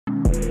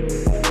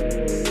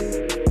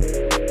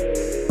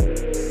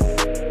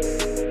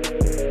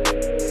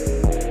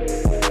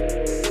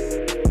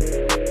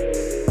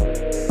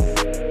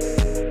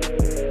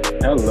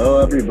Hello,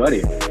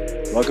 everybody.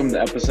 Welcome to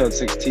episode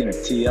 16 of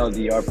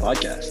TLDR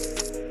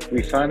Podcast.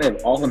 We finally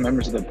have all the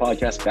members of the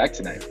podcast back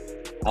tonight.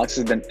 Alex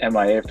has been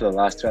MIA for the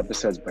last two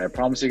episodes, but I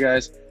promise you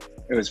guys,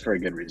 it was for a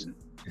good reason.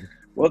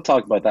 We'll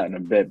talk about that in a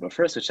bit, but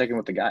first, let's check in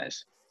with the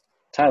guys.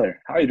 Tyler,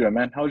 how are you doing,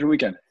 man? How was your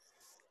weekend?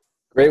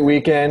 Great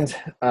weekend.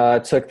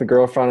 Took the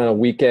girlfriend on a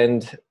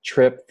weekend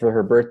trip for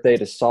her birthday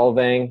to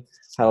Solvang.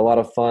 Had a lot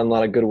of fun, a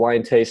lot of good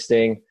wine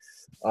tasting.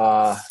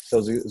 So it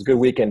was a good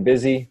weekend.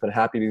 Busy, but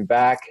happy to be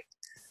back.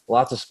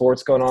 Lots of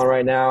sports going on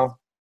right now.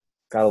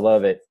 Gotta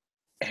love it.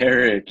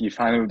 Eric, you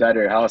finally moved out of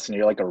your house and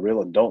you're like a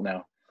real adult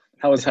now.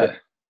 How was that?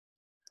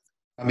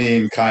 I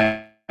mean,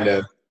 kind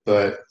of,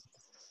 but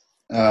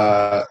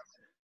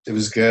it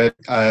was good.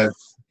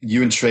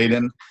 You and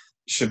Tradon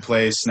should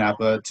play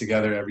Snappa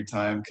together every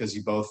time because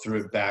you both threw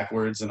it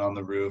backwards and on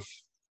the roof.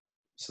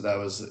 So that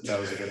was a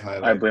good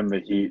highlight. I blame the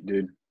Heat,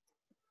 dude.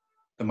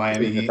 The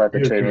Miami Heat. The fact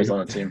that Tradon was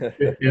on the team.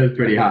 It was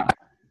pretty hot.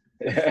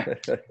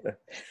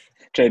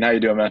 Tradon, how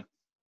you doing, man?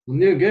 I'm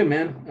doing good,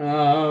 man.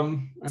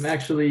 I'm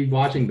actually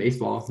watching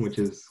baseball, which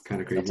is kind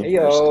of crazy.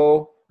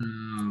 Heyo.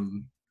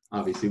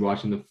 Obviously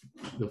watching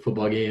the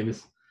football games.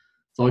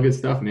 It's all good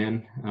stuff,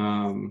 man.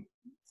 I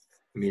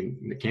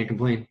mean, I can't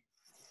complain.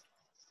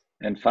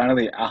 And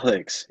finally,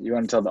 Alex, you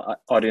want to tell the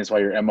audience why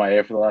you're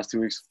MIA for the last 2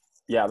 weeks?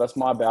 Yeah, that's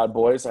my bad,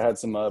 boys. I had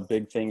some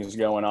big things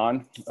going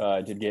on.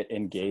 I did get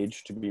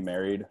engaged to be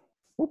married,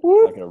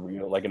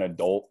 like an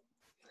adult,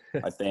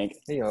 I think.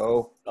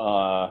 Heyo.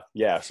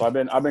 Yeah, so I've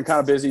been kind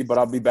of busy, but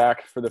I'll be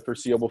back for the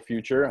foreseeable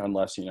future,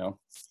 unless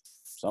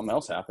something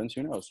else happens.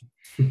 Who knows?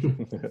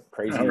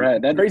 Crazy, All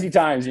right, crazy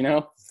times,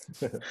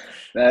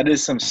 That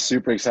is some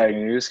super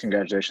exciting news.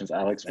 Congratulations,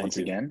 Alex, once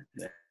again.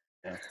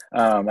 Yeah.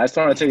 I just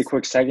want to take a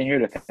quick second here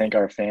to thank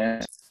our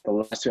fans. The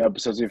last two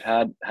episodes we've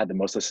had the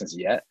most listens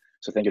yet.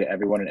 So thank you to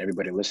everyone and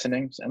everybody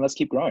listening. And let's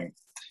keep growing.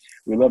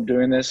 We love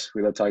doing this.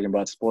 We love talking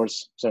about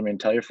sports. So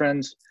tell your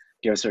friends,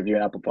 give us a review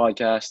on Apple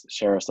Podcasts,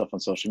 share our stuff on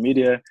social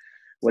media.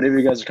 Whatever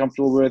you guys are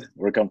comfortable with,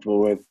 we're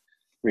comfortable with.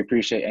 We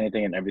appreciate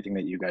anything and everything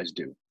that you guys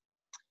do.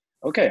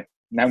 Okay,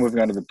 now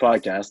moving on to the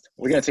podcast.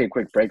 We're going to take a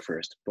quick break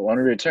first. But when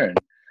we return,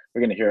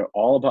 we're going to hear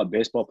all about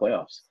baseball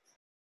playoffs.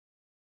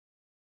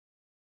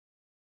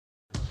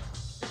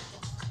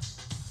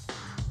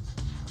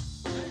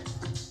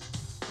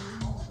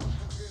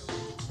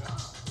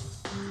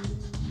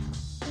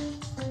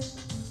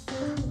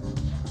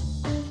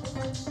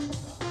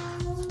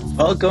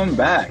 Welcome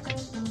back.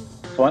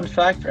 Fun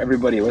fact for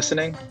everybody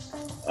listening,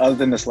 other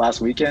than this last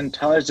weekend,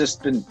 Tyler's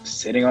just been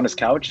sitting on his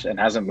couch and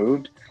hasn't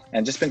moved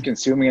and just been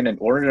consuming an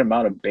inordinate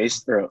amount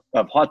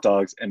of hot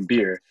dogs and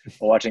beer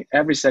while watching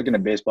every second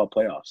of baseball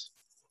playoffs.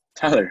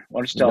 Tyler,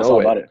 why don't you tell us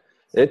all about it?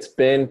 It's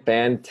been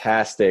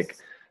fantastic.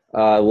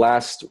 It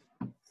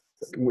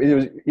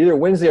was either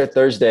Wednesday or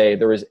Thursday,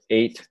 there was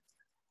 8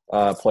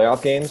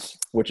 playoff games,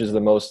 which is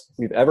the most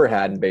we've ever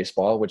had in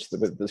baseball, which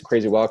this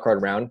crazy wild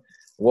card round.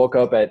 Woke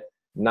up at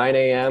 9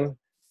 a.m.,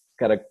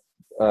 got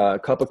a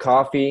cup of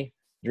coffee,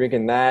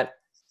 drinking that.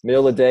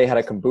 Middle of the day, had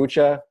a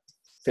kombucha,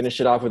 finished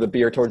it off with a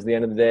beer towards the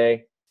end of the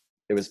day.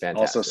 It was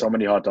fantastic. Also, so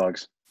many hot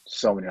dogs.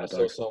 So many hot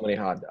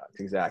dogs,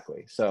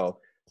 exactly. So,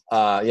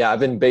 I've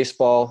been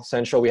baseball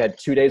central. We had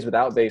 2 days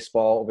without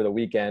baseball over the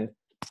weekend,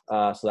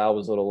 so that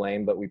was a little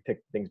lame, but we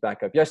picked things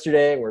back up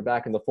yesterday, and we're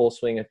back in the full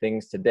swing of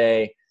things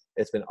today.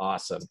 It's been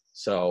awesome.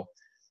 So,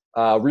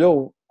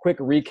 real quick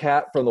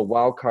recap from the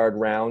wild card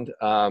round.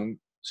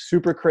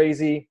 Super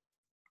crazy.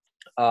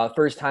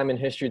 First time in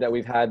history that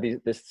we've had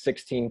this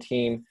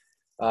 16-team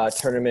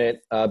tournament,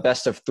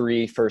 best of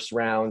 3 first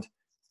round.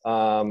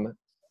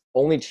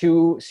 Only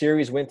 2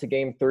 series went to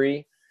game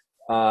 3.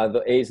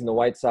 The A's and the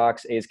White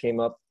Sox. A's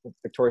came up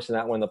victorious in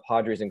that one. The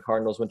Padres and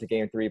Cardinals went to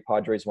game 3.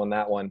 Padres won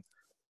that one.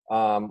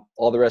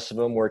 All the rest of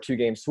them were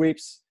 2-game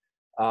sweeps.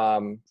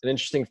 An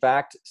interesting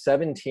fact,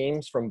 7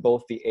 teams from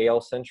both the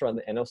AL Central and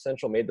the NL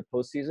Central made the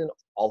postseason.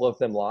 All of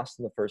them lost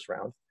in the first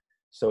round.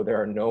 So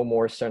there are no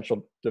more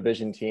Central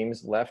Division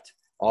teams left,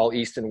 all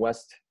East and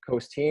West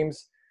Coast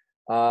teams.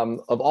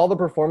 Of all the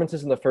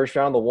performances in the first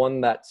round, the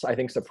one that I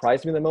think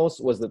surprised me the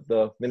most was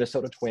the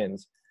Minnesota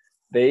Twins.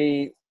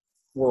 They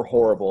were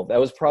horrible. That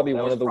was probably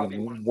one of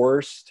the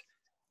worst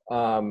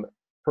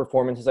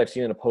performances I've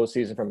seen in a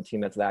postseason from a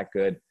team that's that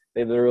good.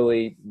 They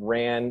literally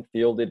ran,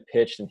 fielded,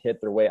 pitched, and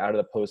hit their way out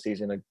of the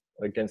postseason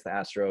against the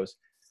Astros.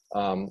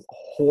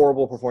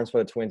 Horrible performance by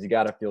the Twins. You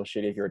got to feel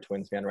shitty if you're a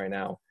Twins fan right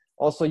now.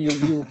 Also, you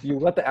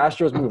let the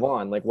Astros move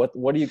on. Like,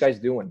 what are you guys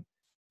doing?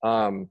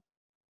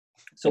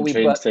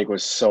 Tradon's take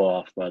was so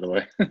off, by the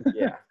way.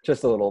 Yeah,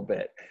 just a little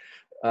bit.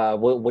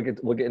 We'll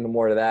get into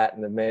more of that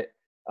in a minute.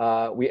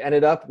 We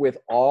ended up with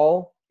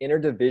all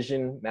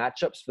interdivision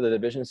matchups for the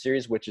division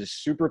series, which is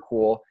super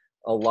cool.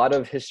 A lot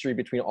of history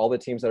between all the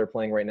teams that are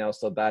playing right now,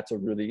 so that's a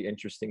really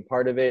interesting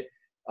part of it.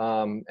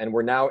 And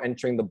we're now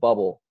entering the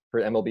bubble for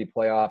MLB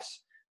playoffs.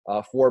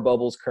 4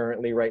 bubbles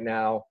currently right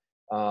now.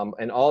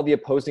 And all the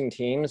opposing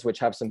teams, which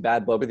have some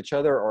bad blood with each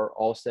other, are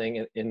all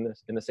staying in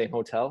the same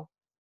hotel.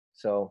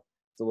 So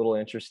it's a little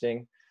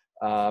interesting.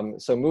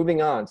 So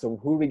moving on. So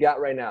who we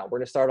got right now? We're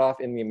going to start off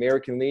in the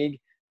American League.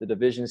 the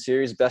division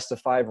series, best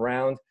of 5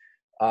 round.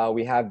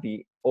 We have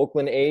the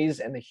Oakland A's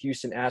and the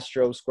Houston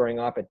Astros squaring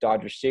off at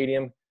Dodger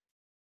Stadium.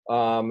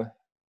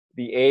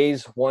 The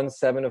A's won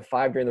 7 of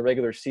 5 during the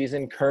regular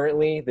season.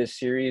 Currently, this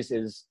series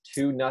is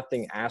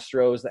 2-0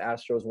 Astros. The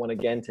Astros won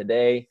again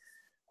today.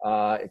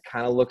 It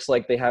kind of looks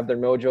like they have their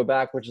mojo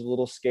back, which is a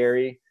little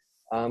scary.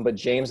 But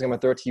James, I'm going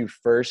to throw it to you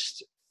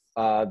first.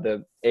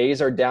 The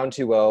A's are down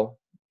 2-0.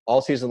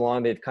 All season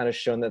long, they've kind of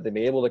shown that they've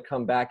been able to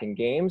come back in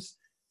games.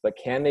 But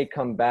can they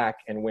come back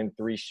and win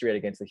 3 straight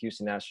against the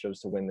Houston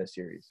Astros to win this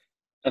series?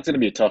 That's going to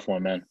be a tough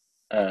one, man.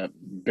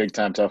 Big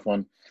time tough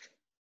one.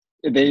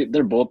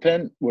 Their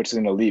bullpen, which is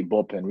an elite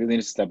bullpen, really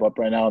needs to step up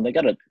right now, and they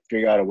got to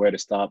figure out a way to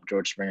stop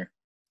George Springer.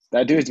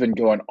 That dude's been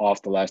going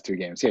off the last 2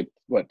 games. He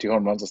had 2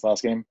 home runs this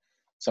last game,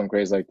 something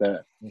crazy like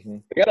that. Mm-hmm.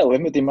 They got to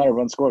limit the amount of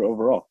runs scored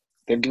overall.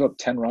 They've given up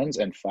 10 runs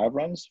and 5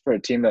 runs for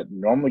a team that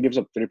normally gives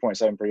up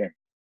 3.7 per game.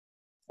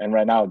 And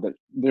right now,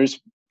 there's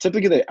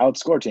typically they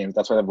outscore teams.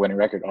 That's why they have a winning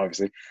record,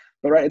 obviously.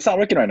 But it's not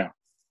working right now,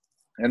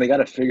 and they got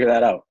to figure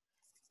that out.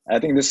 I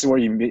think this is where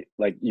you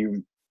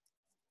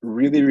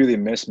really, really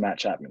miss Matt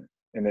Chapman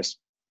in this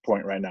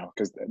point right now,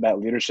 because that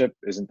leadership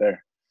isn't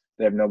there.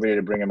 They have nobody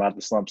to bring him out of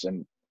the slumps,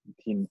 and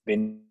they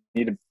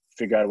need to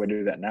figure out a way to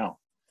do that now.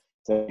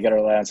 So they got to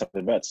rely on some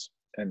of the vets,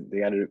 and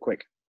they got to do it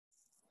quick.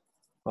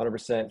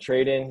 100%.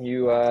 Tradon,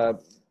 you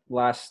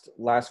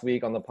last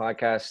week on the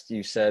podcast,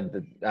 you said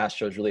the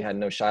Astros really had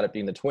no shot at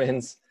beating the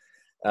Twins.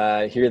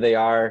 Here they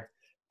are,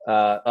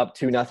 up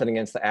 2-0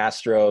 against the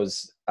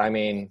Astros. I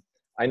mean,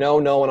 I know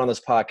no one on this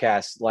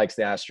podcast likes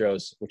the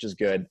Astros, which is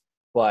good,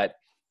 but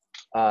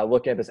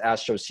looking at this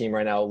Astros team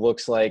right now, it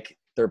looks like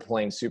they're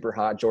playing super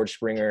hot. George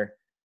Springer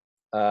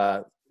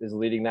is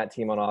leading that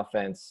team on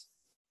offense.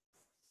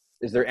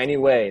 Is there any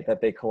way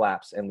that they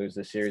collapse and lose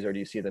this series, or do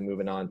you see them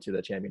moving on to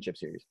the championship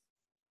series?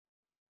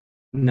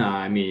 No,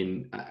 I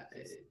mean,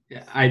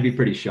 I'd be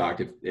pretty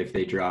shocked if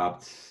they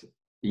dropped,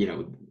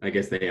 I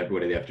guess they have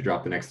to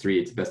drop the next 3?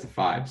 It's best of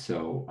 5.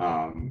 So,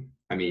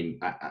 I mean,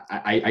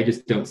 I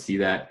just don't see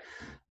that.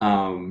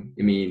 I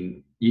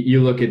mean,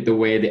 you look at the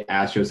way the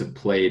Astros have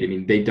played. I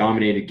mean, they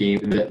dominated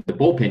the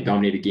bullpen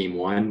dominated game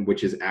 1,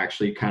 which is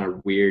actually kind of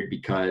weird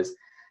because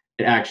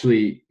it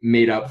actually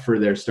made up for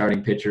their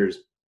starting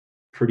pitcher's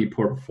pretty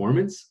poor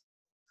performance.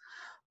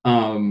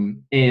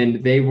 And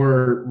they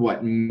were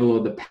middle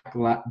of the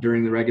pack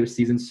during the regular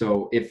season.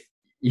 So if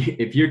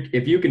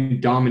you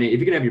can dominate, if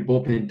you can have your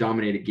bullpen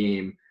dominate a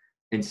game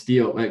and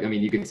steal,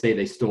 you could say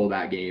they stole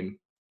that game,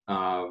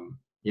 and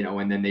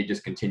then they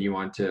just continue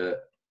on to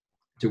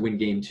win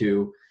game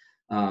 2.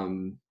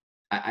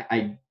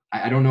 I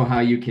don't know how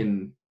you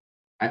can.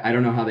 I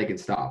don't know how they can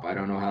stop. I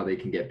don't know how they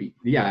can get beat.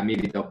 Yeah,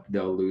 maybe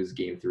they'll lose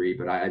game 3,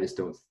 but I just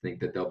don't think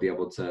that they'll be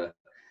able to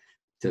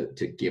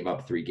give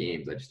up 3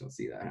 games. I just don't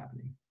see that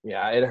happening.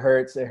 Yeah, it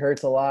hurts. It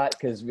hurts a lot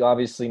because we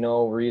obviously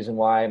know reason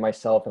why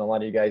myself and a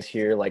lot of you guys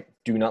here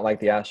do not like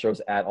the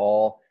Astros at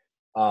all.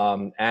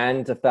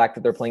 And the fact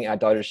that they're playing at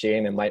Dodger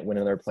Stadium and might win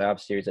another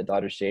playoff series at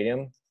Dodger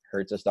Stadium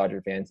hurts us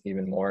Dodger fans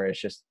even more. It's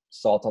just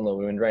salt on the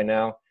wound right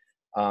now.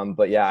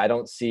 But yeah, I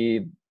don't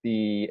see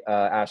the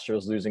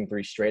Astros losing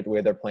 3 straight the way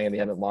they're playing. They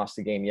haven't lost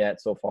a game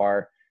yet so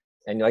far.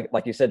 And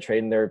like you said,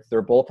 Tradon,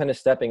 their bullpen is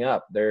stepping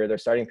up. Their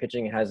starting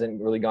pitching hasn't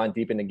really gone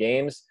deep into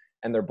games.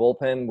 And their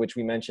bullpen, which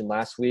we mentioned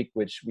last week,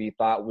 which we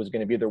thought was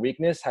going to be their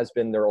weakness, has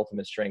been their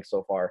ultimate strength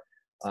so far.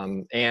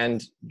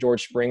 And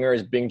George Springer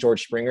is being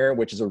George Springer,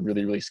 which is a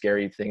really, really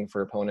scary thing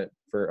for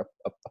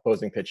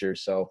opposing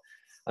pitchers. So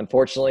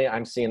unfortunately,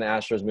 I'm seeing the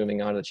Astros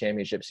moving on to the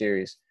championship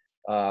series.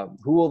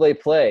 Who will they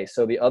play?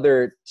 So the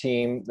other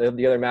team, the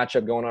other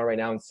matchup going on right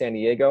now in San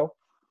Diego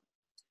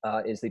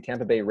is the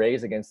Tampa Bay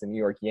Rays against the New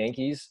York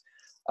Yankees.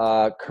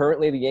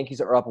 Currently, the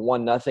Yankees are up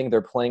 1-0.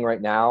 They're playing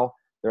right now.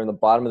 They're in the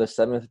bottom of the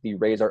 7th. The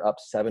Rays are up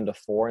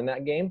 7-4 in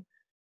that game.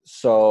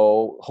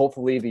 So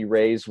hopefully the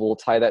Rays will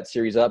tie that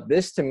series up.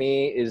 This, to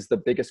me, is the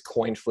biggest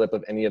coin flip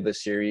of any of the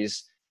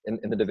series in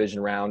the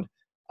division round.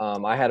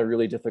 I had a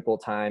really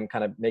difficult time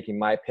kind of making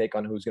my pick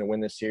on who's going to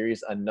win this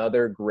series.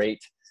 Another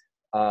great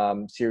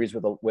series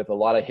with a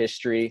lot of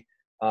history.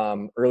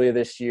 Earlier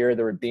this year,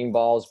 there were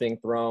beanballs being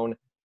thrown.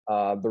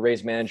 The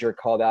Rays manager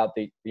called out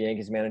the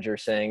Yankees manager,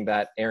 saying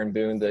that Aaron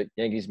Boone, the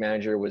Yankees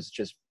manager, was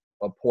just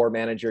a poor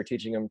manager,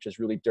 teaching him just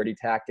really dirty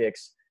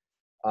tactics.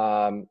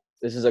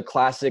 This is a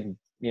classic,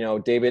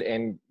 David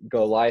and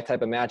Goliath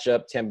type of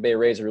matchup. Tampa Bay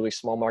Rays, a really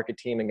small market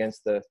team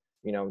against the,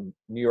 New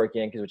York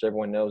Yankees, which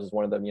everyone knows is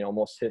one of the,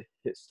 most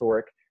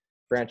historic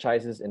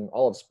franchises in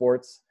all of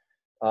sports.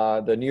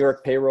 The New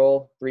York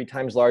payroll, 3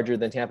 times larger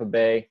than Tampa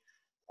Bay.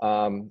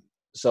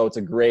 So it's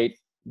a great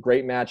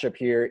matchup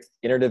here.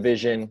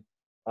 Interdivision.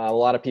 A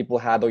lot of people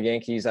had the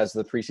Yankees as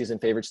the preseason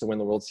favorites to win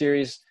the World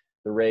Series.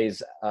 The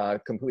Rays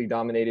completely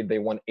dominated. They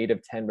won 8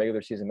 of 10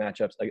 regular season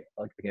matchups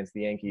against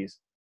the Yankees.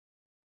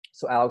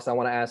 So, Alex, I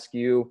want to ask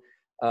you,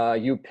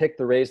 you picked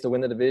the Rays to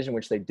win the division,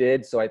 which they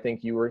did. So I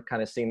think you were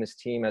kind of seeing this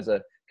team as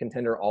a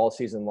contender all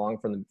season long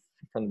from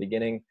the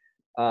beginning.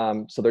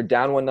 So they're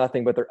down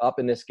 1-0, but they're up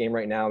in this game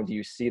right now. Do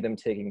you see them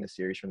taking the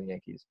series from the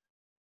Yankees?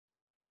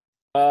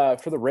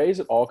 For the Rays,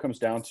 it all comes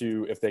down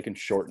to if they can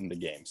shorten the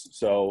games.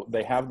 So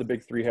they have the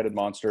big three-headed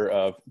monster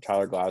of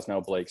Tyler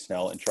Glasnow, Blake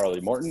Snell, and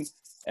Charlie Morton.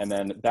 And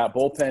then that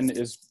bullpen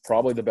is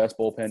probably the best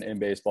bullpen in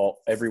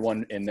baseball.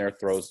 Everyone in there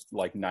throws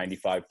like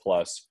 95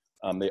 plus.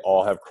 They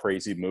all have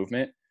crazy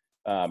movement.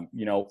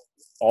 It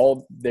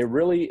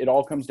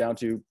all comes down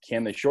to,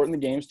 can they shorten the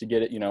games to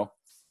get it,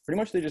 pretty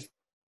much they just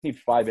need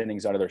 5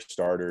 innings out of their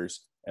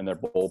starters and their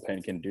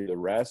bullpen can do the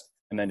rest.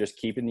 And then just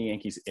keeping the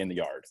Yankees in the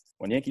yard.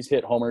 When the Yankees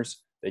hit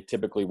homers, they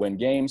typically win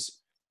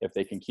games. If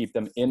they can keep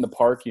them in the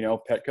park,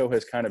 Petco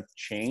has kind of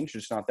changed.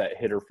 It's not that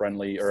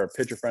hitter-friendly or a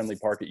pitcher-friendly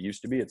park it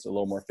used to be. It's a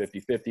little more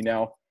 50-50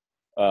 now.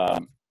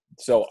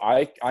 So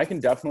I can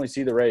definitely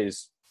see the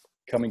Rays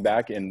coming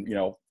back and,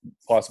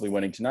 possibly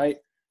winning tonight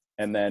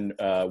and then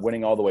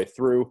winning all the way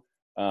through.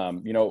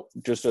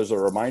 Just as a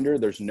reminder,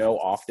 there's no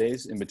off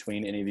days in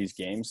between any of these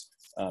games.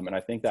 And I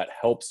think that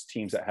helps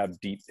teams that have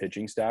deep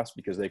pitching staffs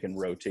because they can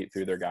rotate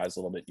through their guys a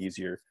little bit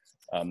easier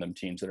than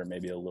teams that are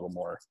maybe a little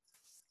more,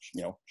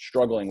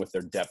 struggling with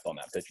their depth on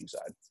that pitching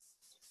side.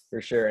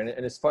 For sure. And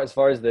as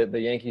far as the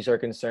Yankees are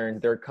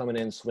concerned, they're coming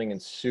in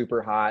swinging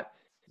super hot.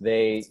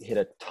 They hit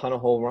a ton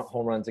of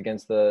home runs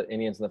against the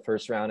Indians in the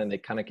first round, and they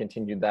kind of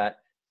continued that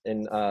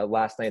in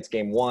last night's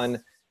game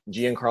 1.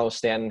 Giancarlo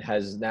Stanton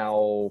has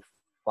now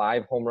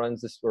 4 home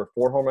runs this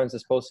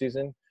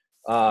postseason.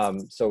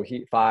 So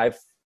 5.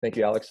 Thank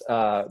you, Alex.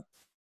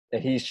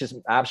 And he's just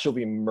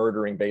absolutely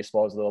murdering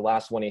baseballs. The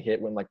last one he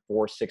hit went like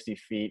 460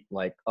 feet,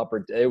 like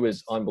upper. It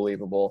was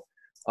unbelievable.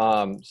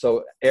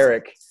 So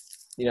Eric,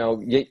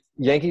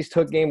 Yankees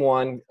took game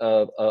 1,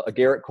 a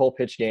Garrett Cole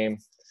pitch game.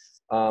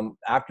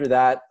 After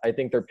that, I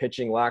think their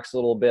pitching lacks a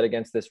little bit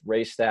against this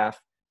Rays staff.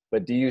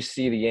 But do you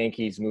see the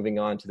Yankees moving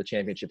on to the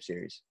championship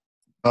series?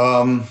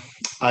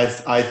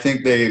 I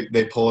think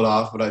they pull it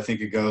off, but I think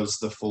it goes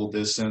the full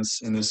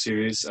distance in this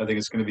series. I think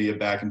it's going to be a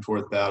back and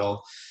forth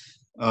battle.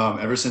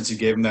 Ever since you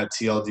gave them that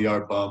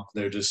TLDR bump,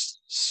 they're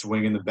just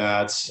swinging the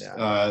bats.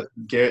 Yeah.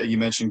 You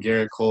mentioned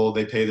Garrett Cole.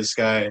 They pay this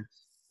guy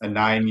a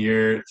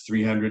 9-year,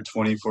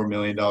 $324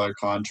 million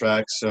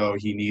contract, so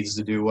he needs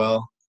to do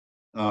well.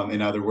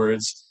 In other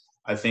words,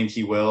 I think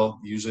he will.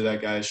 Usually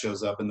that guy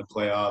shows up in the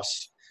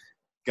playoffs.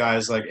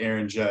 Guys like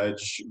Aaron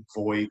Judge,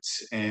 Voit,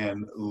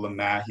 and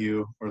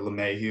LeMahieu,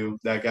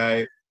 that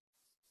guy,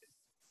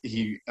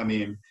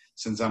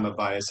 since I'm a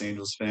biased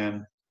Angels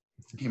fan,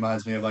 he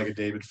reminds me of like a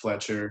David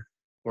Fletcher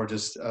or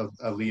just a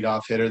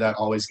leadoff hitter that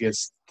always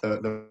gets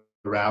the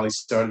rally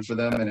started for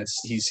them, and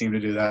he seemed to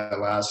do that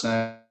last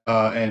night.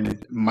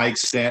 And Mike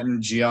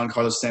Stanton,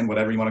 Giancarlo Stanton,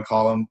 whatever you want to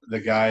call him,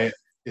 the guy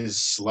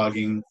is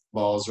slugging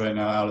balls right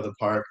now out of the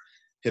park.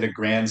 Hit a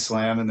grand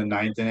slam in the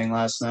 9th inning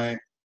last night.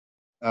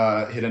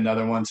 Hit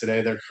another one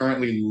today. They're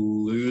currently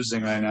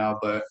losing right now,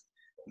 but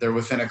they're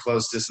within a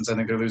close distance. I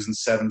think they're losing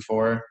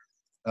 7-4.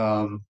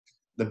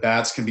 The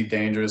bats can be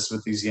dangerous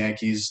with these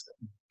Yankees.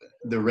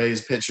 The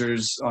Rays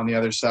pitchers on the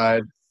other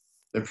side,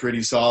 they're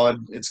pretty solid.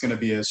 It's going to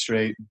be a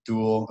straight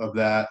duel of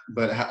that.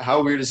 But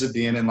how weird is it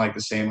being in like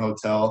the same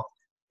hotel?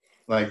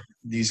 Like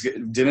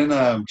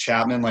didn't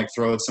Chapman like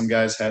throw at some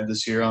guy's head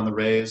this year on the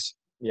Rays?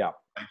 Yeah,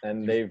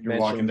 and you're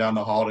walking down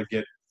the hall to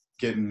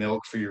get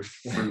milk for your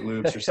Fruit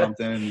Loops or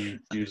something, and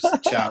you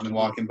just Chapman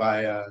walking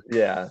by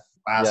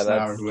last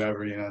now or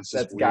whoever, it's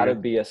that's got to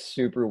be a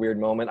super weird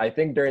moment. I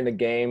think during the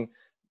game,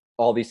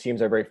 all these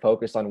teams are very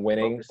focused on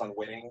winning.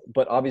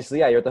 But obviously,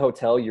 you're at the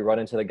hotel, you run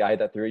into the guy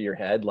that threw your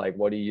head. Like,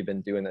 what do you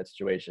even do in that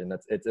situation?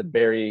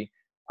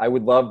 I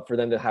would love for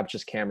them to have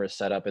just cameras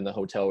set up in the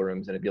hotel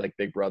rooms and it'd be like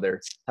Big Brother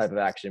type of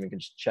action. We can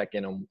just check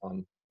in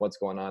on what's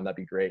going on. That'd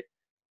be great.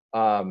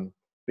 But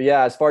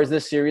yeah, as far as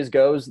this series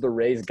goes, the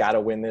Rays got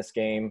to win this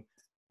game.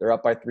 They're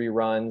up by 3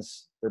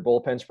 runs. Their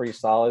bullpen's pretty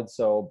solid.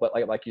 So, but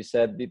like you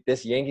said,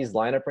 this Yankees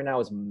lineup right now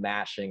is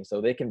mashing. So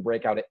they can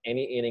break out at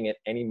any inning at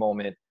any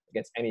moment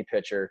against any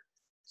pitcher.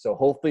 So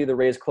hopefully the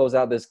Rays close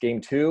out this game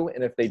 2.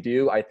 And if they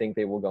do, I think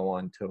they will go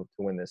on to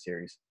win this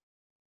series.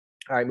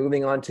 All right,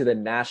 moving on to the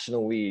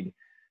National League.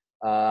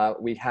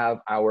 We have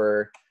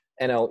our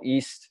NL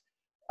East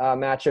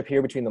matchup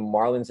here between the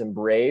Marlins and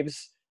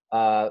Braves.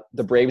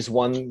 The Braves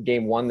won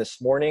game 1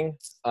 this morning,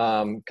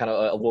 kind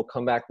of a little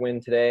comeback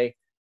win today.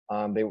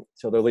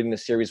 So they're leading the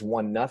series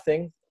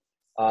 1-0.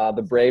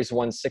 The Braves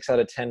won 6 out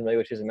of 10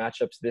 regular season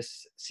matchups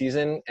this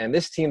season, and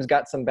this team's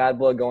got some bad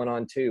blood going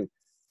on too.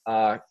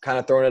 Kind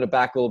of throwing it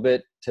back a little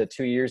bit to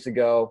 2 years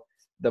ago.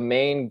 The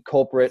main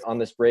culprit on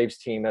this Braves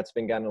team that's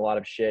been getting a lot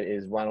of shit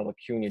is Ronald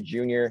Acuna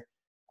Jr.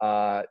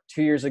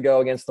 2 years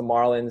ago against the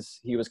Marlins,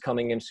 he was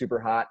coming in super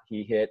hot.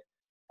 He had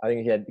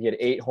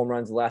 8 home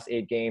runs the last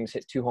 8 games,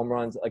 hit 2 home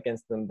runs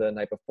against them the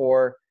night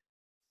before.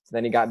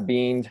 Then he got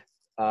beamed,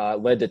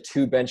 led to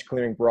 2 bench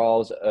clearing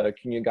brawls.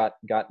 Acuna got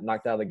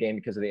knocked out of the game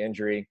because of the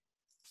injury.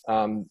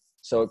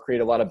 So it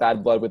created a lot of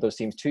bad blood with those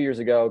teams 2 years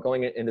ago.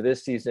 Going into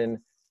this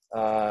season,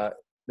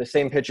 the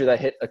same pitcher that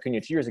hit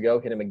Acuna 2 years ago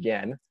hit him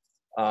again.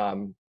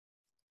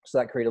 So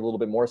that created a little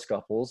bit more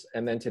scuffles.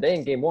 And then today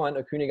in game 1,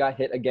 Acuna got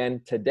hit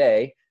again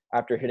today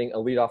after hitting a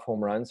leadoff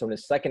home run. So in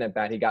his second at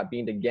bat, he got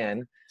beamed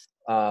again,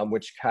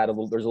 which had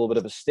there's a little bit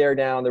of a stare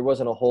down. There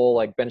wasn't a whole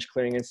like bench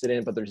clearing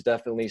incident, but there's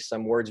definitely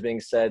some words being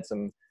said,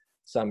 some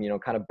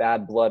kind of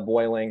bad blood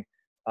boiling.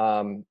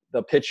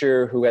 The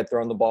pitcher who had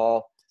thrown the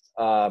ball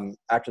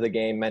after the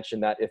game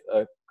mentioned that if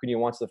Acuna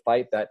wants to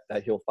fight, that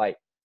he'll fight.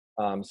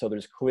 So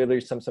there's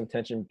clearly some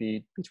tension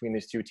between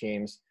these two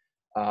teams.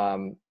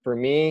 For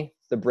me,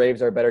 the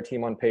Braves are a better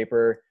team on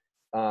paper,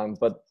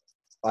 but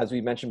as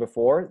we mentioned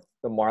before,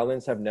 the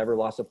Marlins have never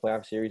lost a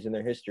playoff series in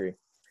their history,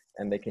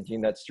 and they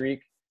continue that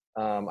streak.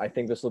 I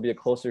think this will be a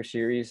closer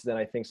series than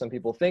I think some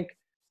people think,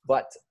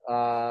 but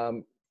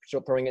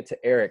throwing it to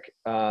Eric,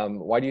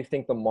 why do you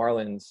think the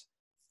Marlins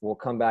will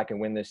come back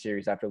and win this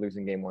series after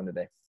losing game 1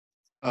 today?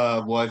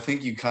 Well, I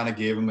think you kind of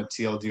gave them a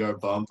TLDR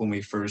bump when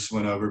we first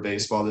went over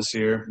baseball this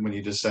year, when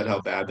you just said how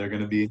bad they're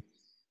going to be.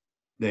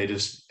 They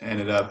just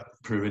ended up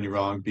proving you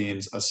wrong,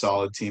 being a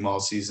solid team all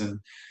season.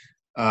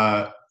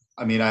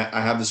 I mean, I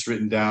have this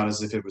written down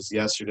as if it was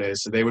yesterday,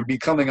 so they would be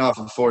coming off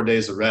of 4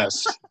 days of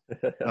rest,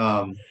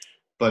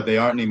 but they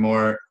aren't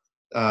anymore.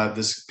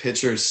 This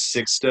pitcher,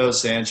 Sixto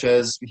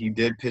Sanchez, he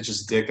did pitch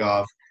his dick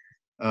off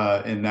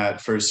in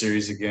that first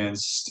series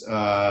against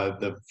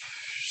the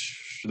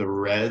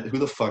Red. Who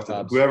the fuck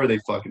did whoever they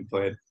fucking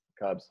played?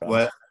 Cubs.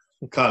 What?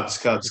 Cubs.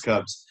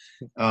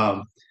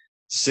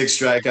 6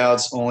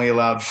 strikeouts, only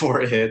allowed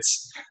 4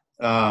 hits.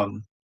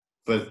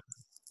 But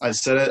I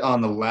said it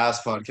on the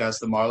last podcast,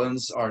 the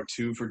Marlins are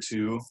 2 for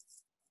 2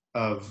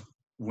 of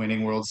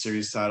winning World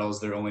Series titles.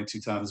 They're only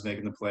 2 times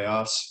making the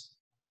playoffs.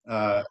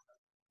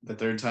 The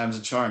third time's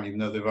a charm, even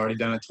though they've already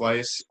done it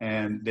twice.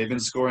 And they've been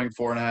scoring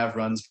 4.5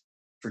 runs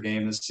per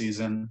game this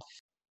season.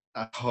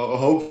 I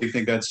hopefully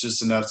think that's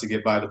just enough to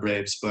get by the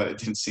Braves, but it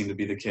didn't seem to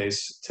be the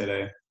case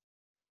today.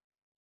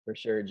 For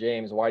sure.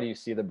 James, why do you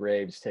see the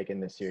Braves taking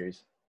this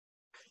series?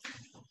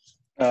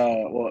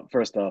 Well,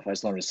 first off, I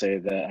just wanted to say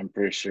that I'm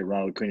pretty sure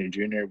Ronald Acuna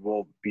Jr.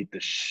 will beat the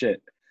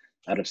shit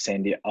out of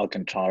Sandy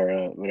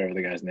Alcantara, whatever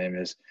the guy's name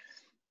is.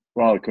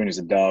 Ronald Acuna's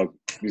a dog.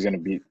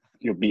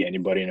 He'll beat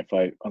anybody in a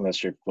fight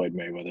unless you're Floyd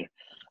Mayweather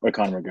or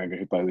Conor McGregor.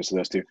 He'll probably lose to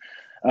those two.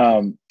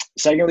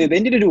 Secondly, they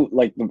need to do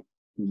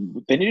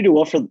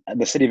well for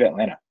the city of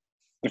Atlanta.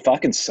 The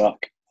Falcons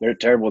suck. They're a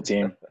terrible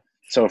team.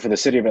 So for the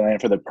city of Atlanta,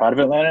 for the pride of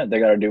Atlanta, they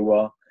got to do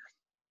well.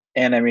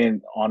 And, I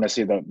mean,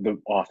 honestly,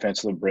 the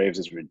offense of the Braves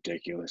is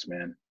ridiculous,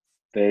 man.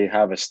 They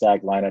have a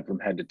stacked lineup from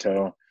head to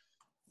toe.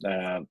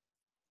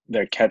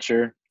 Their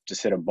catcher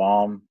just hit a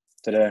bomb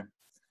today.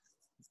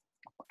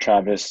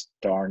 Travis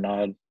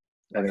Darnod,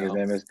 I think his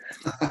name is.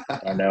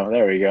 Darno,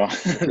 there we go.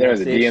 There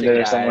was a D in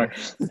there somewhere.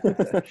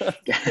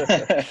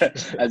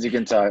 As you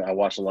can tell, I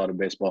watch a lot of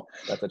baseball.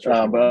 That's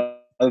a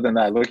but other than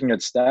that, looking at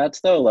stats,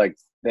 though, like,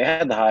 they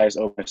had the highest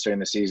OPS during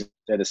the season.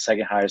 They had the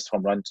second highest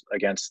home runs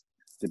against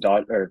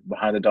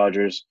behind the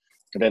Dodgers.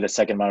 They had the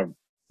second amount of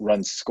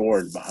runs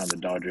scored behind the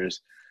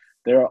Dodgers.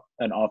 They're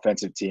an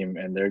offensive team,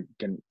 and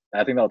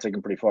I think that'll take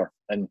them pretty far.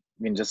 And I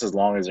mean, just as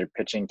long as their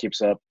pitching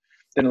keeps up.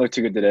 Didn't look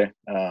too good today.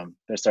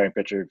 Their starting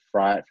pitcher,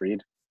 Fried,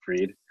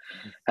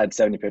 had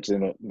 70 pitches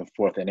in the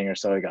 4th inning or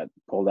so. He got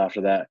pulled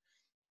after that.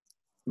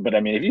 But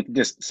I mean, if you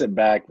just sit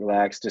back,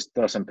 relax, just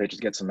throw some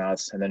pitches, get some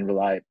outs, and then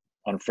rely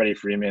on Freddie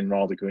Freeman,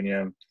 Ronald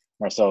Acuna,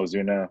 Marcell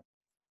Ozuna,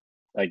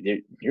 like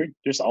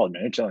you're solid,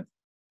 man. You're chilling.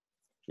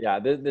 Yeah,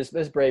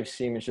 this Braves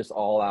team is just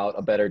all out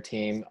a better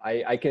team.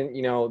 I didn't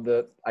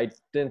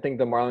think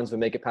the Marlins would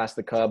make it past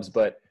the Cubs,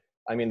 but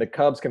I mean the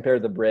Cubs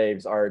compared to the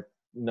Braves are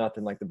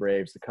nothing like the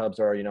Braves. The Cubs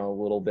are getting a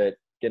little bit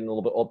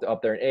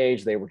up there in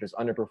age. They were just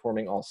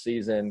underperforming all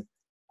season.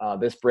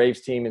 This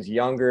Braves team is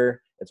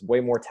younger. It's way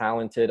more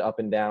talented up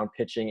and down,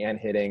 pitching and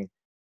hitting.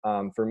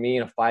 For me,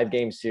 in a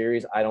 5-game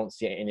series, I don't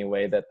see any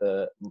way that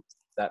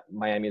that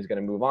Miami is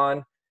going to move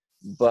on.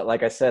 But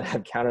like I said,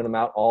 I've counted them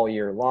out all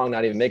year long,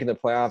 not even making the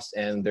playoffs,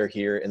 and they're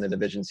here in the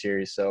division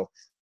series. So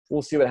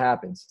we'll see what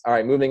happens. All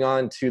right, moving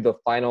on to the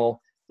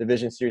final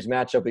division series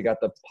matchup. We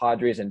got the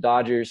Padres and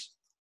Dodgers,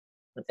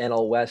 an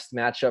NL West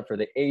matchup for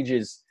the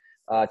ages,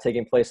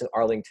 taking place in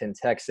Arlington,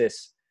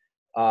 Texas.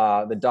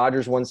 The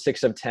Dodgers won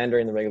 6 of 10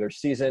 during the regular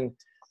season.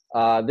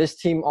 This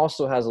team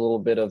also has a little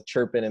bit of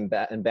chirping and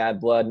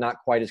bad blood, not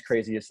quite as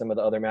crazy as some of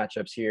the other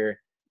matchups here.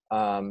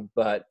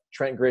 But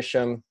Trent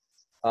Grisham,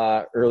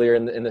 earlier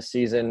in the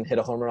season, hit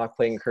a home run off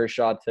Clayton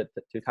Kershaw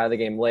to tie the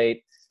game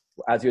late.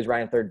 As he was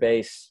riding third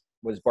base,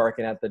 was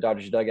barking at the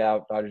Dodgers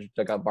dugout. Dodgers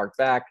dugout barked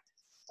back.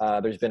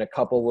 There's been a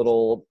couple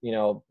little,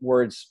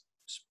 words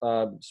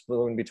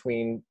spilling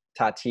between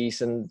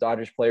Tatis and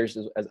Dodgers players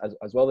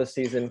as well this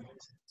season.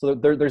 So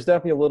there's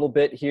definitely a little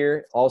bit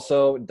here.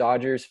 Also,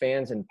 Dodgers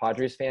fans and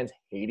Padres fans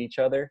hate each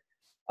other.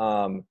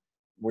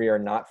 We are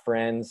not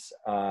friends.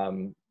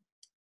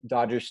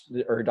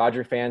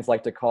 Dodger fans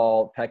like to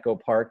call Petco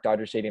Park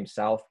Dodger Stadium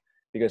South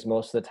because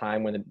most of the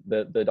time when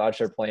the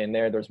Dodgers are playing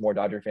there's more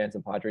Dodger fans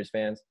than Padres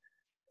fans.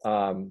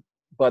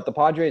 But the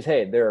Padres,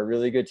 hey, they're a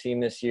really good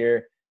team this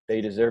year. They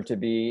deserve to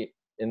be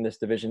in this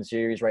division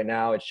series right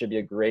now. It should be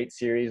a great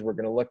series we're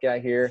going to look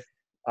at here.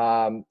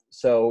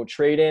 So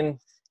Tradon,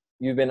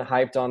 you've been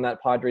hyped on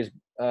that Padres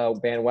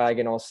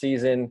bandwagon all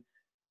season.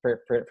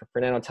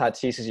 Fernando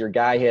Tatis is your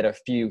guy. He had a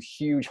few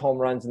huge home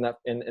runs in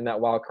that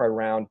wild card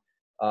round,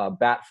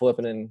 bat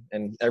flipping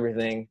and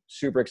everything.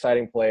 Super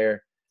exciting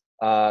player.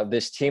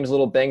 This team's a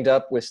little banged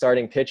up with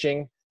starting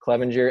pitching.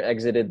 Clevenger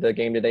exited the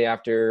game today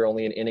after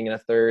only an inning and a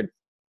third.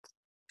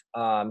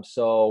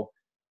 So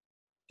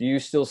do you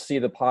still see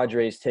the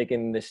Padres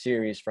taking this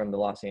series from the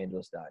Los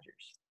Angeles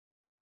Dodgers?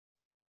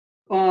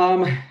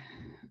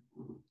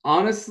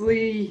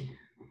 Honestly,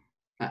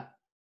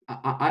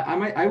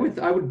 I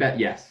would bet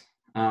yes.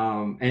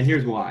 And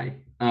here's why.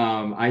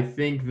 I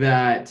think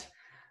that,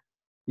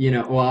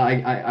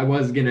 I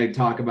was going to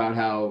talk about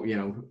how,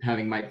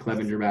 having Mike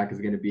Clevenger back is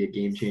going to be a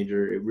game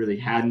changer. It really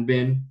hadn't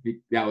been.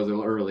 That was a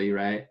little early,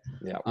 right?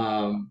 Yeah.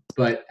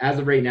 But as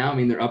of right now, I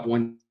mean, they're up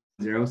 1-0,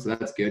 so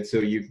that's good. So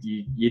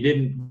you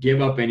didn't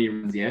give up any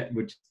runs yet,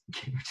 which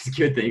is a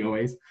good thing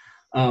always.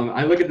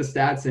 I look at the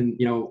stats and,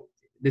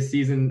 this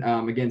season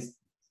against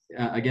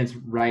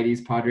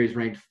righties, Padres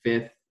ranked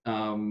 5th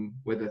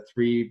with a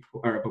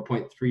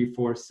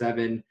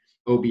 0.347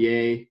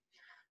 OBA,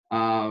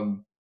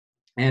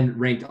 and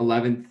ranked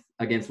 11th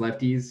against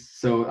lefties.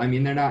 So I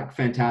mean, they're not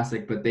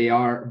fantastic, but they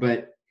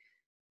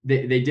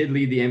did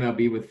lead the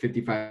MLB with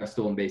 55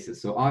 stolen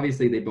bases. So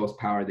obviously they boast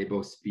power, they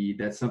boast speed.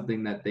 That's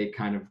something that they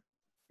kind of,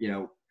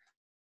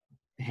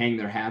 hang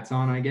their hats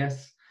on, I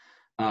guess.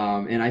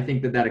 And I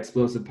think that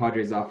explosive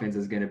Padres offense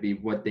is going to be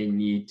what they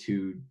need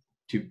to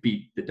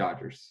beat the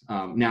Dodgers.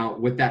 Now,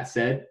 with that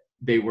said,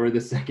 they were the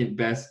second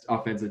best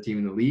offensive team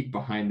in the league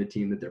behind the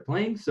team that they're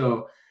playing.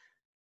 So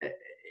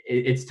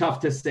it's tough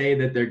to say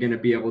that they're going to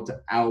be able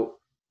to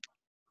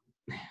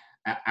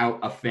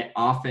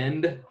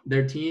offend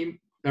their team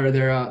or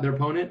their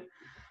opponent.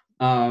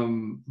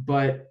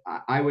 But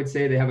I would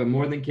say they have a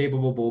more than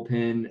capable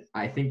bullpen.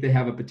 I think they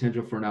have a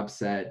potential for an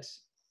upset.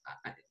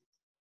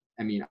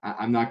 I mean,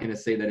 I'm not going to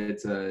say that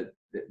it's going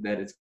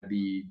to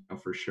be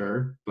for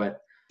sure,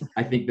 but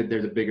I think that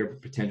there's a bigger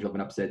potential of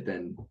an upset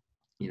than,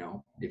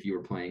 if you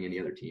were playing any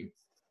other team.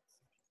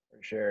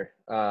 For sure.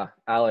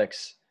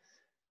 Alex,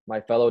 my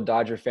fellow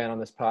Dodger fan on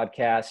this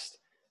podcast,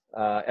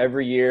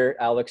 every year,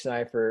 Alex and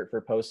I,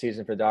 for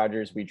postseason for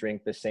Dodgers, we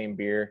drink the same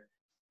beer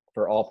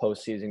for all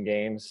postseason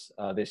games.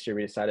 This year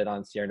we decided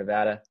on Sierra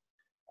Nevada.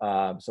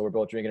 So we're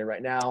both drinking it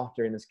right now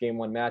during this Game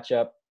 1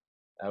 matchup.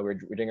 We're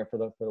drinking it for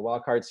the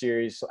wild card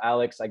series. So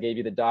Alex, I gave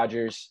you the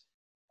Dodgers.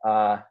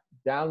 Down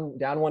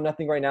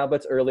 1-0 right now, but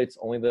it's early. It's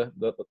only the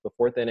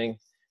 4th inning,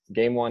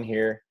 Game 1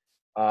 here.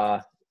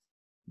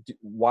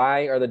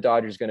 Why are the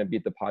Dodgers going to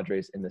beat the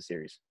Padres in the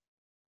series?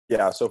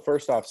 Yeah, so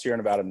first off, Sierra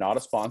Nevada, not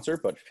a sponsor,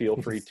 but feel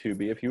free to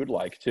be if you would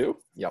like to.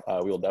 Yep.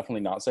 We will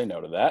definitely not say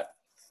no to that.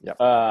 Yep.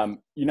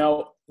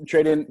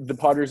 Tradon, the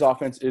Padres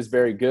offense is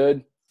very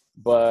good,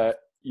 but,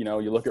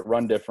 you look at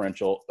run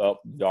differential, the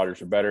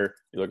Dodgers are better.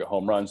 You look at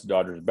home runs, the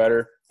Dodgers are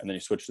better. And then you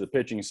switch to the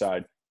pitching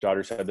side.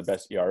 Dodgers had the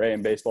best ERA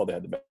in baseball. They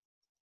had the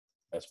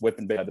best whip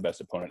and had the best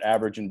opponent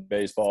average in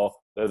baseball.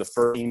 They're the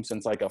first team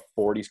since like a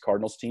 40s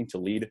Cardinals team to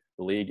lead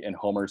the league in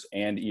homers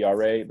and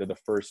ERA. They're the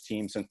first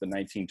team since the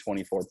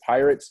 1924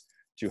 Pirates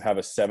to have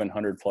a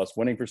 700-plus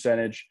winning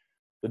percentage.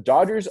 The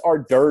Dodgers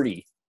are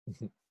dirty,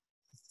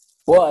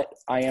 but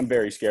I am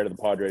very scared of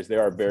the Padres. They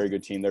are a very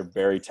good team. They're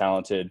very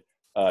talented.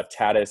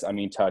 Tatis,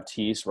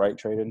 right,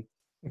 Tradon?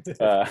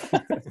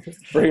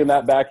 Bringing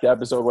that back to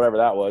episode, whatever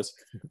that was.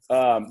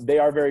 They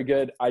are very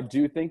good. I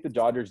do think the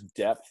Dodgers'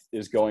 depth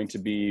is going to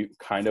be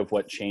kind of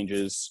what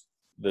changes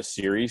the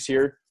series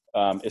here,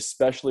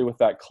 especially with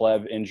that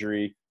Clev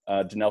injury.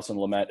 Dinelson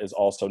Lamet is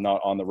also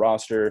not on the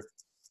roster.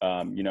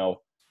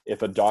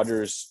 If a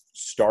Dodgers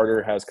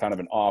starter has kind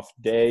of an off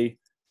day,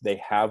 they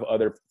have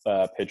other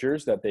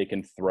pitchers that they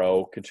can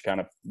throw to kind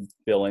of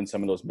fill in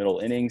some of those middle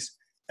innings.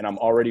 And I'm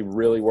already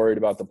really worried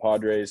about the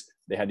Padres.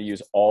 They had to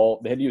use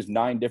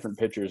 9 different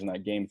pitchers in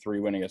that Game 3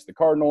 win against the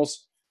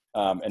Cardinals.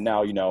 And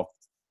now,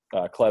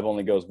 Clev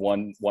only goes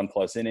one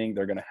plus inning.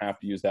 They're going to have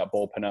to use that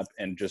bullpen up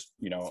and just,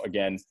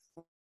 again,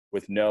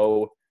 with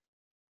no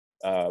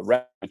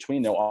rest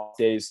between, no off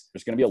days,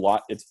 there's going to be a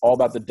lot. It's all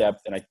about the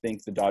depth. And I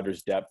think the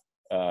Dodgers' depth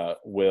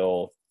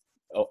will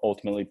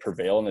ultimately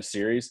prevail in the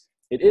series.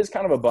 It is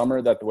kind of a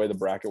bummer that the way the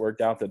bracket worked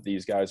out, that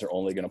these guys are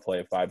only going to play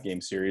a 5-game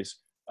series.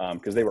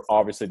 Because they were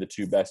obviously the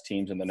 2 best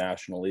teams in the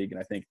National League,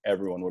 and I think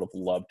everyone would have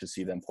loved to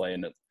see them play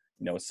in a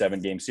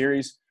 7-game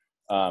series.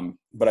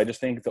 But I just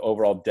think the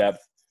overall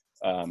depth,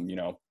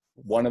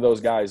 one of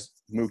those guys,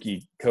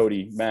 Mookie,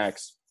 Cody,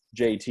 Max,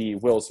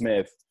 JT, Will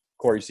Smith,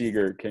 Corey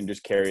Seager, can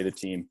just carry the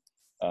team.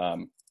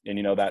 And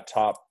that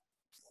top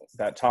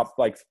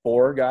like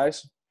 4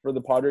 guys for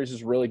the Padres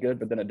is really good,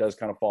 but then it does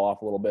kind of fall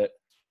off a little bit.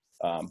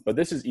 But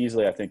this is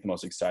easily, I think, the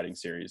most exciting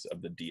series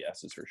of the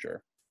DSs for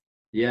sure.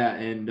 Yeah,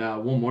 and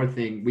one more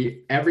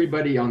thing.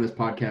 Everybody on this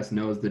podcast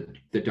knows that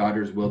the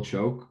Dodgers will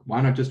choke.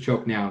 Why not just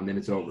choke now and then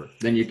it's over?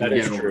 Then you can get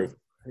it over.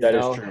 That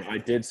is true. I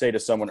did say to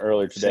someone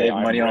earlier today,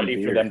 I'm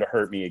ready for them to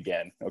hurt me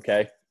again,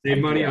 okay? Save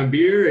money on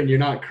beer and you're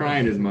not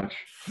crying as much.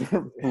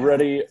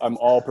 Ready. I'm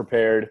all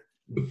prepared.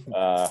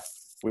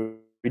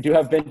 We do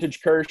have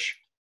Vintage Kirsch.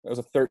 That was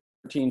a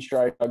 13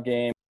 strikeout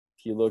game.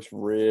 He looks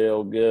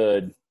real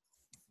good.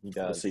 He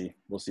does.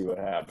 We'll see what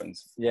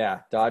happens. Yeah,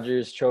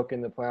 Dodgers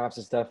choking the playoffs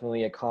is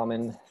definitely a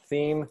common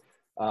theme.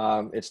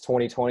 It's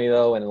 2020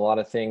 though, and a lot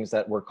of things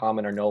that were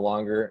common are no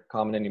longer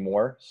common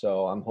anymore.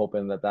 So I'm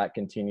hoping that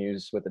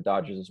continues with the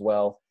Dodgers as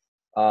well.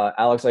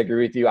 Alex, I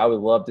agree with you. I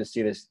would love to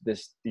see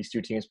these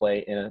two teams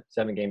play in a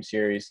 7-game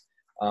series.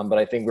 But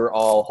I think we're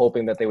all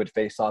hoping that they would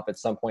face off at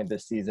some point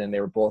this season. They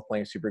were both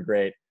playing super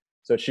great.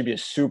 So it should be a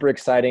super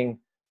exciting,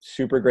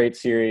 super great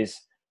series.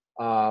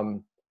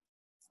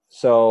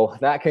 So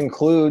that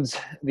concludes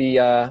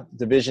the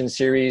division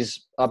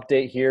series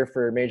update here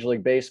for Major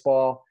League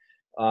Baseball.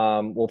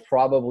 We'll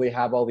probably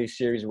have all these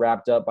series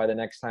wrapped up by the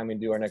next time we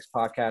do our next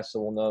podcast,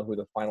 so we'll know who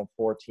the final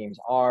 4 teams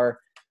are.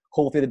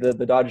 Hopefully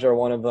the Dodgers are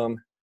one of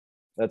them.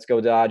 Let's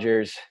go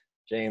Dodgers.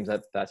 James,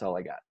 that's all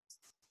I got.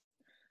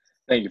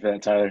 Thank you for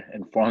that, Tyler.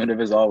 Informative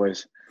as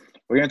always.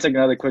 We're going to take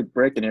another quick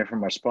break and hear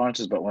from our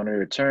sponsors, but when we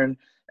return,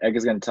 Egg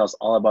is going to tell us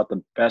all about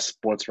the best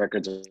sports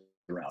records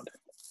around.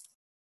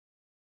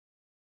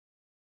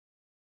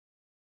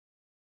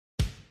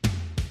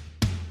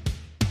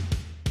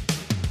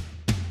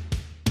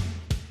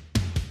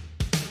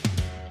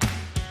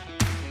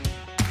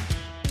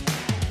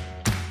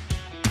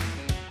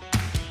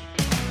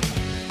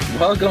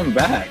 Welcome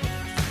back.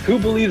 Who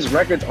believes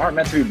records aren't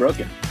meant to be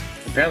broken?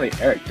 Apparently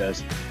Eric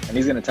does, and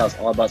he's going to tell us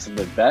all about some of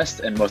the best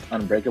and most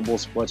unbreakable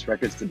sports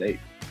records to date.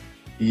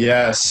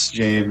 Yes,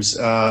 James.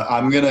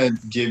 I'm going to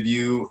give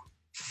you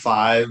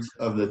 5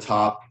 of the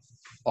top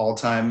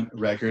all-time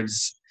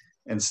records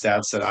and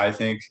stats that I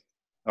think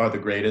are the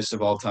greatest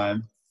of all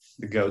time,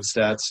 the GOAT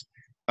stats.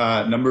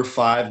 Number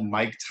 5,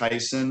 Mike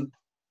Tyson,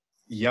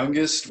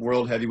 youngest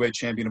world heavyweight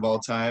champion of all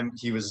time.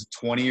 He was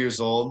 20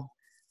 years old,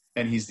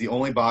 and he's the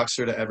only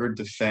boxer to ever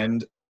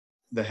defend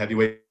the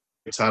heavyweight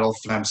title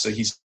 3 times. So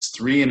he's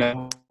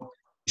 3-0,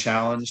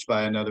 challenged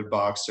by another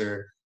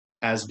boxer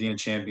as being a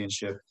champion.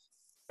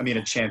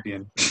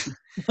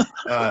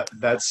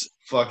 That's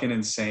fucking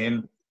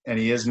insane. And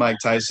he is Mike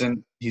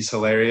Tyson. He's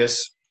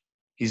hilarious.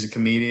 He's a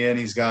comedian.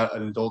 He's got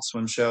an Adult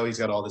Swim show. He's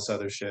got all this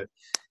other shit.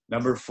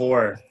 Number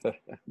 4,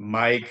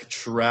 Mike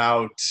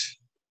Trout,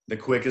 the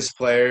quickest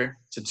player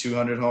to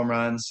 200 home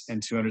runs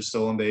and 200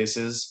 stolen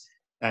bases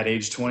at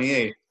age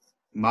 28.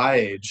 My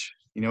age.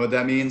 You know what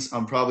that means?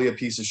 I'm probably a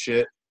piece of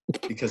shit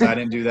because I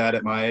didn't do that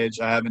at my age.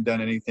 I haven't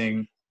done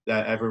anything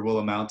that ever will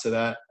amount to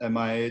that at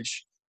my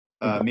age.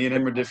 Me and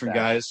him are different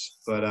guys,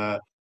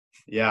 but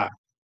yeah.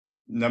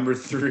 Number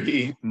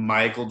 3,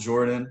 Michael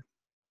Jordan.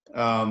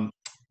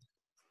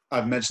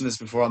 I've mentioned this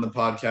before on the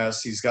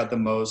podcast. He's got the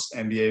most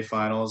NBA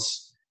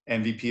Finals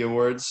MVP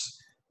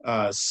awards,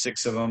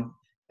 6 of them,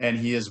 and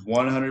he is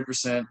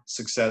 100%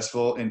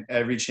 successful in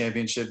every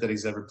championship that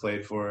he's ever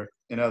played for.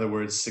 In other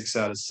words, 6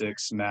 out of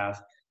 6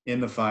 math in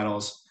the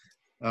finals.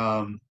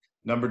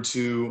 Number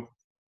 2,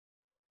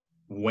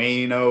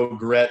 Wayne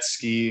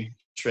Gretzky,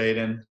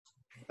 Tradon,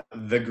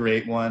 the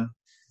great one.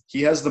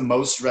 He has the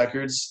most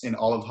records in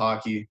all of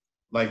hockey.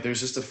 Like, there's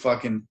just a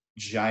fucking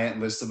giant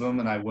list of them,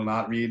 and I will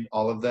not read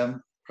all of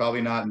them.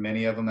 Probably not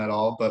many of them at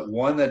all, but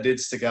one that did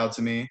stick out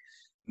to me,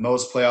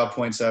 most playoff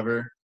points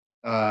ever,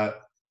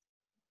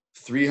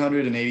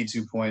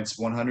 382 points,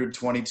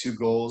 122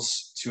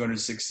 goals,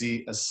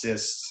 260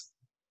 assists.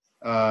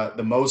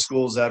 The most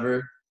goals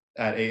ever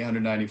at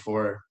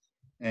 894,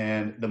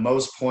 and the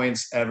most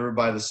points ever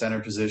by the center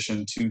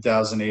position,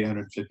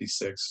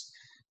 2,856.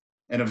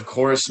 And of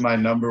course, my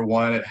number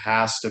 1, it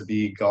has to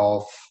be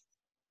golf,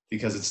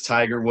 because it's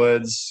Tiger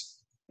Woods,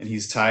 and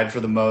he's tied for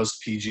the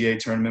most PGA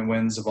tournament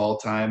wins of all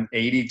time,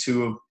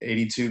 82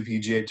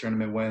 PGA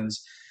tournament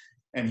wins,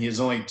 and he is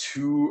only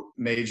 2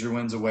 major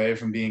wins away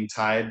from being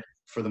tied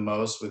for the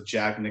most with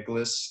Jack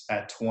Nicklaus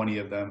at 20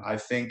 of them. I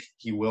think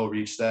he will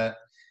reach that.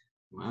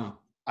 Wow.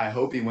 I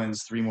hope he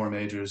wins 3 more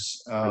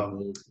majors.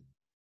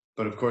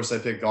 But of course, I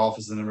picked golf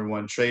as the number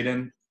 1.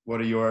 Tradon, what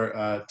are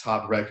your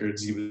top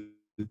records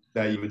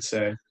that you would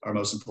say are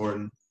most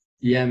important?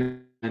 Yeah,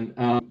 man.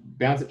 I'm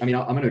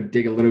going to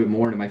dig a little bit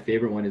more into my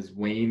favorite one is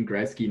Wayne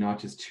Gretzky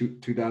notches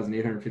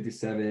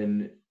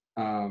 2,857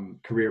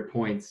 career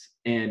points.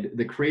 And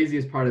the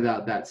craziest part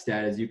about that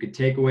stat is you could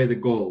take away the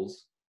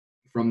goals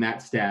from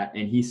that stat,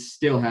 and he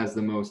still has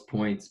the most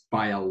points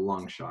by a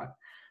long shot,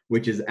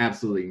 which is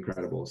absolutely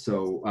incredible.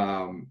 So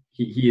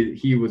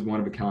he was one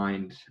of a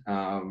kind,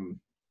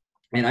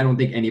 and I don't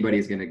think anybody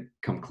is going to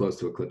come close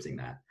to eclipsing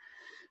that.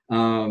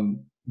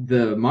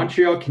 The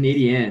Montreal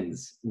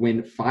Canadiens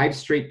win 5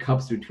 straight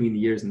cups between the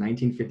years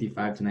 1955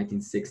 to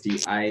 1960.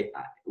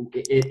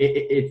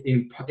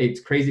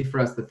 It's crazy for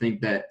us to think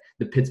that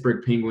the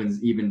Pittsburgh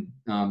Penguins even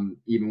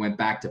went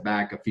back to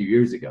back a few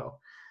years ago,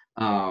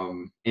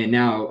 and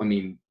now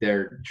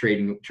they're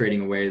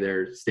trading away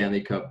their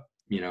Stanley Cup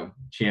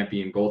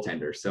champion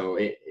goaltender. So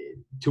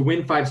to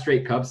win 5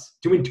 straight cups,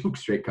 to win 2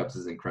 straight cups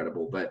is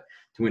incredible, but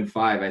to win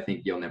 5, I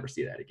think you'll never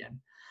see that again.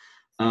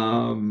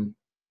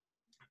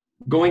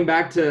 Going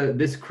back to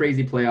this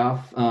crazy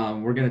playoff,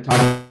 we're going to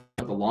talk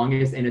the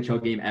longest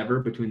NHL game ever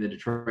between the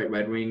Detroit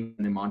Red Wings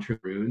and the Montreal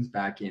Bruins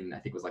back in, I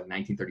think it was like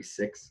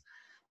 1936.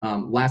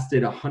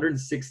 Lasted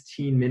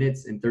 116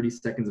 minutes and 30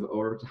 seconds of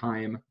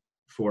overtime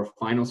for a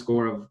final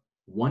score of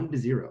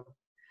 1-0.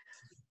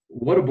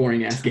 What a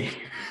boring ass game.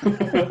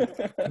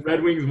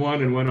 Red Wings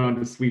won and went on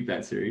to sweep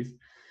that series.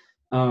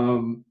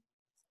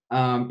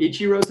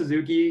 Ichiro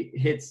Suzuki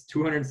hits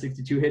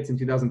 262 hits in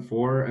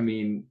 2004. I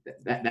mean,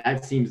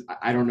 that seems,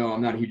 I don't know.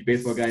 I'm not a huge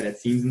baseball guy. That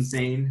seems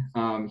insane.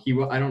 I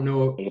don't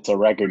know. It's a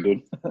record,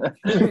 dude.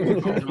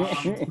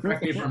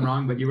 Correct me if I'm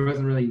wrong, but he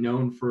wasn't really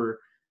known for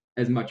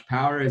as much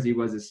power as he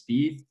was his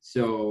speed.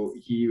 So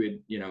he would,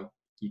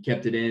 he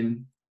kept it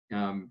in,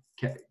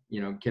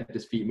 kept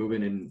his feet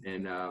moving.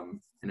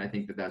 And I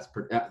think that's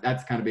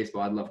kind of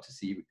baseball I'd love to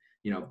see,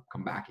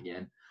 come back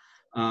again.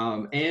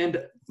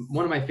 And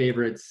one of my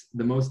favorites,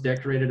 the most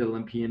decorated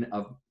Olympian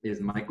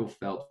is Michael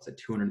Phelps at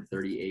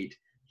 238.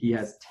 He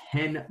has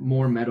 10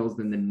 more medals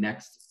than the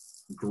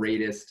next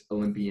greatest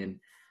Olympian.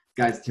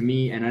 Guys, to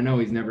me, and I know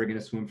he's never going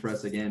to swim for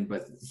us again,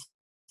 but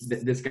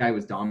this guy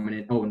was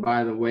dominant. Oh, and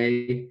by the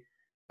way,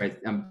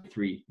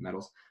 3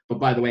 medals. But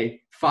by the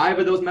way, 5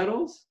 of those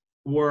medals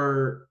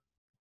were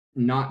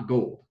not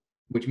gold,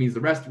 which means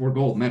the rest were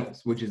gold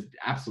medals, which is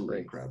absolutely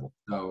incredible.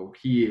 So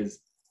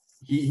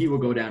he will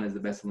go down as the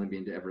best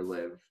Olympian to ever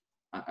live.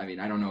 I mean,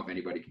 I don't know if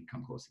anybody can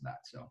come close to that.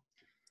 So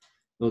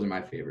those are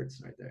my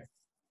favorites right there.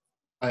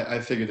 I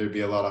figured there'd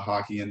be a lot of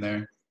hockey in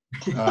there.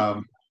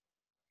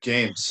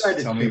 James,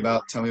 tell me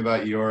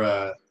about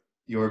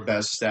your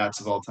best stats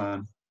of all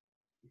time.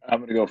 I'm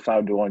gonna go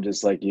 5-1,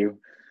 just like you.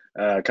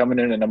 Coming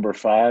in at number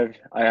 5,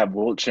 I have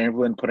Wilt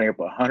Chamberlain putting up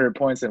 100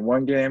 points in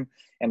one game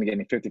and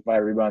getting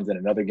 55 rebounds in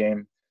another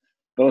game.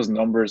 Those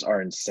numbers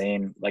are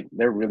insane. Like,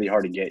 they're really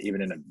hard to get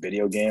even in a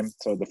video game.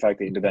 So the fact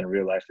that he did that in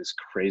real life is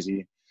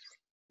crazy.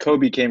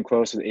 Kobe came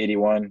close with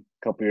 81 a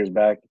couple years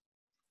back.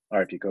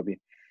 RIP Kobe.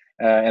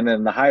 And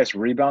then the highest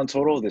rebound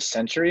total this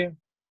century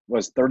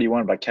was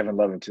 31 by Kevin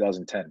Love in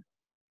 2010.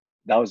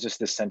 That was just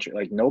this century.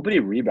 Like, nobody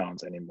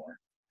rebounds anymore.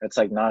 It's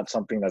like not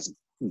something that's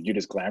viewed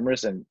as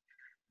glamorous. And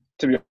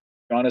to be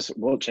honest,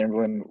 Wilt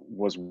Chamberlain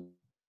was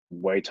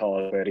way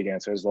taller to play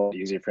against, so it was a lot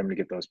easier for him to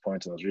get those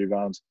points and those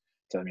rebounds.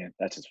 So, I mean,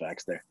 that's just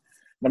facts there.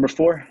 Number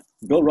 4,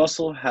 Bill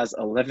Russell has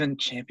 11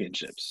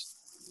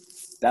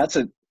 championships. That's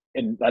a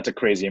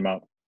crazy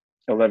amount.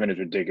 11 is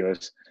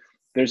ridiculous.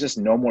 There's just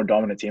no more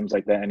dominant teams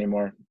like that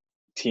anymore.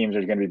 Teams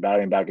are going to be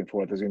battling back and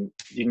forth. You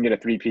can get a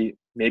 3-peat,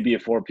 maybe a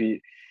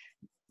 4-peat,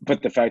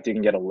 but the fact that you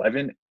can get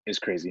 11 is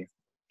crazy.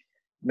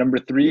 Number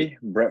 3,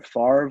 Brett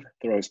Favre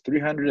throws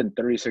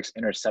 336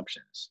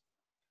 interceptions.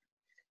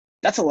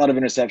 That's a lot of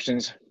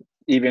interceptions.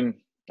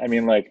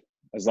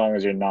 As long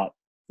as you're not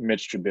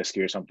Mitch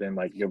Trubisky or something,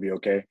 like, you'll be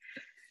okay.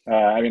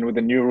 With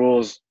the new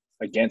rules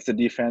against the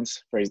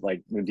defense,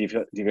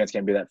 the defense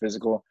can't be that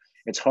physical,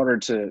 it's harder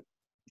to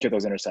get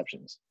those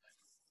interceptions.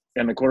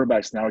 And the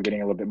quarterbacks now are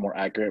getting a little bit more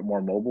accurate,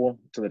 more mobile,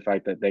 to the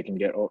fact that they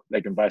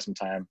can buy some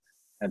time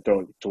and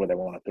throw it to where they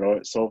want to throw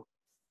it. So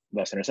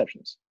less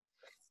interceptions.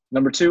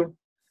 Number 2,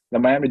 the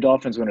Miami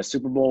Dolphins win a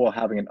Super Bowl while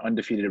having an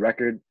undefeated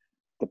record.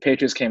 The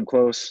Patriots came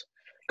close.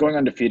 Going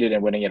undefeated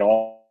and winning it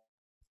all,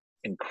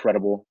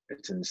 incredible.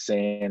 It's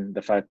insane.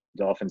 The fact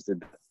the Dolphins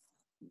did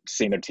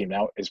seeing their team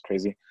out is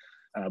crazy.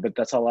 But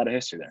that's a lot of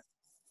history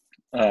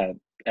there.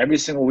 Every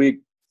single week,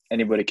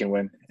 anybody can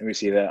win, and we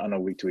see that on a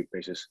week-to-week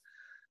basis.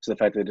 So the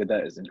fact that they did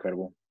that is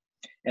incredible.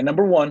 And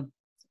number 1,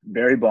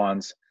 Barry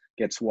Bonds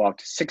gets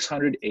walked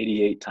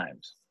 688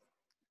 times.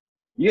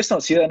 You just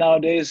don't see that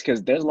nowadays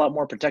because there's a lot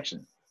more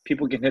protection.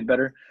 People can hit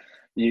better.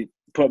 You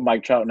put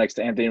Mike Trout next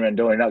to Anthony Rendon,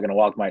 you're not going to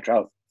walk Mike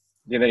Trout.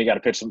 Then you got to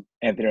pitch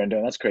Anthony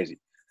Rendon. That's crazy.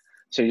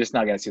 So you're just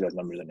not going to see those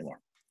numbers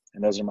anymore.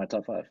 And those are my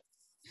top 5.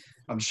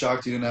 I'm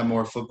shocked you didn't have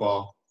more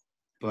football,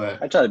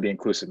 but I try to be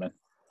inclusive, man.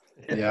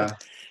 Yeah.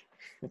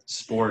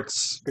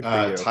 Sports.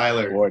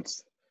 Tyler,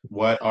 Sports.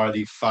 What are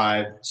the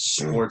 5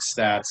 sports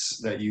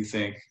stats that you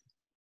think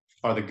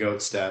are the GOAT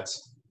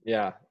stats?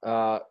 Yeah.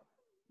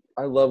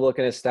 I love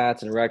looking at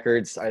stats and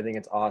records. I think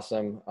it's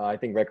awesome. I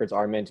think records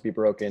are meant to be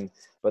broken,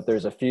 but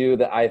there's a few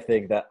that I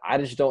think that I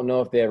just don't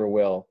know if they ever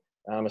will.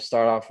 I'm going to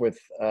start off with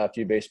a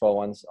few baseball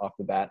ones off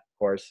the bat, of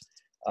course.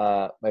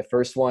 My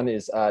first one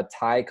is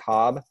Ty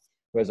Cobb,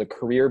 who has a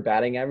career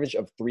batting average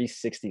of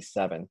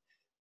 367,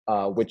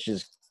 which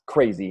is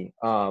crazy.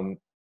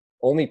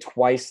 Only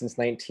twice since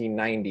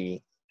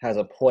 1990 has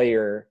a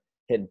player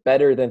hit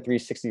better than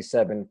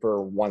 367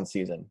 for one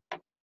season.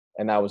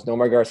 And that was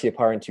Nomar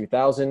Garciaparra in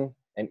 2000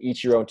 and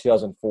Ichiro in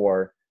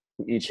 2004,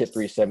 who each hit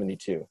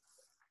 372.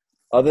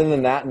 Other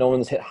than that, no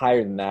one's hit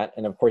higher than that.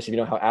 And of course, if you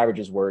know how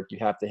averages work, you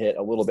have to hit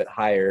a little bit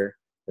higher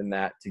than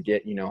that to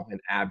get, an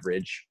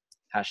average.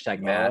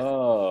 #math.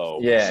 Oh.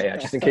 Yeah.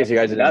 Just in case you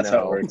guys didn't That's know.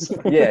 how it works.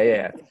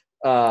 Yeah.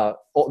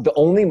 The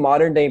only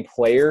modern day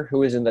player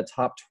who is in the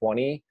top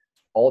 20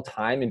 all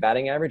time in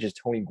batting average is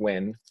Tony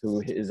Gwynn,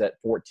 who is at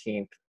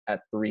 14th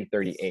at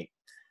 338.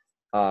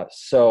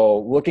 So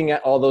looking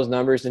at all those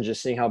numbers and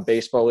just seeing how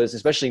baseball is,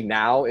 especially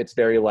now, it's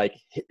very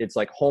it's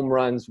like home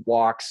runs,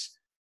 walks,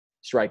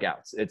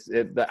 strikeouts.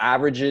 The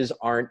averages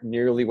aren't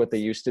nearly what they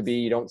used to be.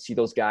 You don't see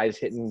those guys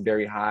hitting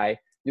very high.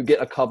 You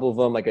get a couple of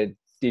them like a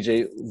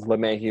DJ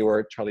LeMahieu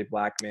or Charlie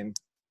Blackmon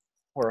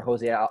or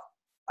Jose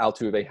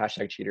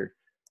Altuve, #cheater,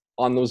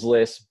 on those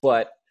lists.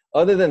 But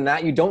other than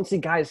that, you don't see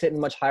guys hitting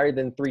much higher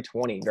than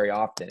 320 very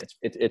often.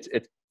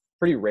 It's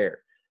pretty rare.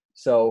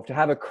 So to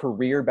have a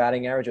career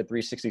batting average of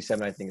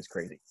 367, I think is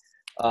crazy.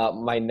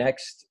 My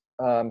next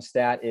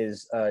stat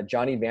is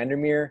Johnny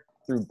Vandermeer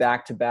threw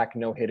back-to-back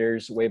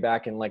no-hitters way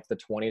back in like the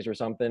 20s or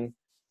something,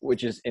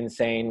 which is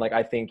insane. Like,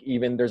 I think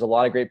even there's a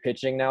lot of great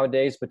pitching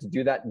nowadays, but to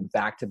do that in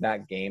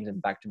back-to-back games and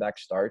back-to-back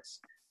starts,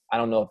 I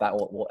don't know if that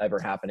will ever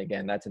happen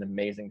again. That's an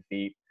amazing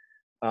feat.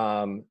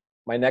 My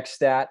next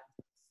stat,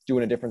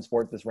 doing a different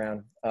sport this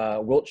round,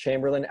 Wilt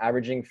Chamberlain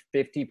averaging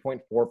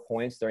 50.4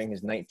 points during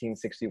his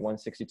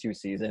 1961-62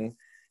 season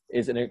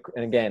and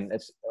again,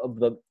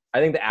 I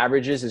think the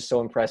averages is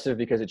so impressive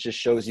because it just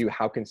shows you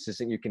how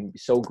consistent you can be,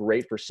 so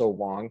great for so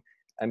long.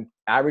 And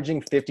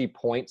averaging 50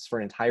 points for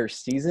an entire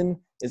season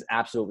is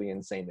absolutely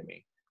insane to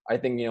me. I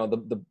think,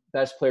 the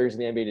best players in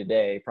the NBA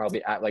today,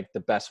 probably at like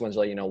the best ones,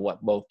 like,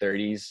 low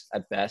 30s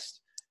at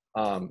best.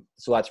 So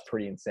that's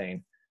pretty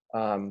insane.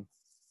 And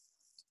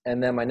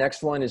then my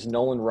next one is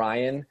Nolan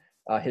Ryan,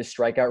 his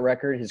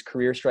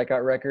career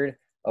strikeout record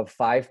of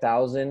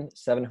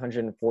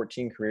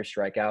 5,714 career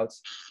strikeouts.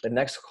 The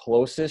next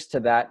closest to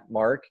that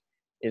mark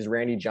is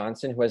Randy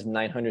Johnson, who has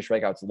 900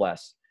 strikeouts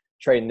less.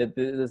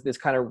 Tradon, this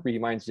kind of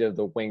reminds you of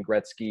the Wayne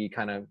Gretzky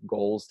kind of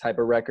goals type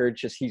of record.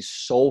 Just he's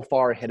so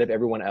far ahead of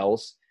everyone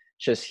else.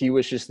 He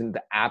was just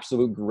the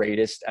absolute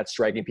greatest at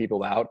striking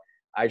people out.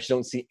 I just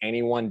don't see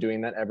anyone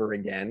doing that ever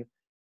again.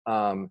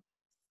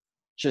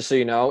 Just so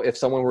you know, if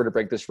someone were to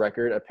break this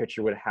record, a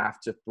pitcher would have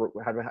to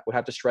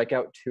strike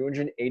out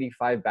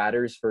 285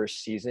 batters for a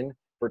season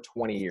for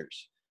 20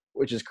 years,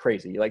 which is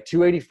crazy. Like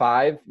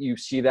 285, you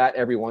see that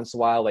every once in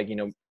a while. Like,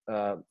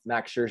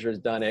 Max Scherzer has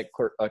done it,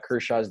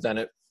 Kershaw has done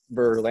it,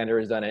 Verlander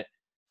has done it,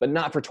 but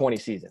not for 20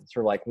 seasons,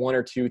 for like 1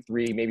 or 2,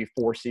 3, maybe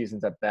 4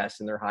 seasons at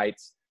best in their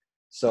heights.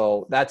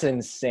 So that's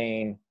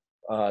insane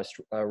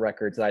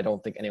records that I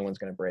don't think anyone's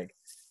going to break.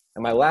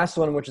 And my last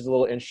one, which is a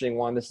little interesting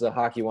one, this is a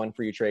hockey one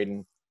for you,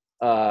 Tradon.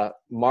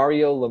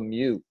 Mario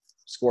Lemieux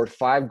scored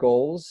 5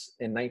 goals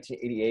in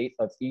 1988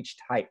 of each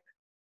type,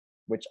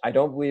 which I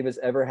don't believe has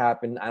ever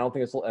happened. I don't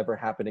think this will ever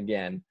happen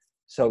again.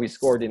 So he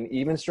scored an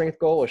even strength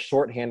goal, a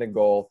shorthanded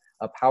goal,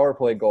 a power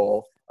play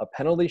goal, a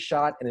penalty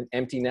shot, and an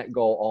empty net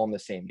goal all in the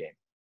same game.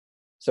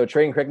 So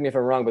Tradon, correct me if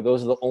I'm wrong, but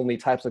those are the only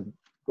types of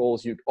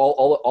goals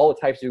all the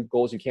types of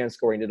goals you can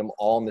score. He did them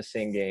all in the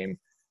same game.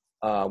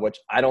 Which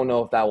I don't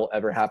know if that will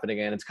ever happen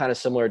again. It's kind of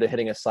similar to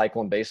hitting a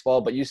cycle in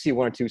baseball, but you see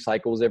 1 or 2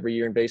 cycles every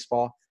year in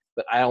baseball.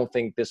 But I don't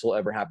think this will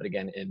ever happen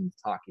again in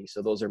hockey.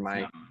 So those are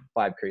my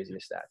 5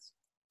 craziest stats.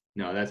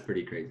 No, that's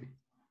pretty crazy.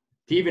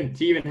 To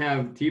even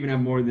have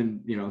more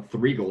than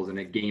 3 goals in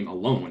a game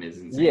alone is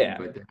insane. Yeah.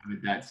 But to have it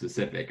that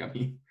specific, I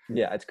mean.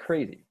 Yeah, it's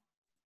crazy.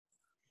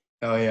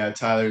 Oh yeah,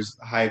 Tyler's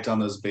hyped on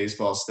those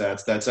baseball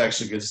stats. That's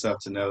actually good stuff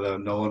to know, though.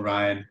 Nolan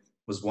Ryan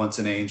was once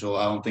an Angel.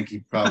 I don't think he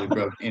probably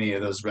broke any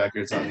of those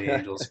records on the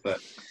Angels. But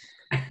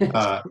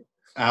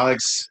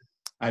Alex,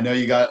 I know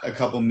you got a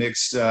couple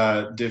mixed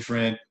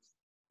different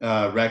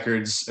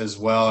records as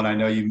well, and I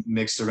know you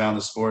mixed around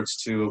the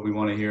sports too. We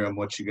want to hear them.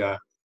 What you got?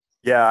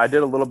 Yeah, I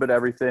did a little bit of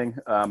everything.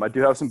 I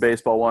do have some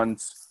baseball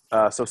ones.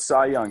 So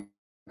Cy Young,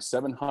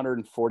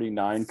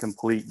 749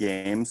 complete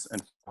games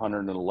and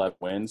 111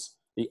 wins.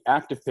 The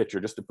active pitcher,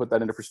 just to put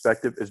that into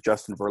perspective, is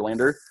Justin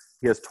Verlander.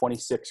 He has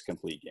 26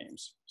 complete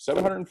games,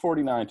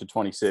 749 to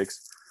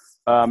 26.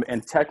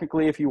 And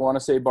technically, if you want to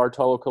say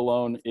Bartolo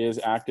Colon is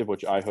active,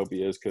 which I hope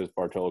he is because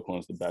Bartolo Colon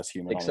is the best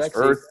human on this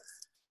earth,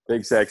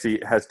 Big Sexy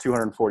has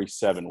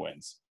 247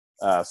 wins.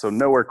 So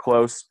nowhere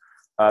close.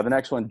 The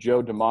next one,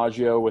 Joe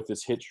DiMaggio with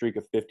his hit streak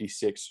of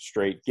 56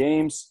 straight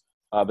games.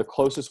 The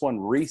closest one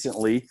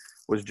recently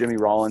was Jimmy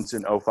Rollins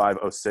in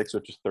 05-06,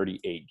 which is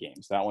 38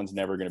 games. That one's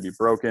never going to be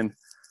broken.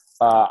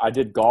 I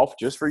did golf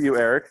just for you,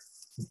 Eric.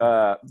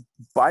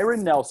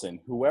 Byron Nelson,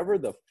 whoever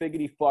the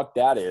figgity fuck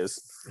that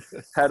is,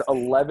 had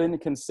 11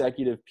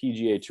 consecutive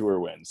PGA Tour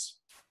wins.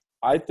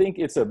 I think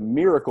it's a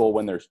miracle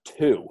when there's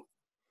 2.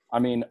 I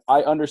mean,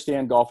 I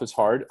understand golf is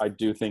hard. I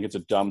do think it's a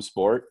dumb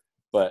sport,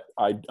 but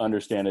I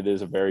understand it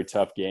is a very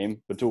tough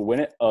game. But to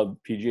win a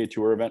PGA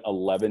Tour event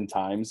 11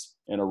 times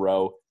in a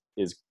row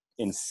is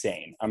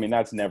insane. I mean,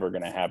 that's never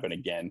going to happen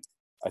again.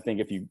 I think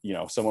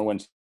if someone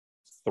wins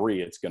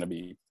 3, it's going to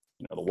be,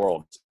 the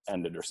world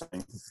ended or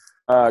something.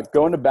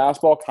 Going to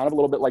basketball, kind of a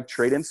little bit like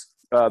Tradon's.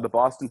 The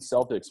Boston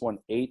Celtics won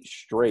 8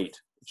 straight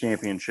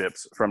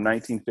championships from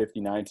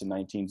 1959 to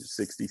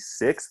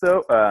 1966,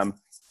 though.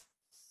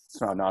 It's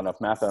not enough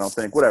math, I don't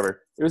think.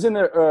 Whatever. It was in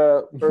the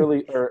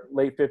early or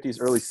late 50s,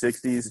 early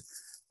 60s.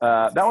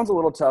 That one's a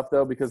little tough,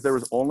 though, because there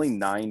was only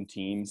 9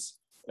 teams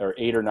or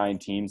 8 or 9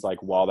 teams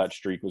while that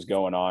streak was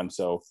going on.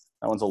 So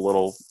that one's a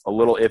little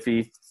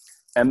iffy.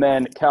 And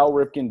then Cal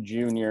Ripken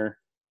Jr.,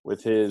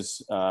 with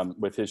his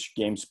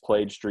games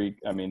played streak.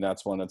 I mean,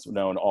 that's one that's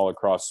known all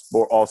across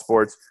all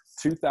sports.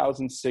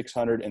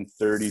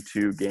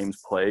 2,632 games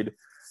played.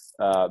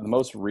 The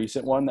most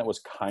recent one that was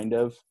kind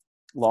of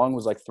long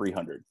was like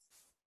 300.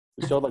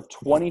 We still have like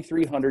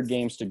 2,300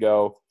 games to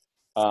go.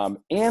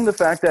 And the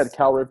fact that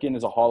Cal Ripken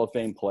is a Hall of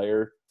Fame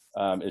player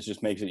it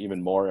just makes it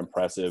even more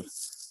impressive.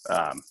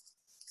 I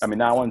mean,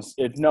 no one's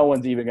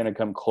even going to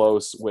come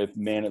close with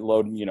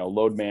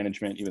load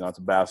management, even though it's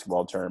a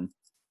basketball term.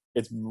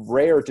 It's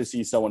rare to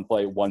see someone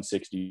play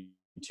 162,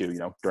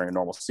 during a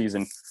normal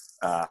season.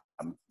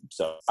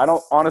 So I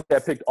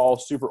picked all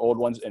super old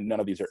ones, and none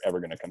of these are ever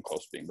going to come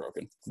close to being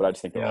broken. But I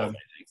just think they're all amazing.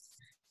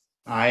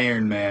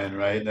 Iron Man,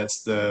 right?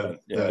 That's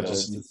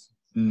just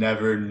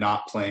never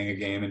not playing a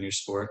game in your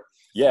sport.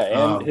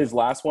 Yeah, and his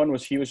last one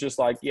was he was just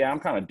like, yeah, I'm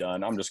kind of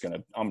done. I'm just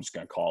gonna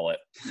call it.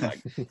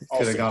 Like,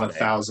 could have gone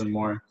 1,000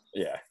 more.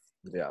 Yeah.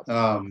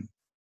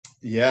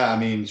 Yeah. I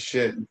mean,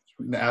 shit.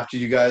 After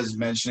you guys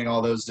mentioning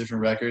all those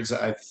different records,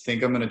 I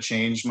think I'm gonna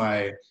change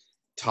my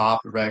top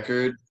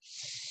record.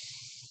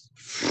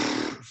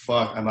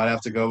 Fuck, I might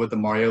have to go with the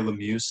Mario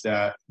Lemieux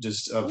stat,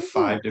 just of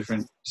 5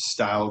 different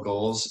style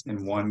goals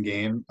in one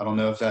game. I don't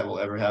know if that will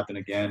ever happen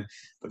again,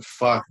 but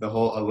fuck, the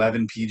whole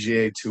 11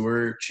 PGA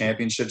Tour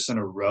championships in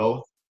a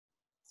row.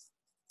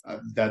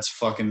 That's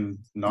fucking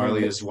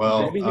gnarly as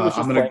well. Maybe he was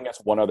just playing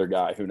against one other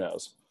guy. Who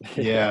knows?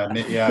 Yeah.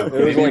 Maybe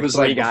it was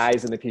like 3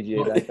 guys in the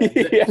PGA back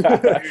then.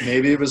 Yeah.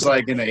 Maybe it was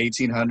like in the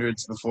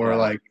 1800s before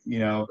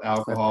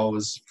alcohol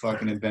was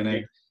fucking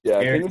invented. Yeah,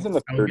 Eric, I think it was in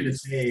the 30s. I was going to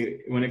say,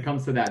 when it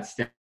comes to that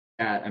stat,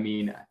 I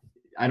mean,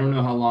 I don't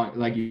know how long,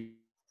 like you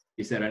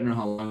said, I don't know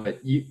how long,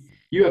 but you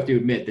have to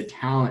admit the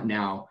talent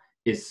now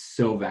is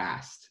so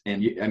vast.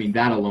 And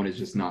that alone is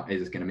just going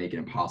to make it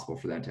impossible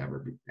for that to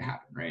ever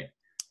happen, right?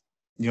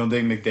 You don't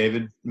think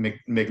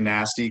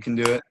McNasty can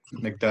do it?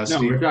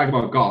 McDusty? No, we're talking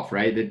about golf,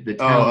 right? The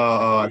talent,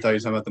 I thought you were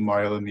talking about the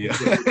Mario Lemieux.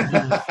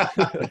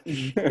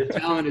 The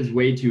talent is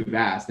way too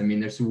vast. I mean,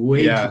 there's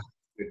way too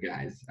good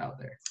guys out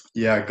there.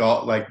 Yeah,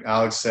 golf, like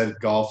Alex said,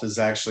 golf is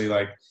actually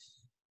like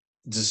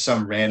just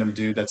some random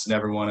dude that's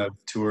never won a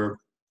tour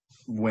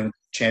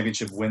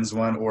championship wins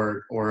one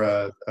or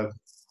a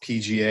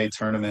PGA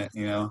tournament,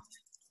 and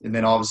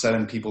then all of a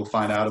sudden people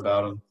find out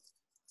about him.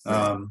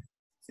 Right.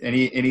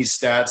 Any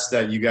stats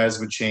that you guys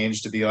would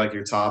change to be like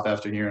your top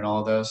after hearing all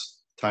of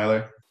this,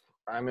 Tyler?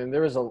 I mean,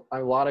 there was a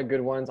lot of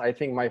good ones. I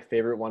think my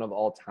favorite one of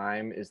all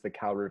time is the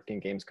Cal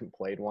Ripken games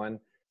played one.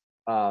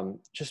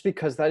 Just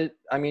because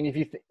if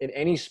you in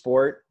any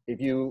sport,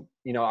 if you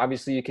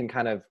obviously you can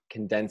kind of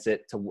condense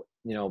it to,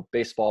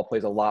 baseball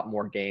plays a lot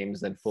more games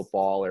than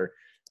football or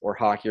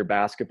hockey or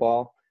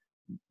basketball,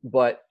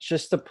 but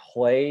just to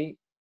play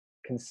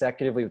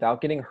consecutively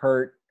without getting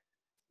hurt,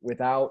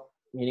 without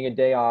needing a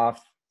day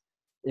off,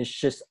 is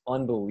just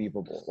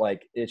unbelievable.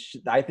 Like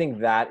I think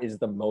that is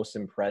the most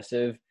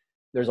impressive.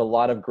 There's a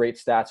lot of great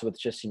stats with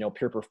just,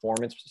 pure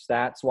performance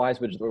stats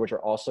wise, which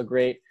are also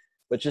great.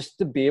 But just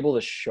to be able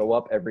to show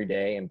up every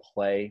day and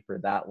play for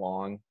that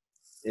long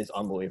is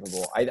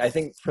unbelievable. I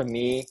think for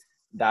me,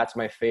 that's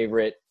my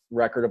favorite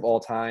record of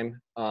all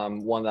time.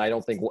 One that I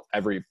don't think will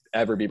ever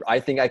be. I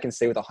think I can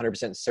say with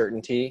 100%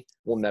 certainty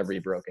will never be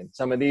broken.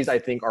 Some of these I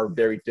think are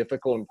very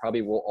difficult and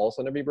probably will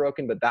also never be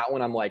broken. But that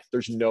one I'm like,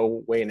 there's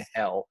no way in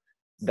hell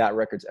that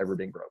record's ever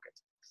being broken,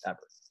 ever.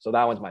 So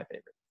that one's my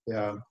favorite.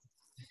 Yeah.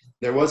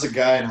 There was a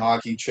guy in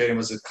hockey, Tradon,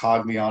 was it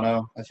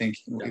Cogliano? I think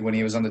when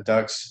he was on the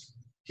Ducks,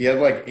 he had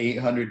like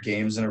 800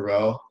 games in a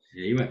row.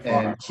 Yeah, he went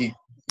far. And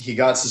he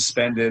got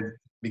suspended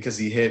because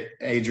he hit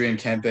Adrian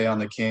Kempe on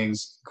the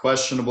Kings.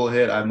 Questionable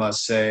hit, I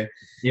must say.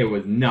 It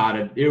was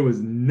not. No, he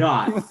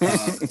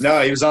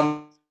was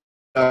on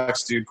the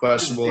Ducks, dude.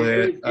 Questionable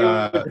hit.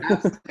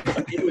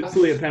 It was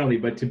absolutely a penalty,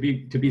 but to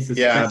be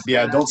suspended.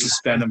 Yeah, don't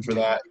suspend him for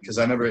that, because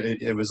I remember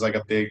it was like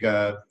a big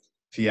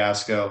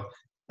fiasco.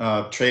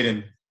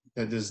 Tradon,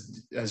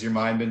 has your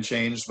mind been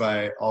changed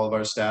by all of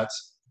our stats?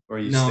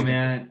 No,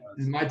 man.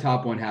 My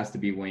top one has to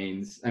be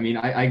Wayne's. I mean,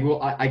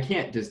 I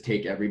can't just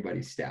take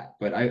everybody's stat,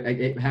 but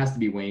it has to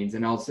be Wayne's,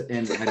 and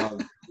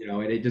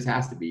it just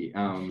has to be.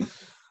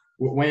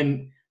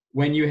 When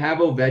you have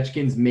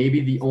Ovechkin's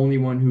maybe the only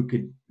one who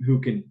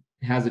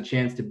has a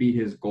chance to beat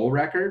his goal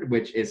record,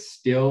 which is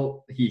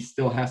he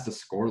still has to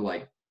score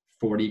like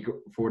 40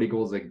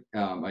 goals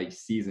a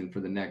season for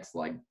the next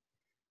like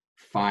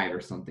 5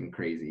 or something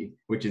crazy,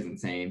 which is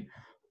insane.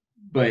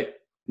 But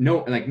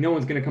no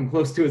one's gonna come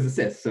close to his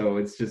assists, so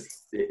it's just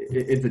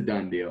it's a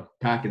done deal.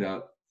 Pack it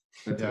up.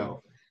 Let's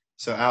go.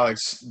 So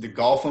Alex, the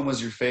golf one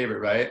was your favorite,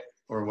 right?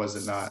 Or was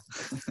it not?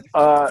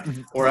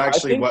 Or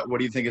actually, what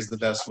do you think is the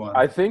best one?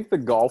 I think the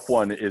golf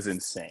one is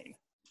insane.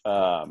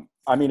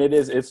 I mean, it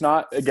is. It's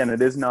not. Again,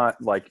 it is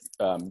not like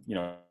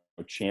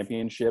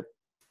championship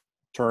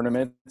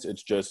tournaments.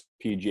 It's just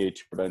PGA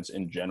Tour events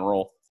in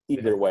general.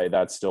 Either way,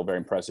 that's still very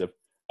impressive.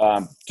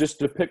 Just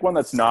to pick one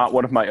that's not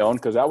one of my own,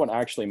 because that one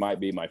actually might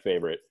be my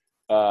favorite.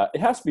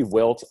 It has to be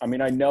Wilt. I mean,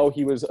 I know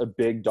he was a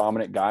big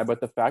dominant guy, but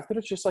the fact that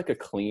it's just like a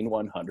clean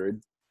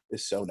 100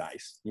 is so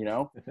nice,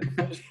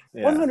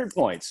 100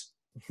 points.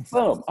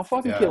 Boom. I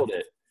fucking killed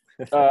it.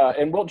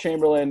 And Wilt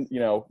Chamberlain, you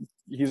know,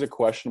 he's a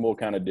questionable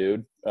kind of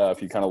dude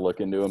if you kind of look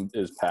into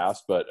his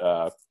past. But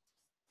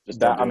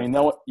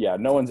no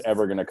one's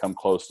ever going to come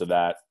close to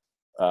that.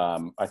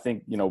 I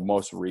think, you know,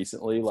 most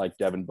recently, like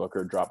Devin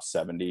Booker dropped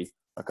 70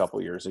 a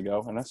couple years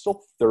ago, and that's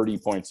still 30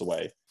 points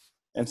away.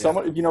 And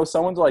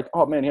someone's like,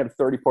 oh man, he had a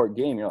 30-point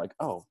game. You're like,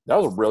 oh, that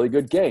was a really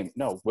good game.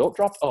 No, Wilt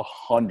dropped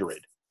 100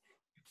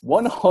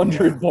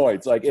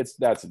 points. Like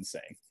that's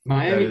insane.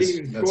 Miami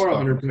didn't even score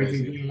 100 points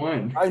in game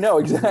one. I know,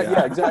 exactly.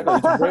 Yeah, exactly.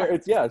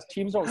 It's rare.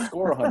 Teams don't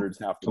score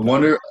 100s half the time.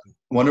 Wonder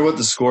what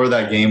the score of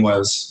that game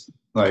was.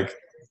 Like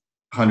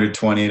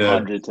 120 to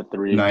 100 to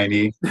 3.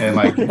 90, and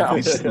like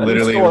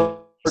literally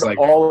it's like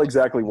all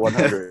exactly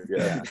 100.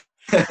 Yeah.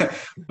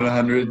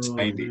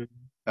 190.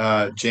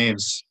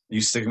 James, you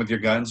sticking with your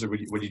guns, or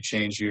would you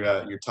change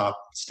your top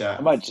stat?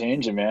 I might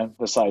change it, man.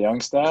 The Cy Young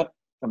stat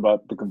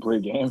about the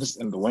complete games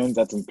and the wins,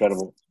 that's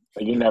incredible.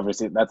 Like, you never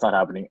see – that's not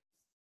happening.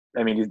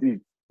 I mean,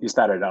 you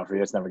started it out for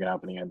you. It's never going to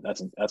happen again.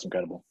 That's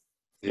incredible.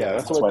 Yeah,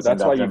 that's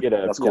why you get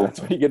that's why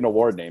you get an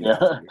award named.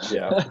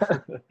 Yeah.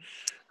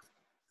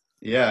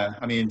 Yeah,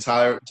 I mean,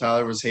 Tyler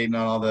was hating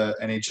on all the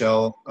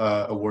NHL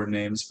award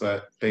names,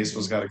 but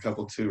baseball's got a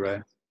couple too,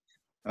 right?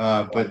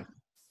 But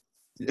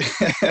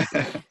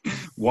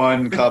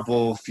one,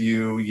 couple,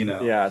 few, you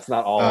know. Yeah, it's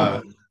not all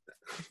of them.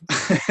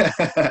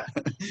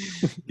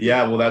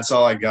 Yeah, well, that's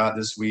all I got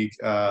this week.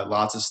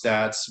 Lots of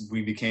stats.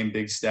 We became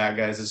big stat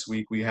guys this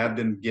week. We have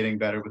been getting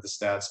better with the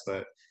stats,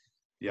 but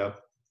yep.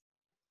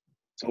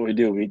 That's what we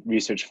do. We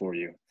research for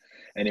you.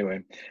 Anyway,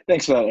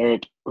 thanks for that,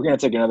 Eric. We're going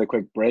to take another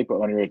quick break, but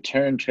when we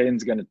return,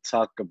 Tradon's going to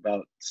talk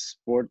about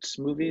sports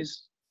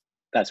movies.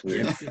 That's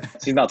weird.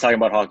 He's not talking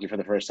about hockey for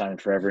the first time in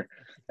forever.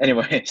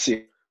 Anyway,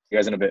 see you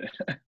guys in a bit.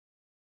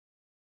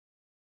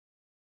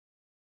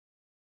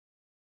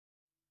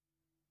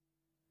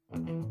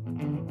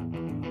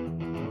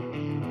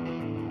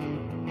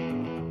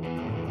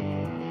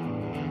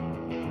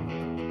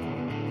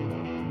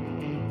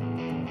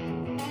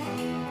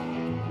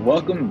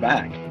 Welcome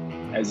back.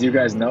 As you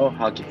guys know,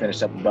 hockey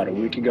finished up about a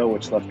week ago,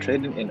 which left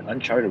Tradon in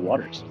uncharted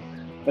waters.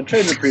 But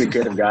Tradon's a pretty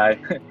creative guy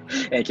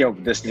and came up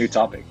with this new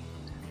topic.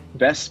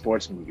 Best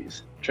sports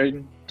movies.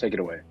 Tradon, take it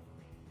away.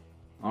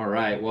 All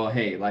right. Well,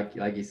 hey, like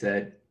you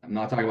said, I'm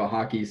not talking about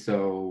hockey,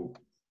 so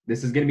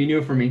this is going to be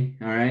new for me.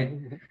 All right.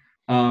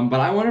 But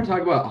I want to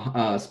talk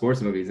about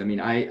sports movies. I mean,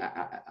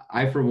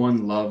 I for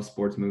one love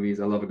sports movies.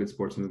 I love a good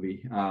sports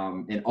movie.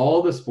 And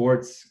all the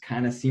sports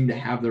kind of seem to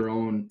have their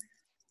own.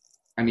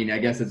 I mean, I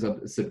guess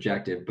it's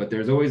subjective, but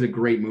there's always a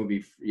great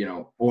movie, you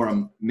know,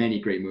 or many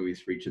great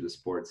movies for each of the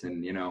sports.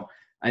 And, you know,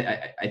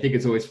 I think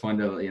it's always fun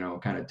to, you know,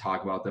 kind of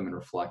talk about them and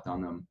reflect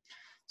on them.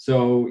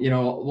 So, you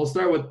know, let's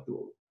start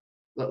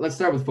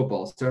with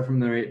football. Start from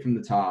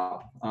the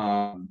top.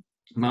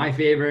 My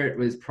favorite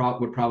would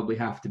probably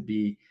have to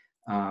be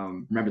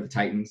Remember the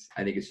Titans.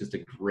 I think it's just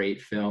a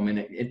great film.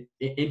 And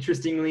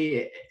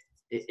interestingly,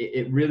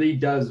 it really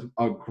does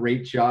a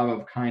great job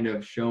of kind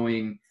of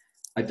showing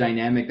a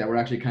dynamic that we're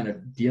actually kind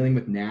of dealing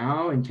with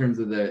now in terms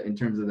of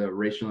the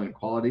racial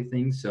inequality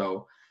thing.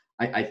 So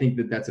I think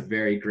that's a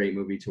very great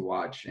movie to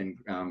watch, and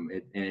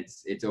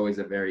it's always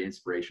a very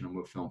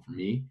inspirational film for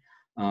me.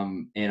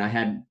 And I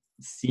hadn't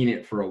seen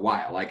it for a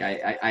while. Like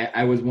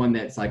I was one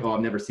that's like, oh,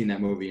 I've never seen that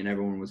movie, and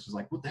everyone was just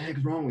like, what the heck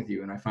is wrong with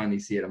you? And I finally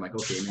see it. I'm like,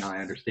 okay, now I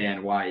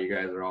understand why you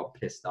guys are all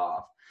pissed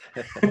off.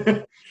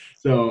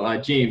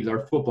 So James,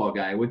 our football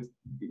guy,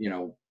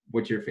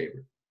 what's your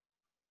favorite?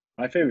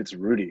 My favorite's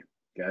Rudy.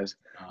 Guys,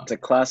 it's a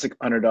classic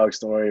underdog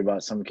story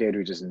about some kid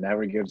who just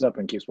never gives up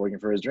and keeps working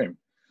for his dream.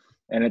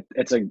 And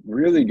it's a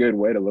really good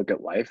way to look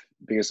at life,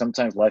 because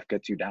sometimes life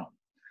gets you down.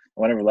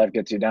 Whenever life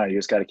gets you down, you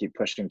just got to keep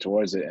pushing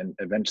towards it, and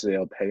eventually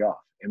it'll pay off.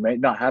 It may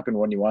not happen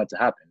when you want it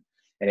to happen,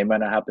 and it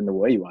might not happen the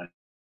way you want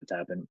it to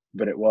happen,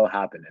 but it will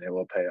happen and it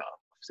will pay off.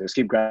 So just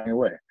keep grinding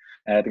away.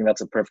 And I think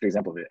that's a perfect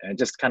example of it. And it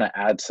just kind of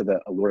adds to the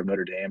allure of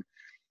Notre Dame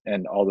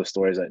and all the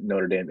stories that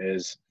Notre Dame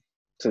is,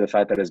 to the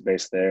fact that it's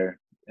based there.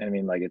 I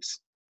mean, like, it's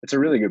a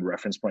really good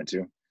reference point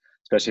too,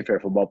 especially if you're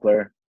a football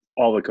player.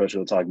 All the coaches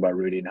will talk about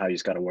Rudy and how you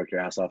just got to work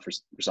your ass off for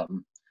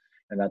something.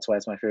 And that's why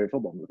it's my favorite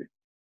football movie.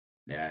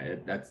 Yeah,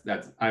 that's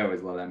I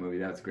always love that movie.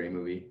 That's a great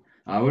movie.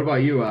 What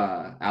about you,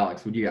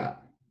 Alex? What do you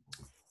got?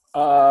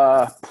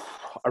 I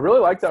really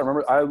like that.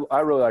 I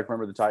really like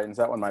Remember the Titans.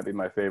 That one might be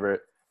my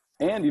favorite.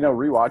 And, you know,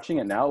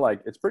 rewatching it now,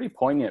 like, it's pretty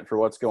poignant for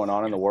what's going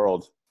on in the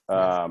world.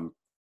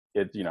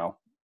 It's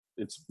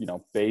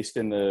based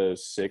in the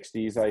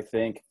 60s, I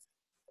think.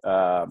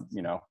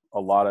 A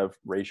lot of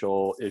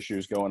racial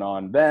issues going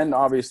on then,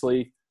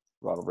 obviously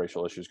a lot of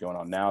racial issues going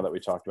on now that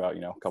we talked about,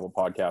 a couple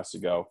podcasts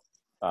ago.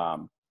 I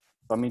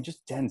mean,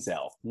 just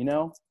Denzel,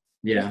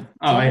 Yeah.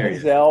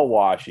 Denzel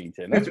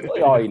Washington. That's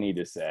really all you need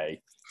to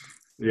say.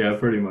 Yeah,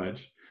 pretty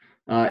much.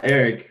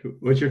 Eric,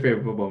 what's your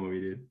favorite football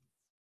movie, dude?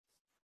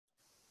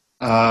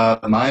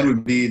 Mine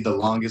would be The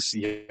Longest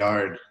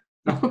Yard.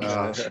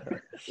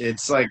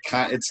 It's like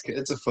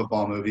it's a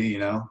football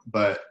movie,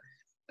 but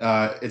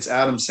it's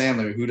Adam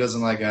Sandler. Who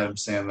doesn't like Adam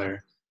Sandler?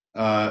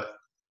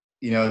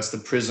 it's the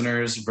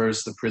prisoners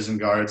versus the prison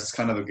guards. It's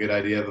kind of a good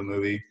idea of a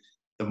movie.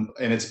 And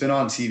it's been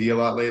on TV a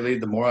lot lately.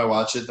 The more I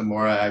watch it, the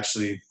more I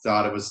actually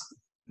thought it was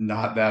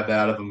not that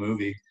bad of a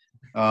movie.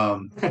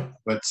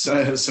 But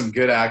some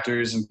good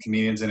actors and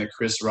comedians in it.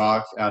 Chris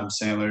Rock, Adam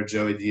Sandler,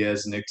 Joey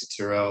Diaz, Nick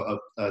Turturro,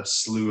 a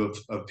slew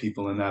of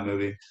people in that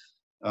movie.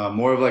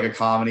 More of like a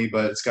comedy,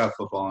 but it's got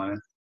football in it.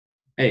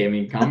 Hey, I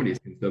mean, comedies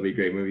can still be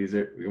great movies.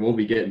 We'll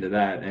be getting to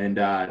that. And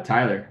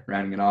Tyler,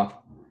 rounding it off.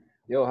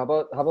 Yo, how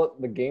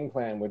about the game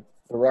plan with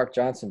The Rock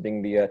Johnson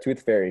being the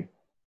Tooth Fairy?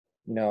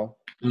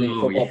 Being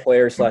football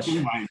player slash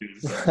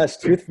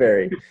Tooth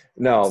Fairy.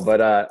 No,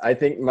 but I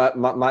think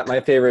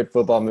my favorite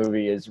football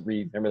movie is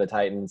Remember the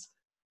Titans.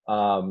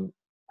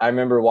 I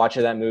remember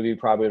watching that movie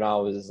probably when I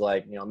was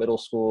like, middle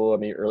school,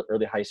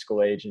 early high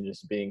school age, and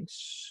just being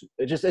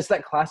it's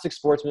that classic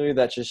sports movie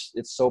that's just,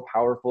 it's so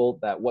powerful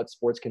that what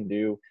sports can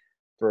do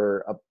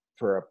for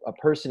a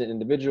person, an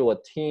individual, a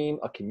team,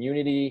 a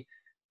community.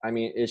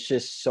 It's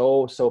just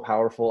so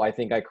powerful. I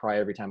think I cry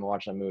every time I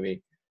watch that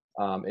movie.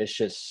 It's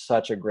just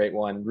such a great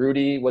one.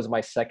 Rudy was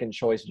my second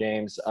choice,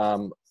 James.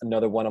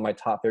 Another one of my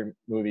top favorite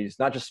movies,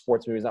 not just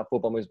sports movies, not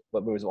football movies,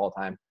 but movies of all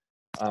time.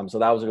 So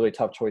that was a really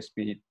tough choice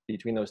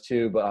between those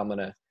two, but I'm going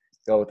to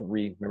go with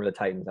Remember the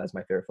Titans as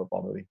my favorite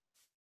football movie.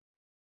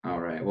 All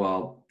right.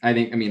 Well, I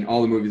think,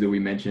 all the movies that we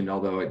mentioned,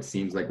 although it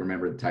seems like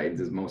Remember the Titans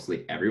is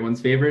mostly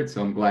everyone's favorite.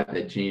 So I'm glad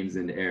that James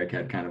and Eric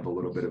had kind of a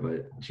little bit of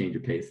a change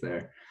of pace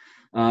there.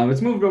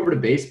 Let's move over to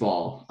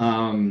baseball.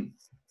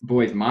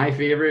 Boys, my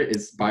favorite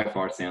is by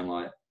far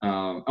Sandlot.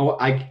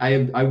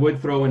 I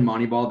would throw in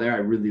Moneyball there. I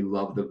really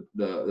love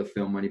the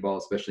film Moneyball,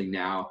 especially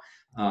now.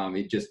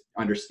 It just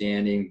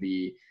understanding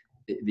the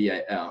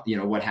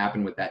what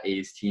happened with that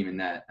A's team and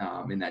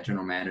that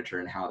general manager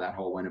and how that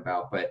whole went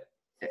about. But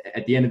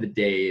at the end of the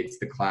day, it's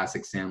the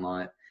classic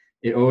Sandlot.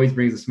 It always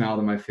brings a smile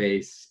to my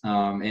face,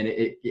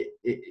 and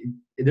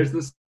there's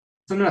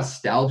some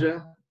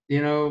nostalgia,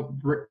 kind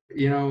of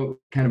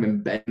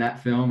embed in that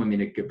film.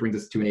 It brings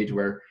us to an age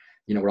where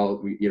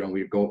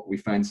we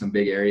find some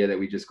big area that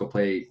we just go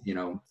play,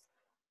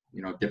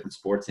 different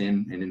sports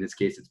in, and in this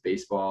case, it's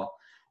baseball.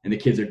 And the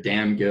kids are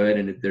damn good,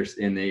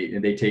 and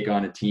they take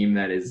on a team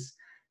that is,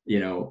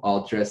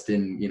 all dressed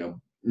in,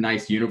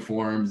 nice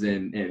uniforms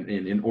and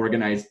an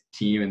organized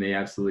team, and they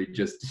absolutely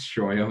just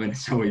destroy them. And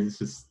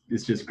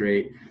it's just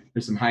great.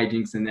 There's some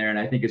hijinks in there, and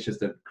I think it's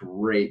just a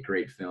great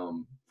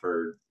film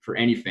for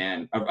any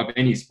fan of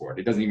any sport.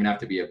 It doesn't even have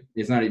to be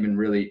it's not even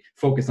really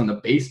focused on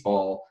the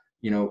baseball,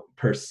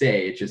 per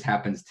se. It just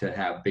happens to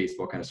have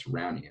baseball kind of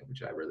surrounding it,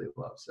 which I really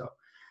love. So,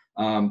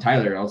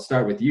 Tyler, I'll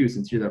start with you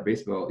since you're the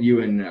baseball.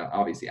 You and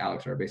obviously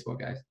Alex are baseball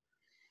guys.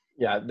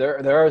 Yeah,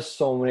 there are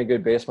so many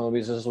good baseball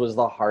movies. This was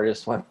the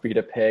hardest one for me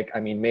to pick.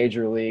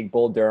 Major League,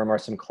 Bull Durham are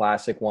some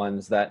classic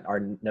ones that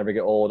are never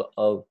get old.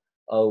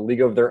 A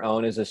League of Their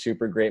Own is a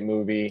super great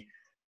movie.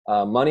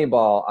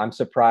 Moneyball, I'm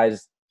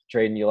surprised,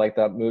 Tradon, you like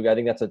that movie. I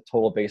think that's a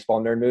total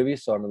baseball nerd movie,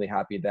 so I'm really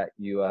happy that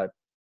you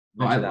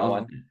mentioned that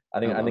one. I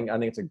think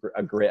it's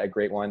a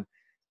great one.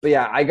 But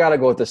yeah, I gotta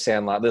go with The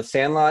Sandlot. The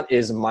Sandlot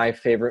is my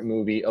favorite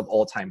movie of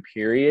all time,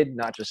 period.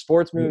 Not just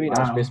sports movie, not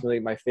just baseball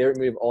movie. My favorite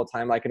movie of all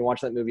time. I can watch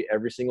that movie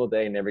every single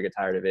day and never get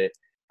tired of it.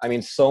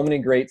 So many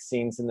great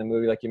scenes in the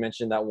movie. Like you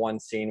mentioned, that one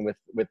scene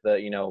with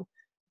the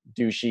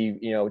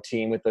douchey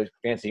team with the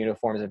fancy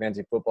uniforms and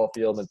fancy football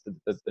field, and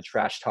the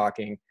trash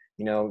talking.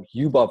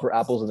 You bought for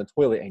apples in the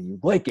toilet and you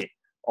like it.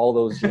 All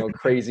those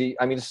crazy.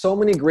 So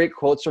many great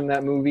quotes from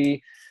that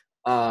movie.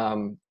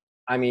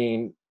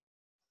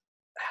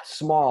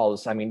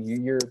 Smalls.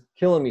 You're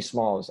killing me,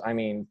 Smalls.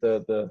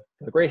 The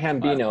great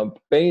Hambino,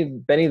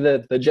 Benny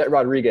the Jet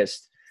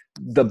Rodriguez,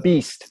 the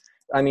Beast.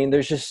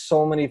 There's just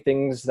so many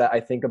things that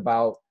I think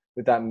about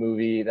with that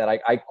movie that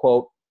I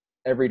quote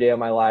every day of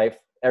my life.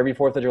 Every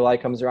 4th of July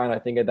comes around, I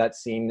think of that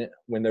scene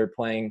when they're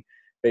playing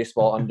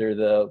baseball under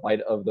the light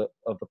of the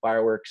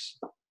fireworks.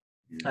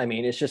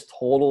 It's just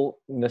total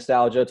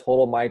nostalgia,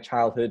 total my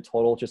childhood,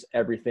 total just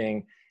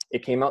everything.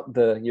 It came out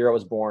the year I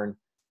was born.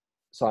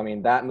 So,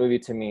 that movie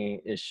to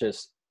me is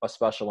just a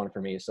special one for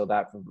me. So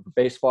that for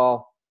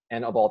baseball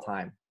and of all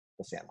time,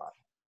 The Sandlot.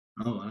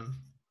 Oh, wow.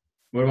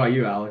 What about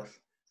you, Alex?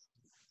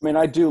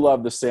 I do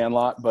love The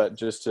Sandlot, but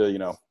just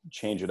to,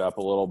 change it up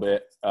a little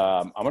bit,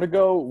 I'm going to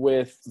go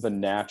with The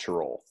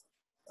Natural.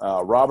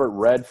 Robert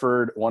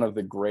Redford, one of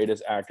the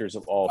greatest actors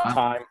of all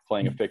time,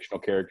 playing a fictional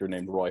character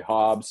named Roy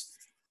Hobbs.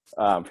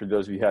 For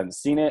those of you who haven't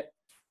seen it,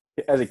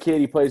 as a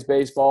kid, he plays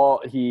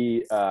baseball.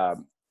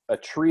 A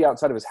tree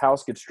outside of his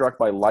house gets struck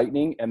by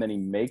lightning, and then he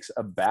makes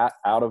a bat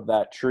out of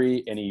that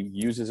tree, and he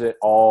uses it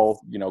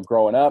all,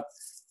 growing up.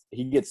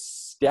 He gets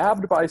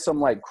stabbed by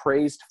some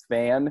crazed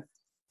fan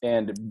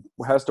and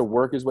has to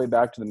work his way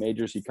back to the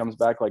majors. He comes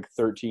back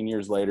 13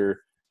 years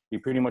later. He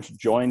pretty much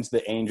joins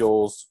the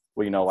Angels,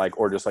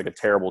 or just a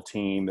terrible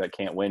team that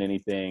can't win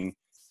anything,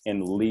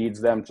 and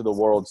leads them to the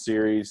World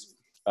Series.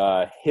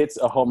 Hits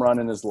a home run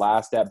in his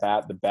last at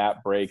bat. The bat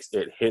breaks.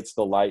 It hits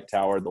the light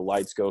tower. The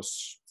lights go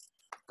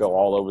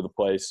all over the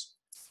place.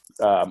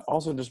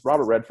 Also, just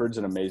Robert Redford's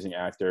an amazing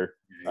actor.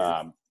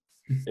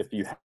 If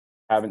you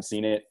haven't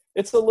seen it,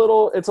 it's a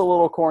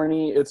little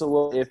corny. It's a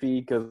little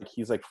iffy because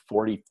he's like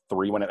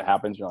 43 when it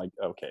happens. You're like,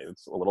 okay,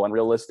 it's a little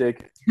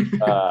unrealistic.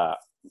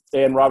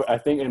 And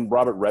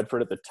Robert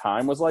Redford at the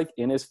time was like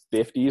in his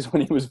 50s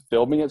when he was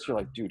filming it. So you're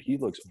like, dude, he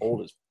looks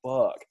old as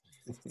fuck.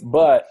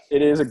 But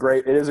it is a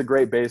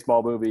great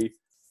baseball movie.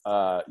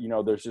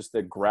 There's just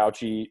the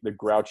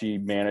grouchy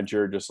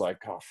manager, just like,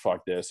 oh,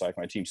 fuck this, like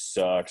my team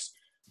sucks.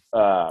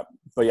 But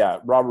yeah,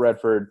 Robert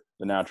Redford,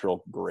 The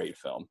Natural, great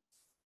film.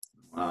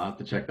 I'll have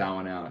to check that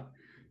one out.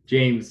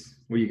 James,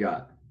 what you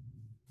got?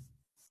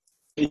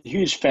 A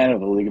huge fan of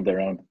The League of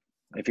Their Own.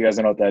 If you guys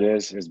don't know what that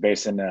is, it was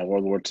based in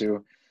World War II.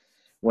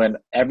 When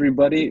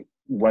everybody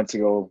went to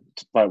go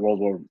to fight World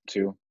War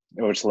II,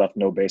 which left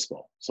no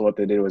baseball. So what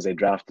they did was they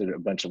drafted a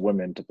bunch of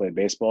women to play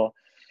baseball.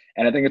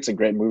 And I think it's a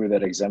great movie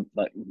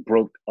that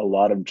broke a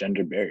lot of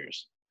gender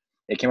barriers.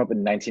 It came up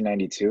in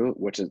 1992,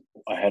 which is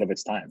ahead of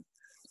its time.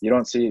 You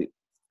don't see,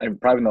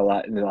 and probably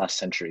in the last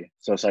century.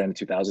 So starting in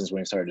the 2000s when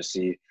you started to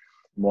see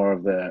more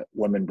of the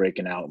women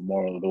breaking out,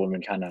 more of the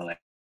women kind of like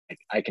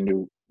I can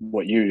do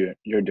what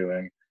you're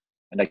doing,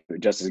 and I can do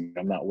it just as good.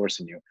 I'm not worse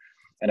than you.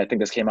 And I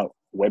think this came out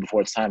way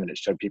before its time, and it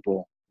showed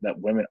people that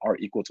women are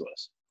equal to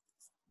us.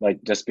 Like,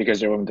 just because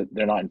they're women,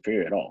 they're not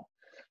inferior at all.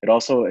 It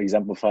also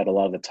exemplified a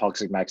lot of the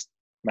toxic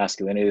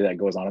masculinity that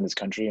goes on in this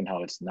country and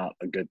how it's not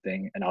a good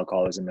thing, and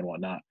alcoholism and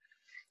whatnot.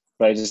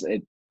 But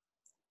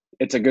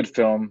it's a good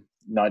film,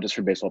 not just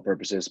for baseball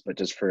purposes, but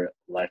just for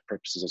life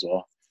purposes as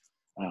well.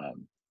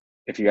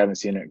 If you haven't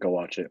seen it, go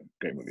watch it.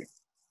 Great movie.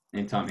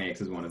 And Tom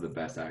Hanks is one of the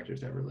best actors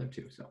to ever live,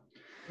 too. So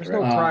there's no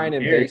crying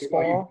in Eric,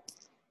 baseball.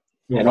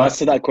 And watch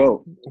that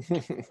quote.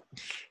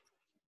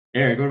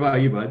 Eric, what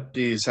about you, bud?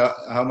 Geez, how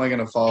am I going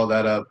to follow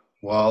that up?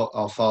 Well,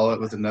 I'll follow it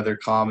with another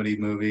comedy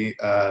movie,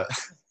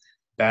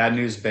 Bad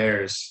News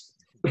Bears.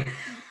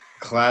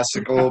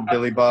 Classical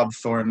Billy Bob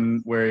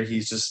Thornton, where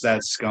he's just that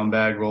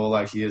scumbag role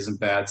like he is in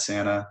Bad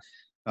Santa.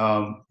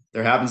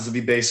 There happens to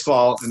be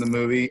baseball in the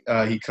movie.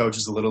 He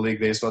coaches a Little League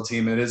baseball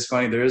team. And it is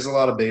funny. There is a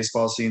lot of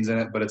baseball scenes in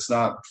it, but it's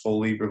not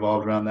fully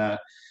revolved around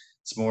that.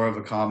 It's more of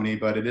a comedy,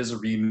 but it is a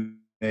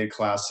remade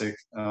classic.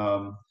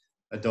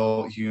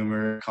 Adult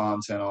humor,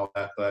 content, all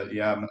that. But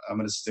yeah, I'm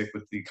going to stick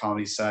with the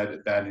comedy side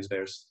at Bad News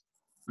Bears.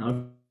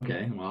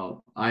 Okay,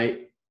 well,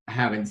 I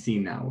haven't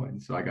seen that one,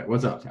 so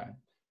what's up, Ty?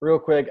 Real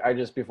quick,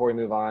 before we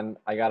move on,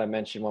 I got to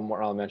mention one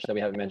more element that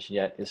we haven't mentioned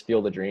yet is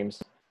Field of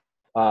Dreams.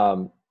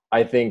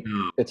 I think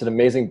it's an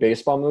amazing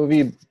baseball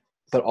movie,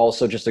 but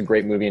also just a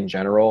great movie in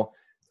general.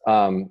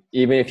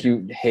 Even if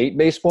you hate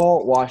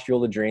baseball, watch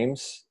Field of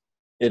Dreams.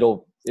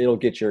 It'll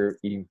get your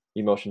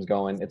emotions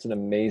going. It's an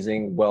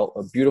amazing,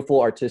 a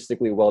beautiful,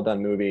 artistically well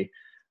done movie.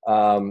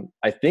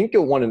 I think it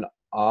won an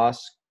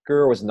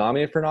Oscar, was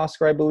nominated for an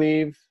Oscar, I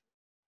believe.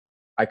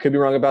 I could be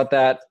wrong about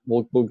that.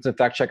 We'll get some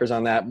fact checkers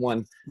on that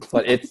one.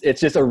 But it's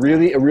just a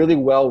really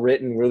well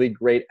written, really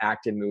great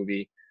acted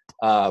movie.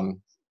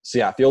 So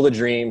yeah, Field of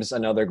Dreams,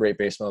 another great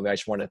baseball movie. I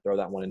just wanted to throw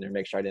that one in there,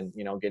 make sure I didn't,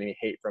 get any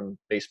hate from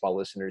baseball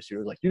listeners who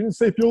were like, "You didn't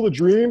say Field of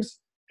Dreams."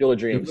 Field of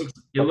Dreams.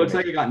 It looks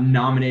like it got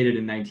nominated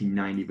in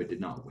 1990, but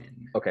did not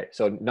win. Okay,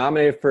 so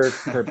nominated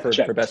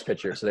for Best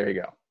Picture. So there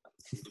you go.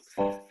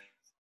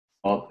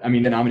 Well, I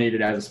mean,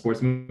 nominated as a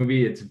sports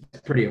movie, it's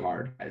pretty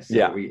hard. So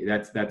yeah,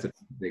 that's a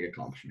big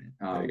accomplishment.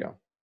 There you go.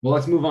 Well,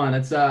 let's move on.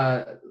 Let's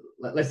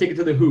take it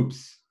to the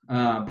hoops.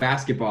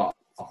 Basketball.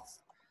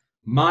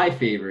 My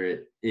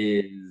favorite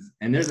is,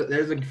 and there's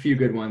a few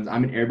good ones.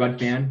 I'm an Air Bud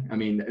fan. I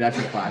mean, that's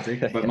a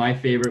classic. But my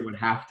favorite would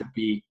have to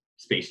be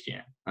Space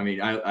Jam. I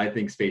mean, I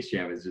think Space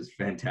Jam is just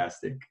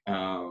fantastic.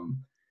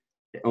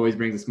 It always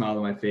brings a smile to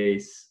my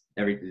face.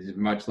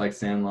 Much like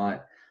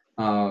Sandlot.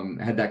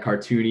 Had that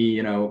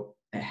cartoony,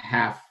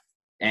 half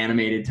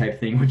animated type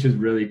thing, which is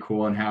really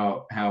cool, and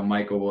how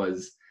Michael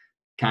was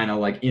kind of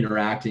like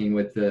interacting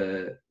with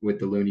the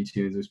Looney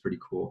Tunes was pretty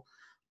cool.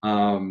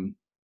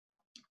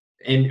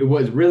 And it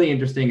was really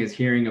interesting is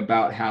hearing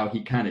about how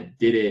he kind of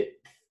did it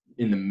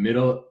in the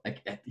middle,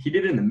 like he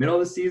did it in the middle of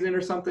the season or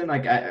something.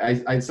 Like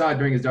I saw it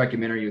during his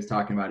documentary, he was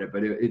talking about it,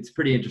 but it's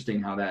pretty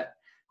interesting how that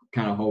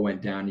kind of whole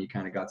went down. He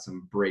kind of got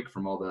some break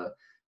from all the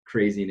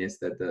craziness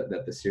that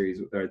the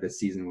series or the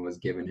season was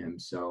giving him.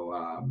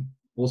 So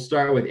we'll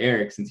start with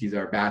Eric since he's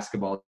our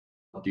basketball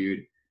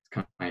dude,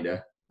 kind of.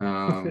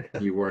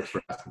 He works for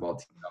a basketball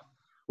team.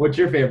 What's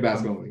your favorite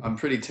basketball movie? I'm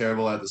pretty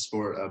terrible at the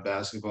sport of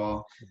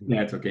basketball.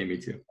 Yeah, it's okay. Me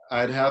too.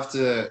 I'd have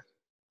to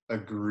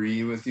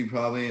agree with you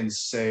probably and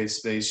say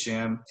Space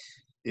Jam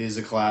is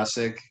a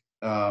classic.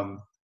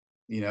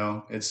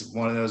 It's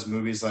one of those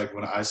movies like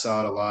when I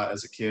saw it a lot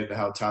as a kid,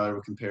 how Tyler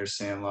would compare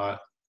Sandlot.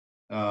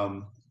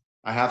 I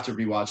have to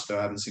rewatch though.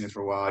 I haven't seen it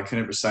for a while. I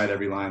couldn't recite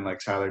every line like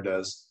Tyler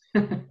does.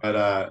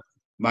 But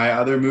my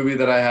other movie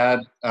that I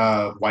had,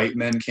 White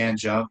Men Can't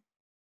Jump.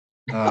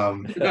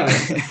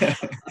 That's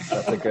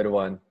a good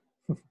one.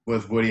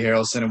 With Woody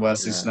Harrelson and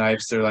Wesley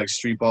Snipes. They're like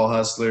street ball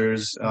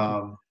hustlers.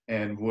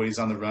 And Woody's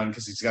on the run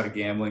because he's got a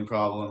gambling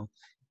problem.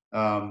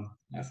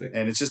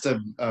 And it's just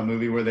a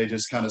movie where they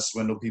just kind of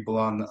swindle people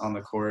on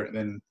the court.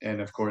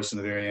 And of course, in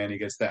the very end, he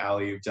gets the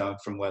alley-oop dunk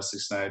from Wesley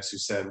Snipes, who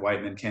said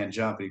white men can't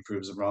jump, and he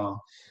proves it wrong.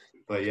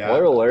 But yeah,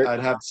 spoiler alert. I'd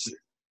have to,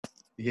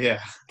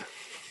 yeah.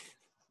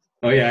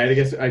 Oh yeah, I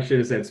guess I should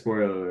have said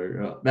spoiler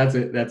alert. Oh,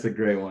 that's a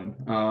great one.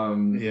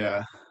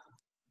 Yeah.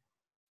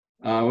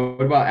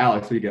 What about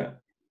Alex? What do you got?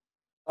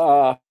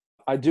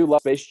 I do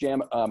love Space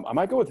Jam. I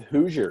might go with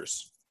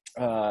Hoosiers.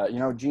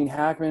 Gene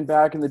Hackman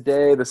back in the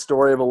day, the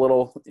story of a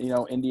little,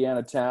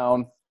 Indiana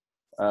town.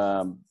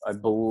 I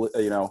believe,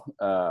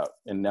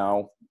 and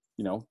now,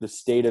 the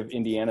state of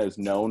Indiana is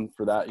known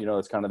for that.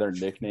 It's kind of their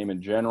nickname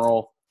in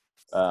general.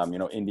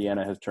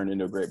 Indiana has turned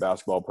into a great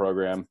basketball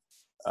program.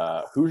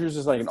 Hoosiers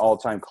is like an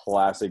all-time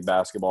classic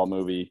basketball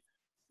movie.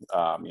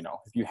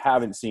 If you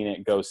haven't seen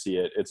it, go see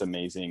it. It's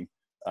amazing.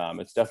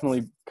 It's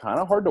definitely kind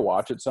of hard to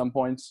watch at some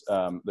points.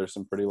 There's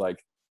some pretty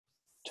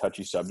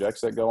touchy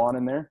subjects that go on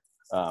in there.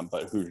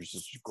 But Hoosiers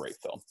is a great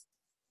film.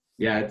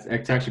 Yeah,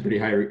 it's actually pretty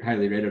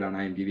highly rated on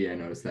IMDb. I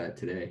noticed that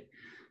today.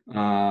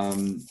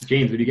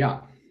 James, what do you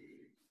got?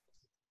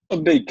 I'm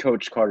a big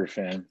Coach Carter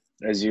fan.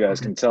 As you guys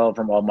can tell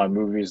from all my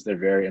movies, they're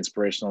very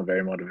inspirational,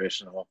 very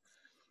motivational,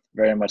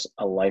 very much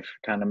a life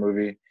kind of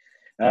movie.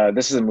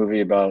 This is a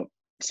movie about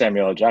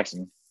Samuel L.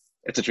 Jackson.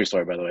 It's a true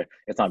story, by the way.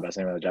 It's not about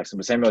Samuel L. Jackson,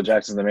 but Samuel L.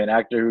 Jackson is the main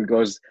actor who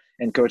goes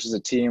and coaches a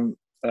team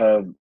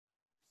of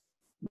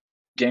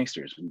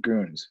gangsters,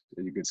 goons,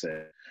 you could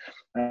say.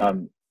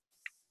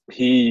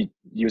 He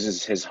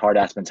uses his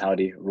hard-ass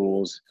mentality,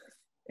 rules,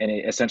 and he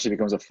essentially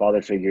becomes a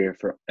father figure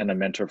and a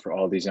mentor for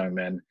all these young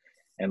men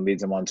and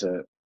leads them on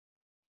to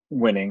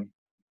winning,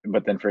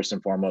 but then first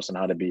and foremost on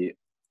how to be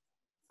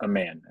a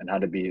man and how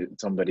to be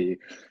somebody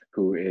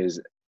who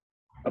is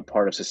a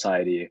part of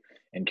society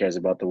and cares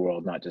about the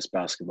world, not just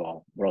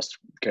basketball, or else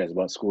cares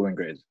about school and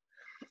grades.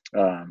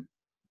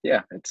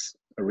 It's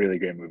a really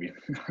great movie.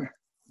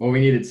 Well,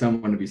 we needed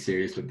someone to be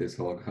serious with this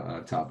whole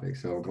topic,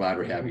 so glad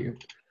we have you.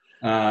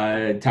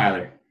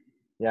 Tyler.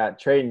 Yeah,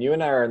 Tradon, you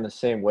and I are in the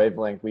same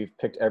wavelength. We've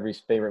picked every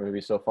favorite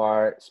movie so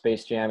far.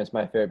 Space Jam is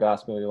my favorite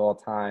basketball movie of all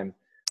time.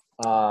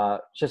 A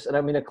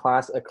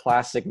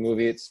classic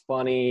movie. It's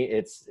funny.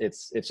 It's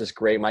just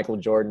great. Michael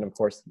Jordan, of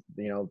course,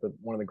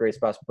 one of the greatest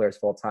basketball players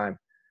of all time.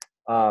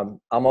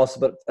 I'm also,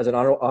 but as an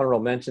honorable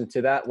mention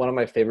to that, one of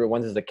my favorite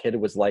ones as a kid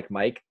was Like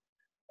Mike.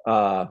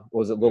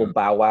 Was it Little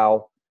Bow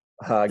Wow?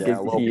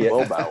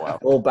 Little Bow Wow.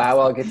 Little Bow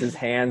Wow gets his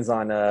hands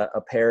on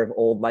a pair of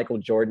old Michael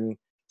Jordan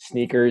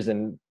sneakers,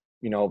 and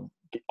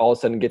all of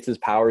a sudden gets his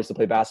powers to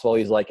play basketball.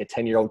 He's like a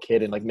 10-year-old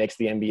kid and makes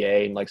the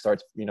NBA and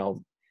starts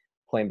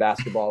playing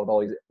basketball with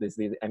all these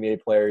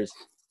NBA players.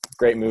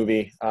 Great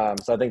movie. So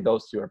I think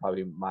those two are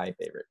probably my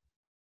favorite.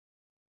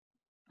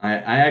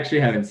 I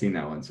actually haven't seen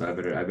that one, so I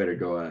better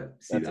go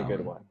see that. That's a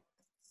good one.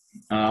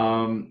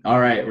 All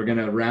right, we're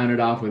gonna round it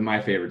off with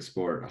my favorite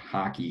sport,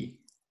 hockey.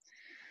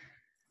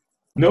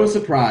 No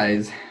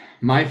surprise,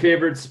 my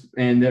favorites,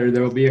 and there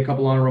will be a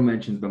couple honorable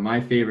mentions, but my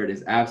favorite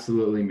is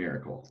absolutely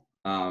Miracle.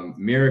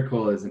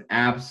 Miracle is an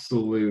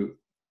absolutely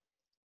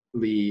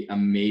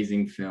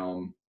amazing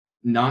film,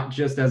 not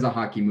just as a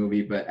hockey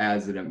movie, but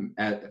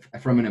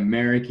from an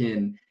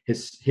American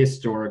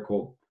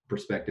historical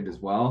perspective as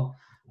well.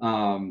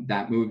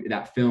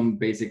 That film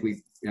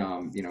basically,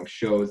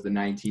 shows the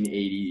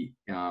 1980,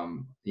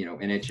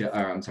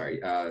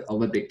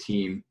 Olympic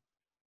team,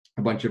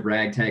 a bunch of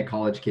ragtag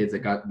college kids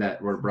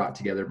that were brought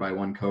together by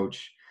one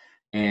coach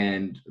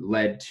and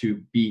led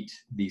to beat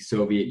the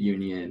Soviet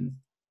Union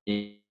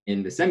in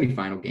the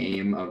semifinal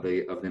game of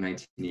the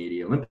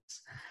 1980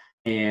 Olympics.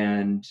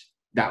 And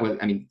that was,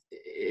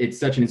 it's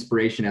such an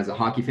inspiration as a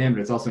hockey fan, but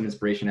it's also an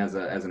inspiration as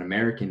an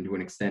American to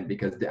an extent,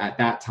 because at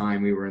that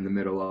time we were in the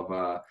middle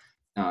of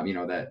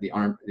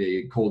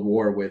the Cold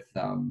War with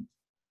the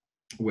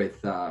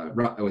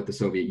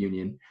Soviet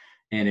Union,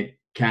 and it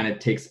kind of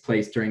takes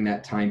place during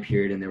that time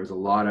period. And there was a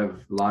lot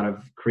of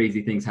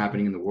crazy things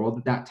happening in the world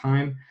at that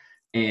time.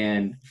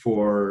 And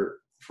for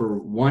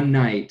one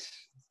night,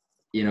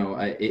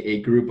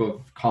 a group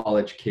of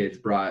college kids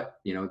brought,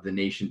 the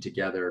nation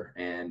together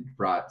and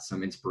brought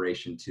some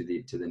inspiration to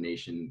the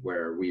nation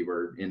where we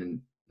were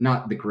in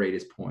not the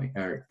greatest point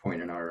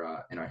in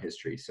our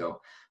history. So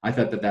I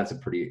thought that's a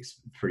pretty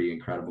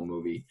incredible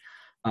movie.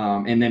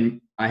 And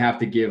then I have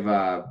to give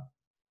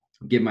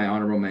my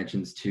honorable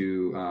mentions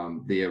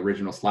to the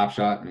original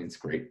Slapshot. It's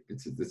great.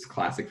 It's a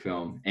classic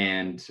film.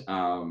 And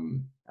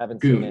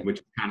Goon, which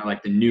is kind of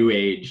like the new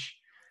age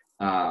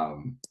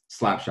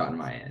Slapshot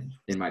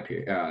in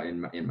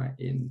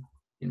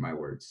my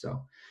words.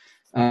 So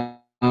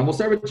we'll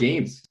start with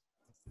James.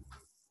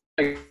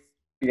 You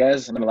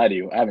guys, I'm gonna lie to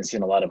you. I haven't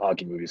seen a lot of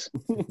hockey movies,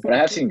 but I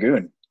have seen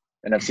Goon,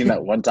 and I've seen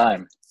that one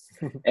time.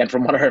 And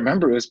from what I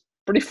remember, it was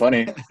pretty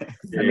funny.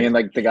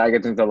 Yeah. The guy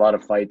gets into a lot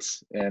of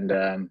fights, and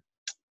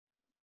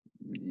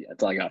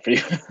that's all I got for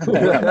you.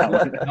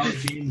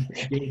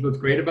 James, what's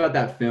great about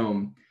that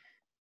film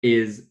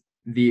is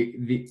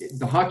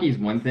the hockey is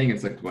one thing.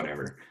 It's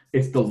whatever.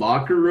 It's the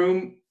locker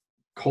room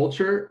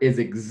culture is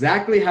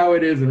exactly how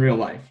it is in real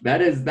life.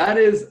 That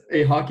is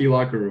a hockey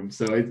locker room.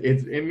 So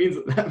it means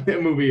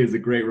that movie is a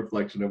great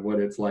reflection of what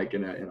it's like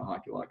in a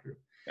hockey locker room.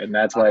 And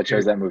that's why I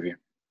chose that movie.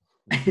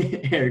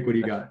 Eric, what do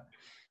you got?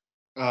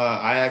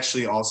 I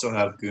actually also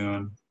have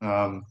Goon.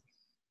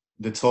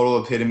 The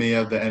total epitome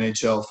of the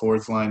NHL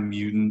fourth line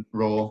mutant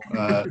role,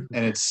 and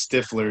it's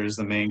Stifler is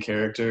the main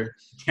character.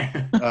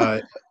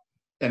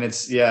 And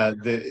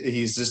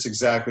he's just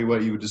exactly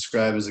what you would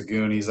describe as a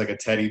goon. He's like a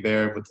teddy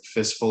bear with a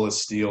fistful of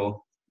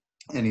steel,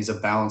 and he's a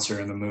bouncer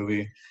in the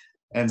movie.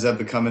 Ends up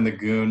becoming the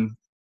goon.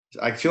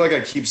 I feel like I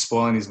keep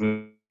spoiling these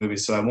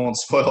movies, so I won't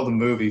spoil the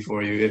movie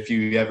for you if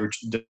you ever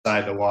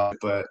decide to watch.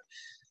 But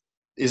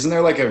isn't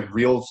there like a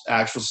real,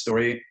 actual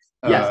story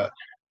Yes.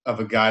 of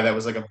a guy that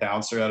was like a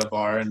bouncer at a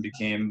bar and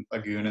became a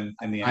goon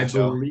in the NHL? I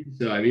believe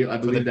so. I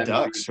believe the that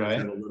Ducks, right?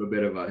 Had a little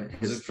bit of a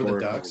Is it for the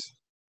Ducks?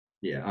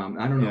 Yeah,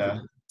 I don't know. Yeah.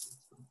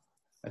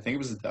 I think it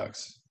was the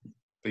Ducks.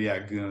 But yeah,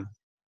 goon.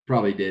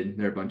 Probably did.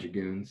 They're a bunch of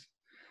goons.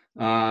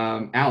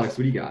 Alex,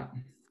 what do you got?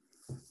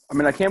 I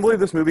mean, I can't believe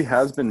this movie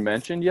has been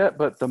mentioned yet,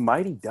 but The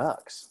Mighty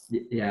Ducks.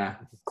 Yeah.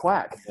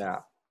 Quack. Yeah.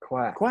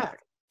 Quack. Quack.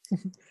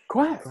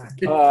 Quack.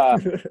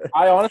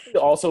 I honestly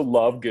also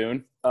love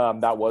Goon.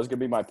 That was going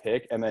to be my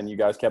pick, and then you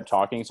guys kept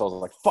talking, so I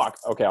was like, fuck,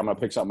 okay, I'm going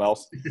to pick something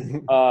else.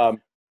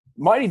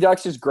 Mighty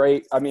Ducks is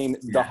great. I mean,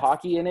 the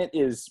hockey in it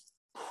is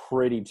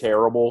pretty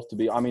terrible to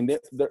be – I mean,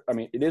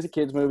 it is a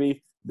kid's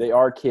movie. They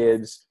are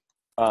kids,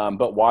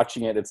 but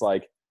watching it, it's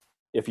like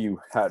if you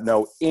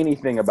know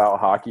anything about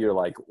hockey, you're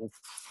like,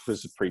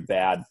 this is pretty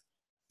bad.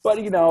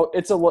 But, you know,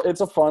 it's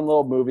a fun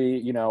little movie.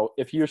 You know,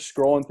 if you're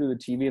scrolling through the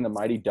TV and the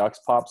Mighty Ducks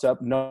pops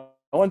up, no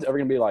one's ever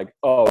going to be like,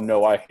 oh,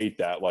 no, I hate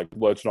that. Like,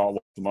 let's not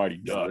watch the Mighty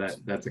Ducks.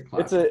 That's a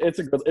classic. It's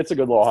a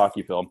good little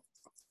hockey film.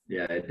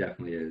 Yeah, it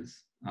definitely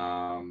is.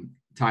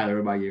 Tyler,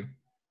 what about you?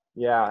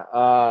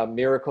 Yeah,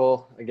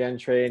 Miracle again.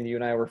 Trey and you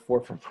and I were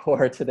 4 for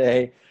 4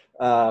 today.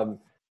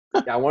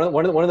 Yeah,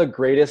 one of the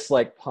greatest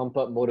like pump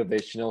up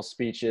motivational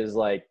speeches.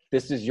 Like,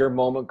 this is your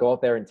moment. Go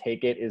out there and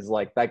take it. Is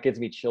like that gives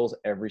me chills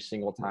every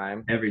single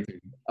time. Everything.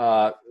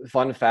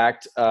 Fun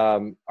fact.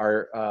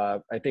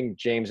 I think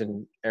James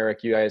and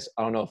Eric, you guys.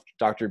 I don't know if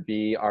Dr.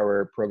 B,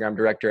 our program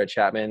director at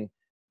Chapman,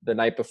 the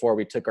night before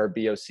we took our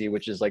BOC,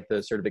 which is like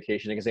the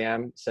certification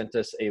exam, sent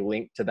us a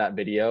link to that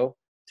video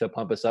to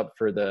pump us up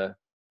for the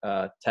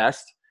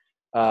test.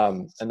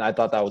 And I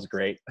thought that was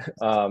great.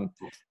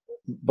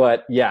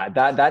 But yeah,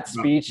 that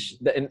speech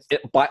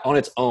on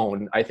its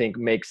own, I think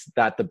makes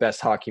that the best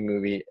hockey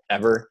movie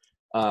ever.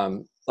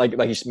 Like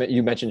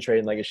you mentioned,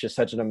 Tradon, like it's just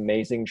such an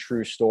amazing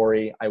true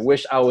story. I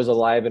wish I was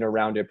alive and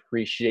around to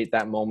appreciate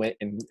that moment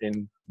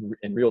in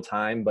real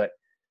time, but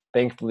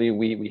thankfully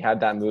we had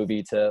that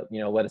movie to,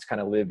 you know, let us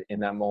kind of live in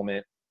that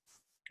moment.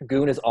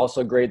 Goon is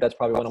also great. That's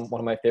probably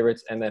one of my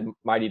favorites. And then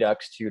Mighty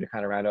Ducks too, to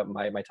kind of round up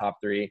my top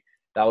 3.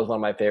 That was one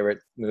of my favorite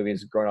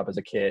movies growing up as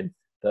a kid.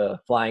 The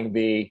Flying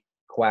V,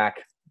 Quack,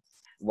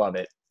 love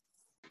it.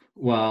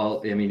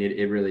 Well, I mean,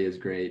 it really is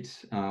great.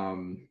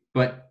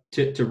 But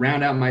to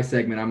round out my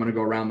segment, I'm going to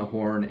go around the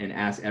horn and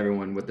ask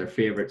everyone what their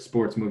favorite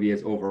sports movie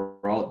is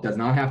overall. It does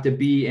not have to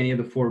be any of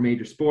the 4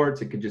 major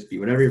sports. It could just be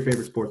whatever your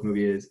favorite sports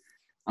movie is.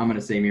 I'm going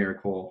to say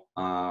Miracle.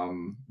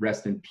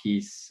 Rest in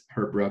peace,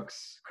 Herb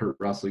Brooks, Kurt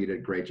Russell. You did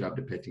a great job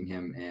depicting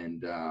him.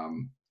 And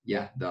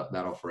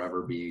that'll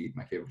forever be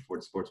my favorite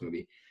sports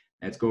movie.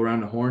 Let's go around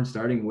the horn,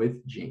 starting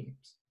with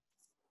James.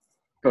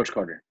 Coach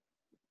Carter.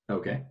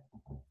 Okay.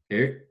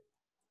 Eric?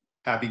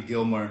 Happy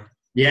Gilmore.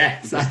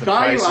 Yes. I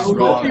thought you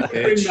would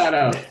bring that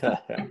up.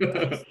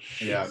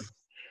 Yeah.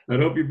 I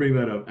hope you bring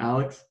that up.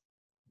 Alex?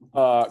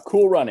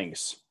 Cool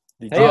Runnings.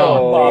 The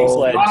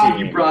bobsled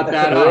team. You brought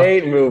that up.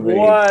 Great movie.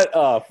 What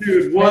a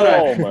dude, what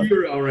a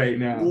hero right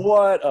now.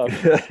 What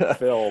a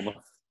film.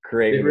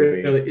 Great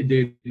movie. Really,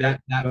 dude,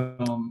 that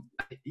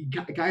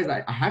guys,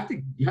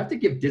 you have to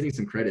give Disney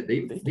some credit.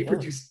 They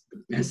produce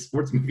the best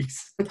sports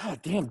movies. God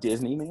damn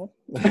Disney, man.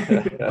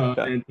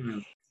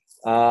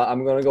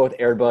 I'm gonna go with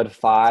Air Bud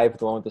 5,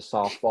 the one with the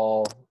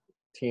softball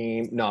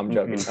team. No, I'm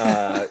joking.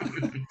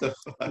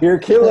 You're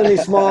killing me,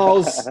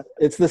 Smalls.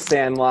 It's The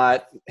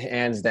Sandlot,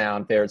 hands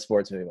down, favorite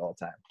sports movie of all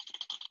time.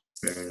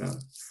 Fair enough.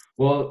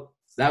 Well,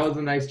 that was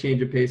a nice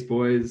change of pace,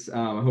 boys.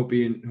 I hope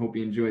you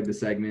enjoyed the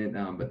segment.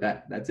 But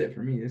that's it for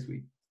me this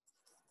week.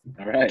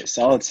 All right,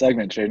 solid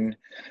segment, Tradon.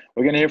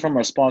 We're going to hear from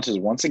our sponsors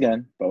once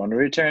again, but when we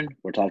return,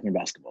 we're talking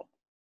basketball.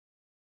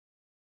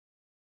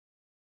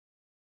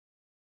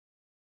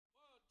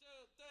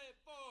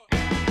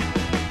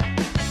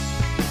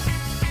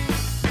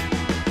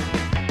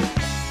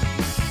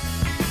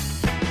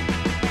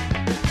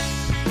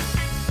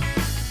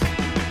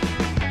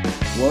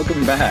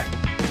 Welcome back.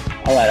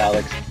 All right,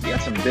 Alex, you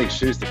got some big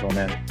shoes to fill,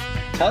 man.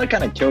 Tyler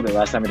kind of killed it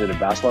last time we did a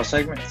basketball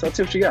segment, so let's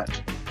see what you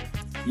got.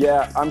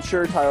 Yeah, I'm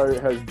sure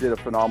Tyler did a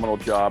phenomenal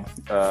job.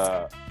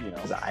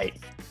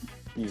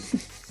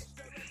 He's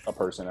a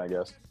person, I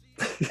guess.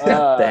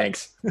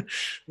 Thanks.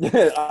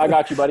 I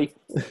got you, buddy.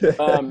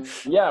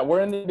 Yeah,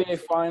 we're in the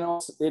NBA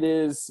Finals.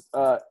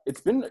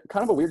 It's been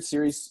kind of a weird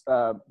series.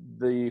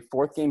 The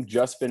 4th game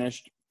just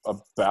finished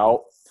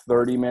about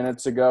 30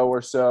 minutes ago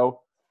or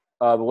so.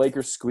 The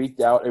Lakers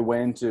squeaked out a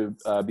win to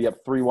be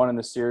up 3-1 in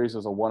the series. It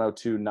was a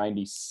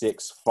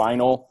 102-96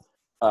 final.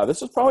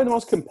 This was probably the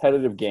most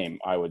competitive game,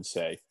 I would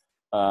say.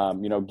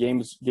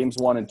 Games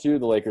 1 and 2,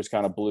 the Lakers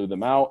kind of blew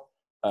them out.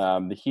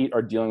 The Heat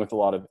are dealing with a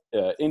lot of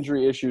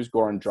injury issues.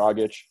 Goran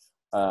Dragic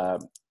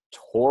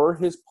tore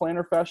his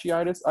plantar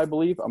fasciitis, I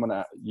believe.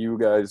 You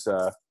guys,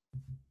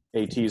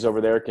 ATs over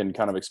there, can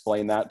kind of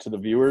explain that to the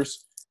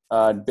viewers.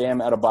 Bam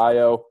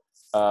Adebayo,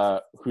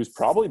 who's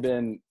probably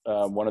been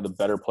one of the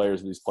better players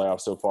of these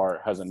playoffs so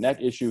far, has a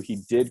neck issue. He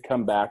did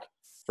come back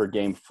for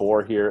Game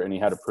 4 here, and he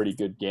had a pretty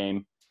good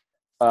game.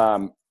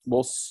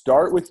 We'll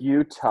start with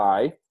you,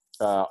 Ty.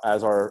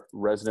 As our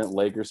resident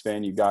Lakers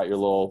fan, you got your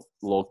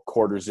little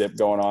quarter zip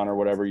going on or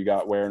whatever you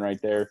got wearing right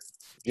there,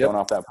 showing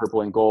off that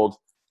purple and gold.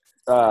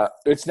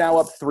 It's now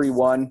up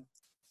 3-1.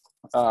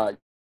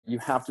 You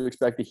have to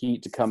expect the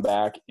Heat to come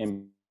back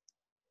and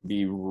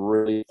be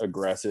really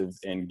aggressive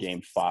in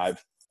Game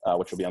 5,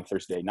 which will be on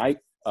Thursday night.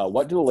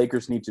 What do the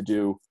Lakers need to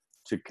do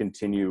to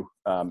continue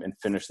and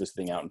finish this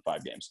thing out in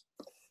 5 games?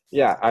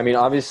 Yeah, I mean,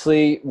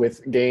 obviously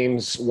with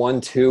games 1,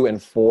 2,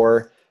 and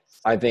 4,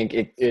 I think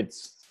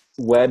it's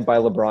led by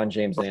LeBron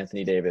James and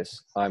Anthony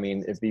Davis. I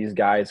mean, if these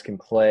guys can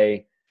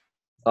play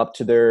up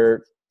to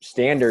their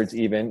standards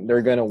even,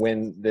 they're going to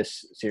win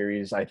this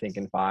series, I think,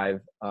 in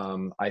 5.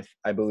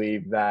 I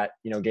believe that,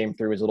 Game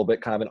 3 was a little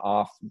bit kind of an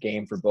off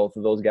game for both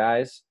of those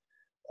guys.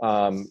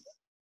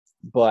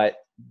 But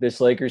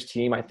this Lakers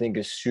team, I think,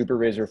 is super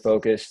razor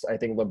focused. I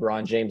think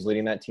LeBron James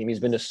leading that team.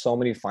 He's been to so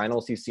many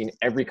finals. He's seen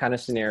every kind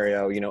of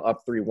scenario,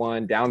 up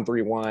 3-1, down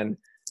 3-1,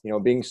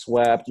 being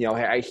swept.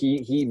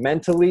 He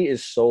mentally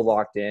is so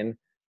locked in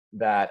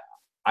that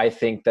I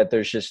think that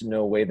there's just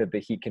no way that the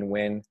Heat can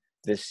win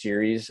this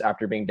series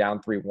after being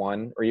down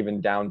 3-1 or even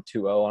down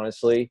 2-0,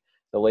 honestly.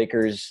 The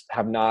Lakers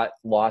have not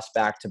lost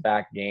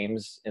back-to-back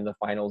games in the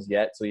finals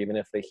yet. So even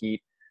if the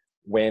Heat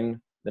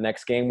win the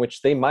next game,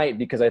 which they might,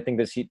 because I think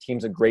this Heat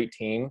team's a great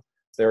team.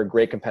 They're a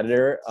great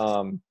competitor.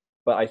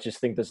 But I just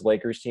think this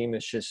Lakers team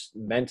is just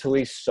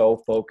mentally so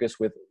focused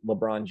with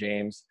LeBron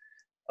James.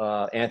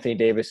 Anthony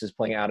Davis is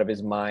playing out of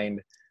his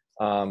mind.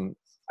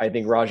 I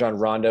think Rajon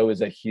Rondo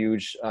is a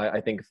huge,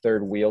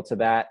 third wheel to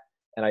that.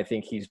 And I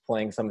think he's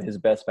playing some of his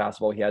best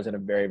basketball he has in a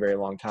very, very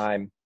long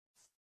time.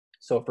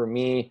 So for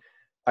me,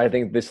 I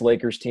think this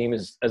Lakers team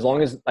is, as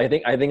long as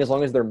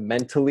they're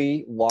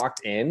mentally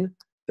locked in,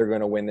 they're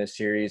going to win this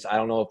series. I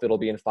don't know if it'll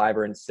be in 5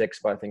 or in 6,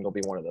 but I think it'll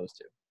be one of those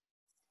two.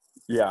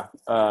 Yeah.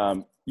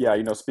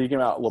 Speaking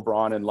about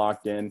LeBron and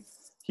locked in,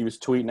 he was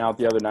tweeting out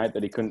the other night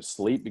that he couldn't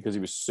sleep because he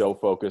was so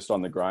focused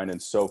on the grind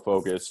and so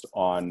focused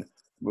on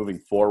moving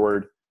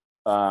forward.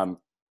 And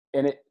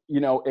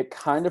it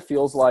kind of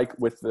feels like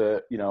with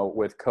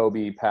with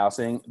Kobe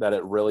passing, that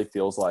it really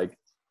feels like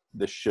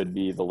this should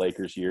be the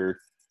Lakers' year.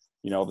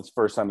 This is the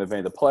first time they've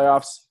made the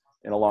playoffs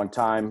in a long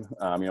time.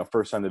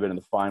 First time they've been in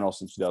the finals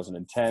since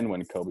 2010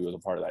 when Kobe was a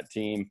part of that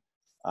team.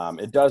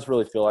 It does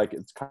really feel like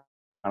it's kind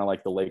of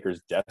like the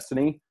Lakers'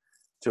 destiny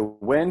to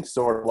win,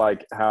 sort of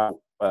like how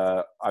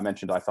I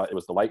mentioned I thought it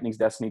was the Lightning's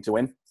destiny to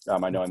win.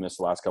 I know I missed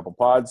the last couple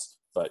pods,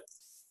 but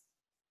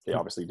they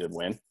obviously did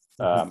win.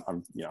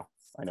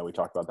 I know we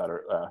talked about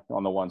that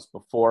on the ones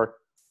before.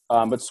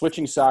 But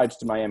switching sides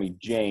to Miami,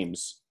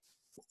 James,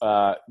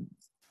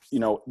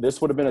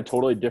 this would have been a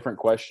totally different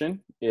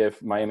question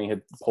if Miami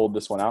had pulled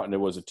this one out and it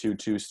was a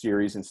 2-2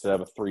 series instead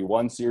of a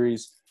 3-1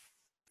 series.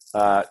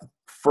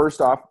 First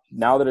off,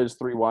 now that it is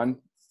 3-1,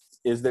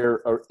 is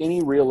there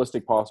any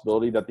realistic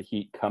possibility that the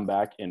Heat come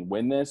back and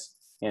win this?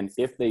 And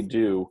if they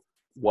do,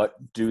 what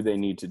do they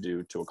need to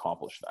do to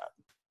accomplish that?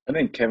 I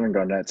think Kevin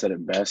Garnett said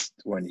it best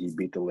when he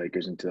beat the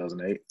Lakers in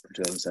 2008 or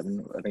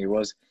 2007, I think it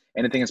was.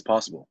 Anything is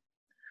possible.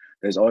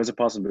 There's always a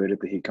possibility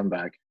that the Heat come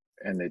back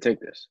and they take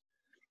this.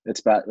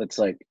 It's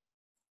like,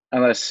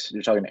 unless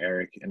you're talking to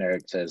Eric and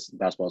Eric says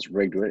basketball's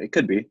rigged, it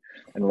could be,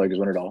 and the Lakers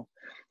win it all.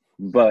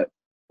 But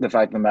the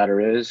fact of the matter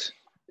is,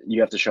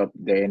 you have to show up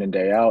day in and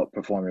day out,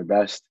 perform your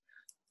best,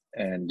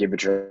 and give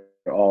it your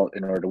all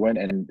in order to win.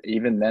 And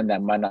even then,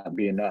 that might not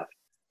be enough.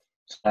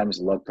 Sometimes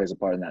luck plays a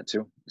part in that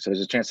too. So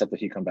there's a chance that the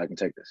Heat come back and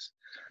take this.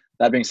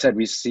 That being said,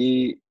 we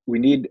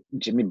need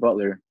Jimmy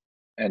Butler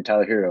and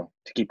Tyler Hero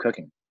to keep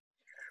cooking.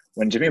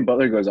 When Jimmy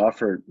Butler goes off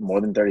for more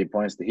than 30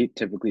 points, the Heat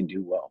typically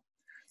do well.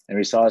 And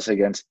we saw this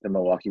against the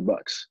Milwaukee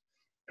Bucks,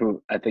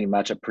 who I think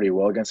match up pretty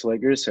well against the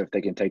Lakers. So if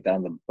they can take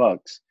down the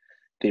Bucks,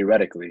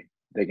 theoretically,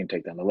 they can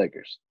take down the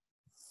Lakers.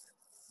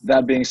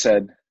 That being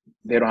said,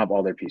 they don't have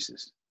all their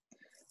pieces.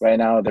 Right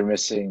now, they're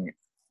missing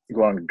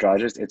Goran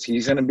Dragic.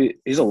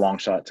 He's a long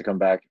shot to come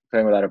back.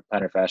 Playing without a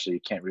plantar fascia, you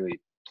can't really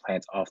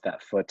plant off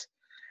that foot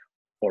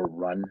or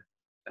run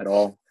at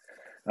all.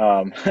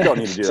 You don't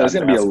need to do so that it's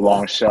going to be a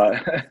long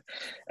shot.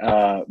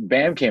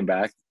 Bam came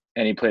back,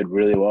 and he played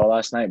really well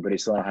last night, but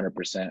he's still not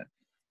 100%.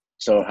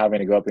 So having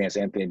to go up against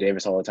Anthony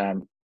Davis all the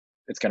time,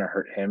 it's going to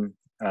hurt him.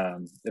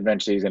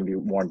 Eventually, he's going to be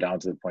worn down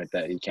to the point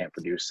that he can't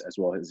produce as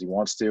well as he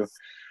wants to,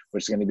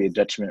 which is going to be a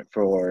detriment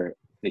for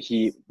the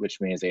Heat,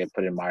 which means they have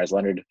put in Myers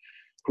Leonard,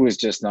 who is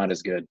just not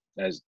as good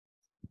as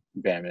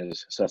Bam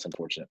is. So that's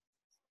unfortunate.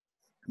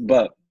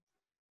 But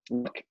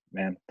look,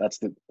 man, that's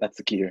the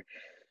key here.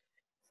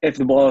 If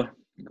the ball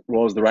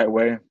rolls the right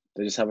way,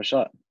 they just have a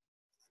shot.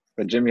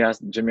 But Jimmy has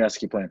to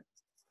keep playing.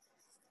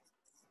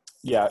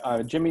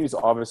 Yeah, Jimmy's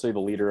obviously the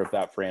leader of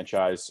that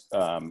franchise,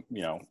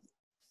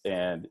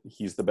 and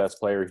he's the best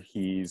player.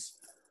 He's,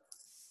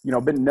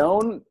 been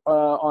known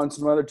on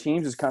some other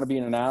teams as kind of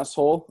being an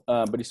asshole,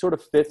 but he sort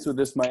of fits with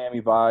this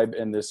Miami vibe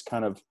and this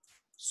kind of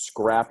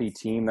scrappy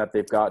team that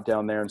they've got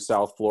down there in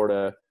South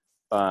Florida.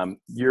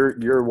 You're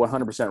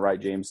 100% right,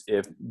 James.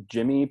 If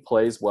Jimmy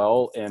plays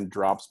well and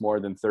drops more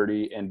than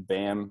 30 and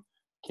Bam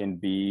can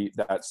be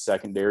that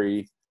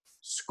secondary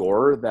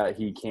scorer that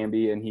he can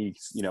be, and he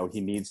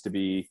needs to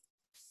be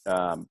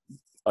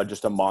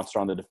just a monster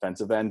on the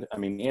defensive end. I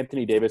mean,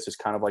 Anthony Davis is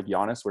kind of like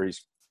Giannis, where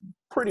he's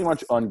pretty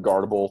much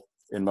unguardable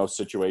in most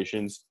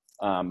situations.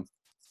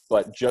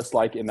 But just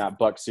like in that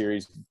Bucks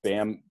series,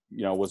 Bam,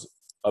 was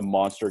a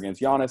monster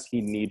against Giannis.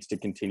 He needs to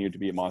continue to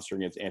be a monster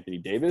against Anthony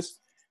Davis,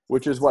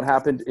 which is what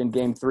happened in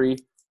Game 3.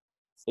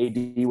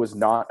 AD was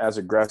not as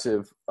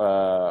aggressive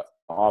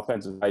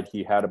offensive side.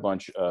 He had a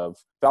bunch of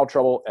foul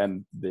trouble,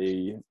 and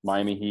the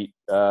Miami Heat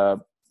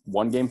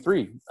won Game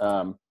 3.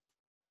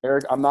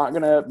 Eric, I'm not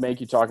going to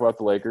make you talk about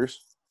the Lakers.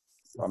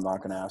 I'm not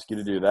going to ask you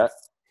to do that.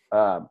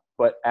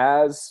 But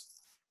as,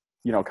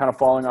 kind of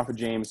falling off of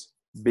James,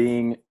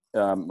 being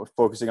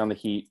focusing on the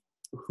Heat,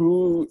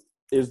 who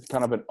is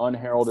kind of an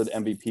unheralded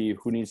MVP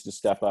who needs to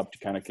step up to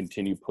kind of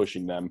continue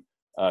pushing them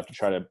to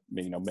try to,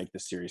 make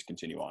this series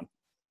continue on?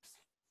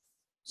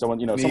 Someone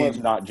who's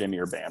not Jimmy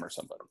or Bam or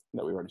somebody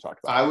that we already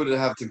talked about. I would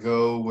have to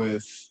go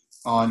with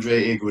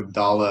Andre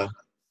Iguodala.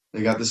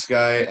 They got this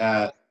guy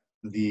at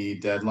the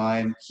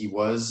deadline. He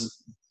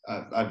was,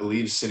 I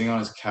believe, sitting on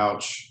his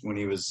couch when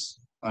he was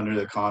under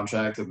the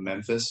contract of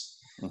Memphis.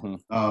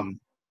 Mm-hmm.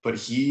 But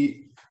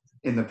he,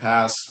 in the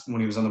past, when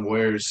he was on the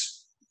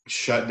Warriors,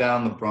 shut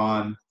down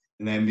LeBron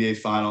in the NBA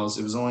Finals.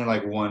 It was only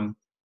like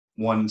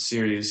one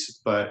series,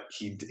 but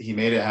he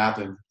made it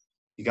happen.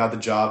 He got the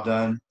job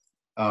done.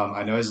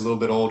 I know he's a little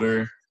bit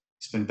older.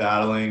 He's been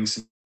battling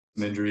some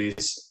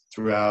injuries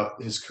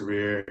throughout his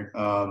career.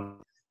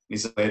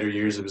 These later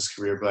years of his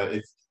career,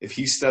 but if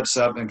he steps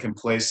up and can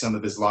play some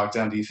of his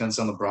lockdown defense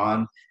on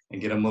LeBron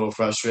and get him a little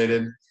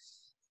frustrated,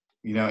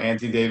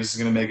 Anthony Davis is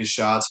going to make his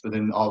shots, but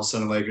then all of a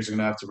sudden the Lakers are going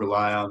to have to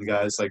rely on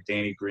guys like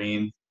Danny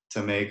Green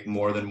to make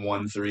more than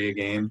 1 3 a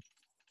game,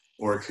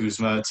 or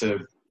Kuzma to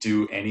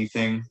do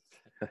anything.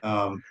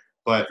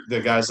 But the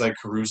guys like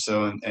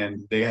Caruso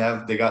and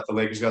the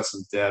Lakers got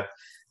some depth.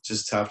 It's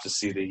just tough to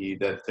see the Heat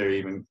that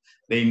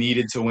they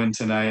needed to win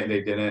tonight and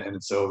they didn't, and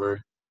it's over.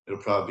 It'll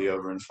probably be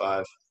over in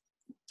 5.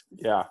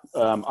 Yeah,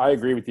 I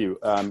agree with you.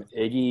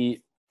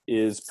 Iggy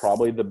is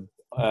probably the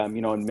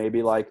and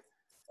maybe like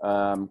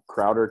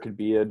Crowder could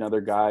be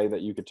another guy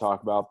that you could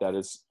talk about. That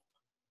is,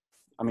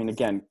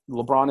 again,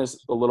 LeBron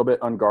is a little bit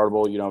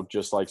unguardable,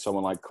 just like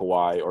someone like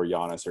Kawhi or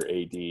Giannis or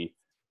AD.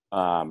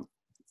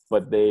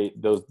 But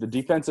the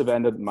defensive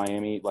end of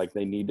Miami, like,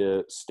 they need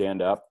to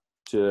stand up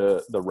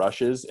to the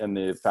rushes and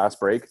the fast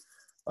break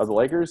of the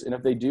Lakers. And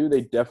if they do,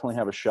 they definitely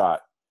have a shot.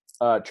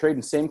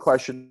 Tradon, same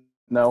question,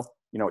 though.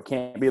 It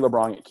can't be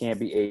LeBron. It can't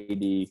be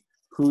AD.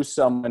 Who's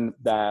someone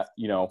that,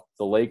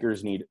 the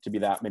Lakers need to be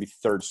that maybe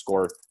third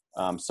scorer,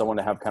 someone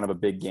to have kind of a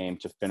big game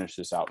to finish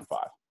this out in 5?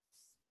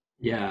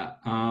 Yeah,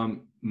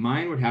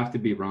 mine would have to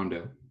be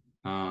Rondo.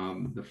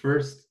 In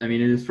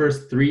his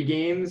first 3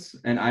 games,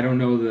 and I don't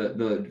know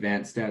the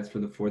advanced stats for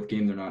the 4th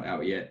game. They're not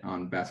out yet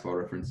on Basketball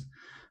Reference.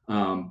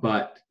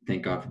 But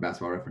thank God for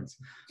Basketball Reference.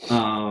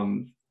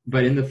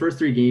 But in the first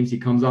 3 games, he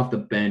comes off the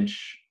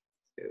bench,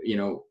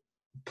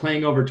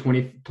 playing around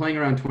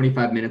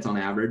 25 minutes on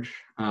average,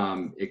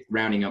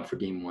 rounding up for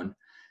game 1.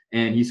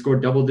 And he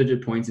scored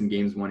double-digit points in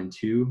games 1 and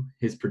 2.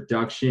 His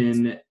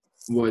production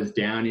was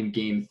down in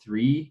game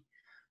 3.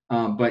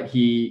 But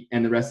he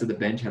and the rest of the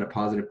bench had a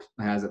positive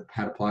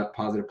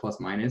plus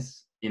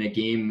minus in a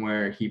game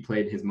where he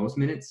played his most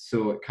minutes.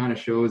 So it kind of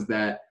shows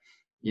that,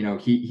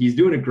 he's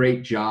doing a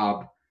great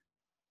job,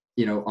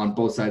 on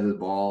both sides of the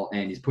ball,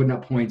 and he's putting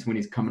up points when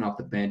he's coming off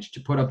the bench.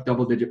 To put up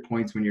double-digit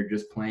points when you're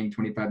just playing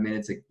 25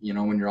 minutes,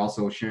 when you're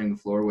also sharing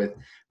the floor with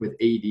AD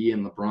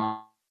and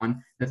LeBron,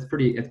 it's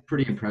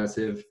pretty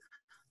impressive.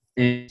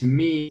 And to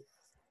me,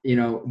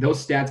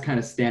 those stats kind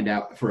of stand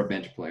out for a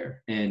bench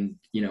player. And,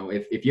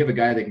 if you have a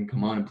guy that can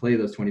come on and play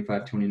those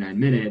 25, 29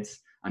 minutes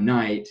a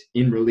night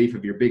in relief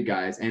of your big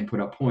guys and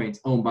put up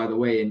points. Oh, and by the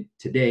way, and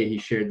today he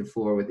shared the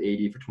floor with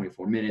AD for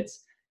 24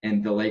 minutes,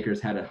 and the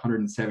Lakers had a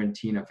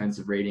 117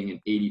 offensive rating and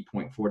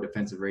 80.4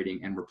 defensive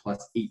rating and were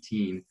plus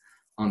 18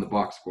 on the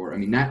box score.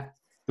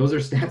 Those are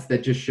stats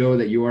that just show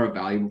that you are a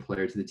valuable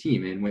player to the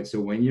team. And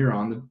when you're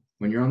on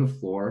the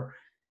floor,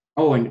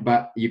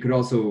 but you could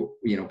also,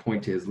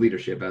 point to his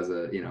leadership as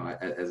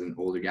as an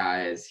older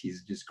guy, as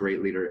he's just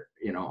great leader,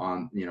 in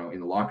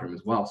the locker room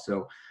as well.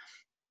 So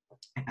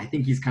I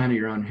think he's kind of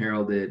your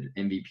unheralded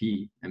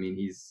MVP.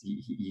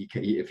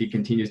 If he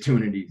continues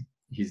doing it,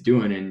 he's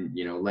doing, and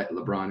let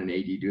LeBron and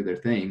AD do their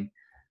thing,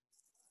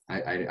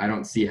 I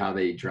don't see how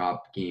they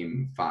drop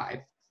game 5,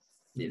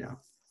 you know.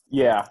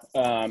 Yeah,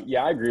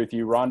 I agree with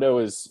you. Rondo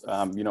is,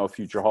 a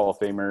future Hall of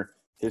Famer.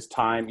 His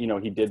time,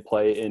 he did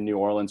play in New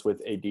Orleans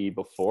with AD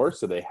before,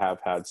 so they have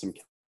had some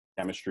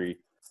chemistry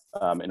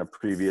in a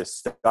previous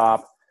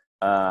stop.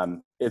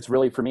 It's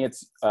really, for me,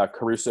 it's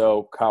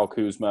Caruso, Kyle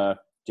Kuzma,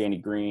 Danny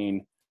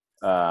Green,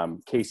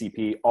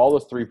 KCP, all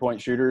those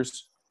three-point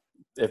shooters.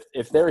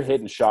 If they're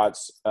hitting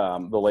shots,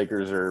 the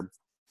Lakers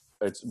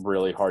it's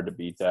really hard to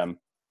beat them.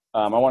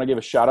 I want to give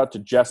a shout-out to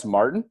Jess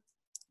Martin.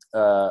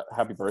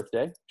 Happy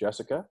birthday,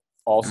 Jessica.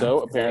 Also,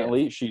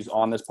 apparently, she's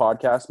on this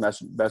podcast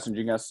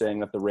messaging us saying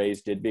that the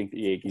Rays did beat the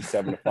Yankees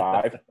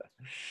 7-5.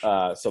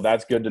 So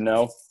that's good to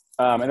know.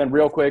 And then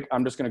real quick,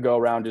 I'm just going to go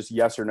around just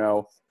yes or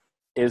no.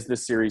 Is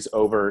this series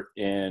over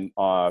in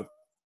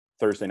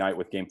Thursday night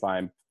with Game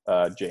 5?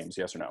 James,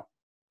 yes or no?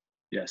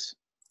 Yes.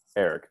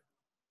 Eric?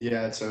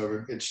 Yeah, it's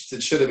over. It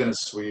should have been a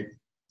sweep.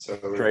 It's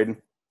over. Tradon?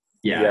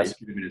 Yeah, yes. It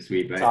should have been a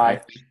sweep.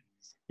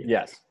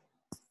 Yes.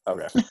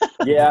 Okay.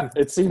 Yeah,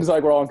 it seems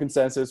like we're all in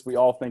consensus. We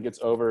all think it's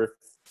over.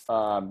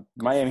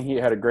 Miami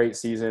Heat had a great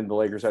season. The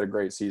Lakers had a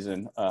great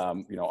season.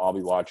 I'll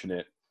be watching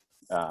it.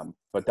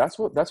 But that's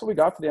what we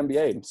got for the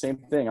NBA. Same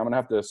thing. I'm gonna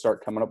have to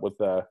start coming up with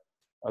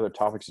other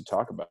topics to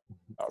talk about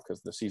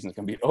because the season's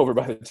gonna be over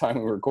by the time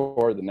we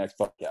record the next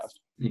podcast.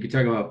 You could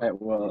talk about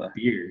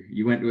beer.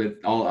 You went with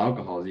all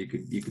alcohols. You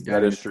could.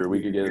 That is true.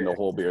 We could get into the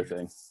whole beer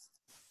thing.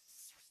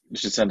 You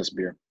should send us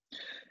beer.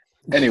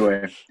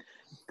 Anyway,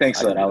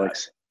 thanks for that,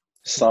 Alex.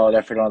 Solid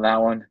effort on that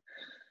one.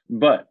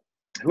 But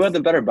who had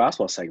the better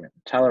basketball segment,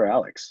 Tyler or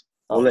Alex?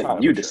 I'll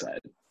let you decide.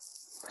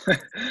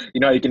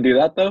 You know how you can do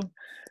that, though?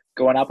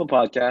 Go on Apple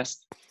Podcast,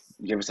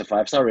 give us a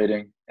 5-star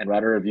rating, and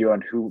write a review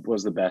on who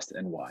was the best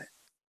and why.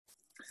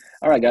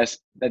 All right, guys.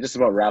 That just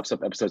about wraps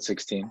up episode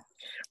 16.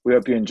 We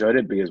hope you enjoyed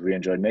it because we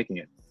enjoyed making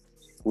it.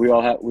 We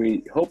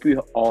hope you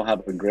all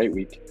have a great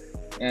week,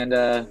 and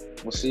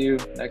we'll see you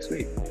next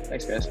week.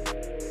 Thanks, guys.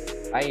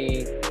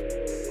 Bye.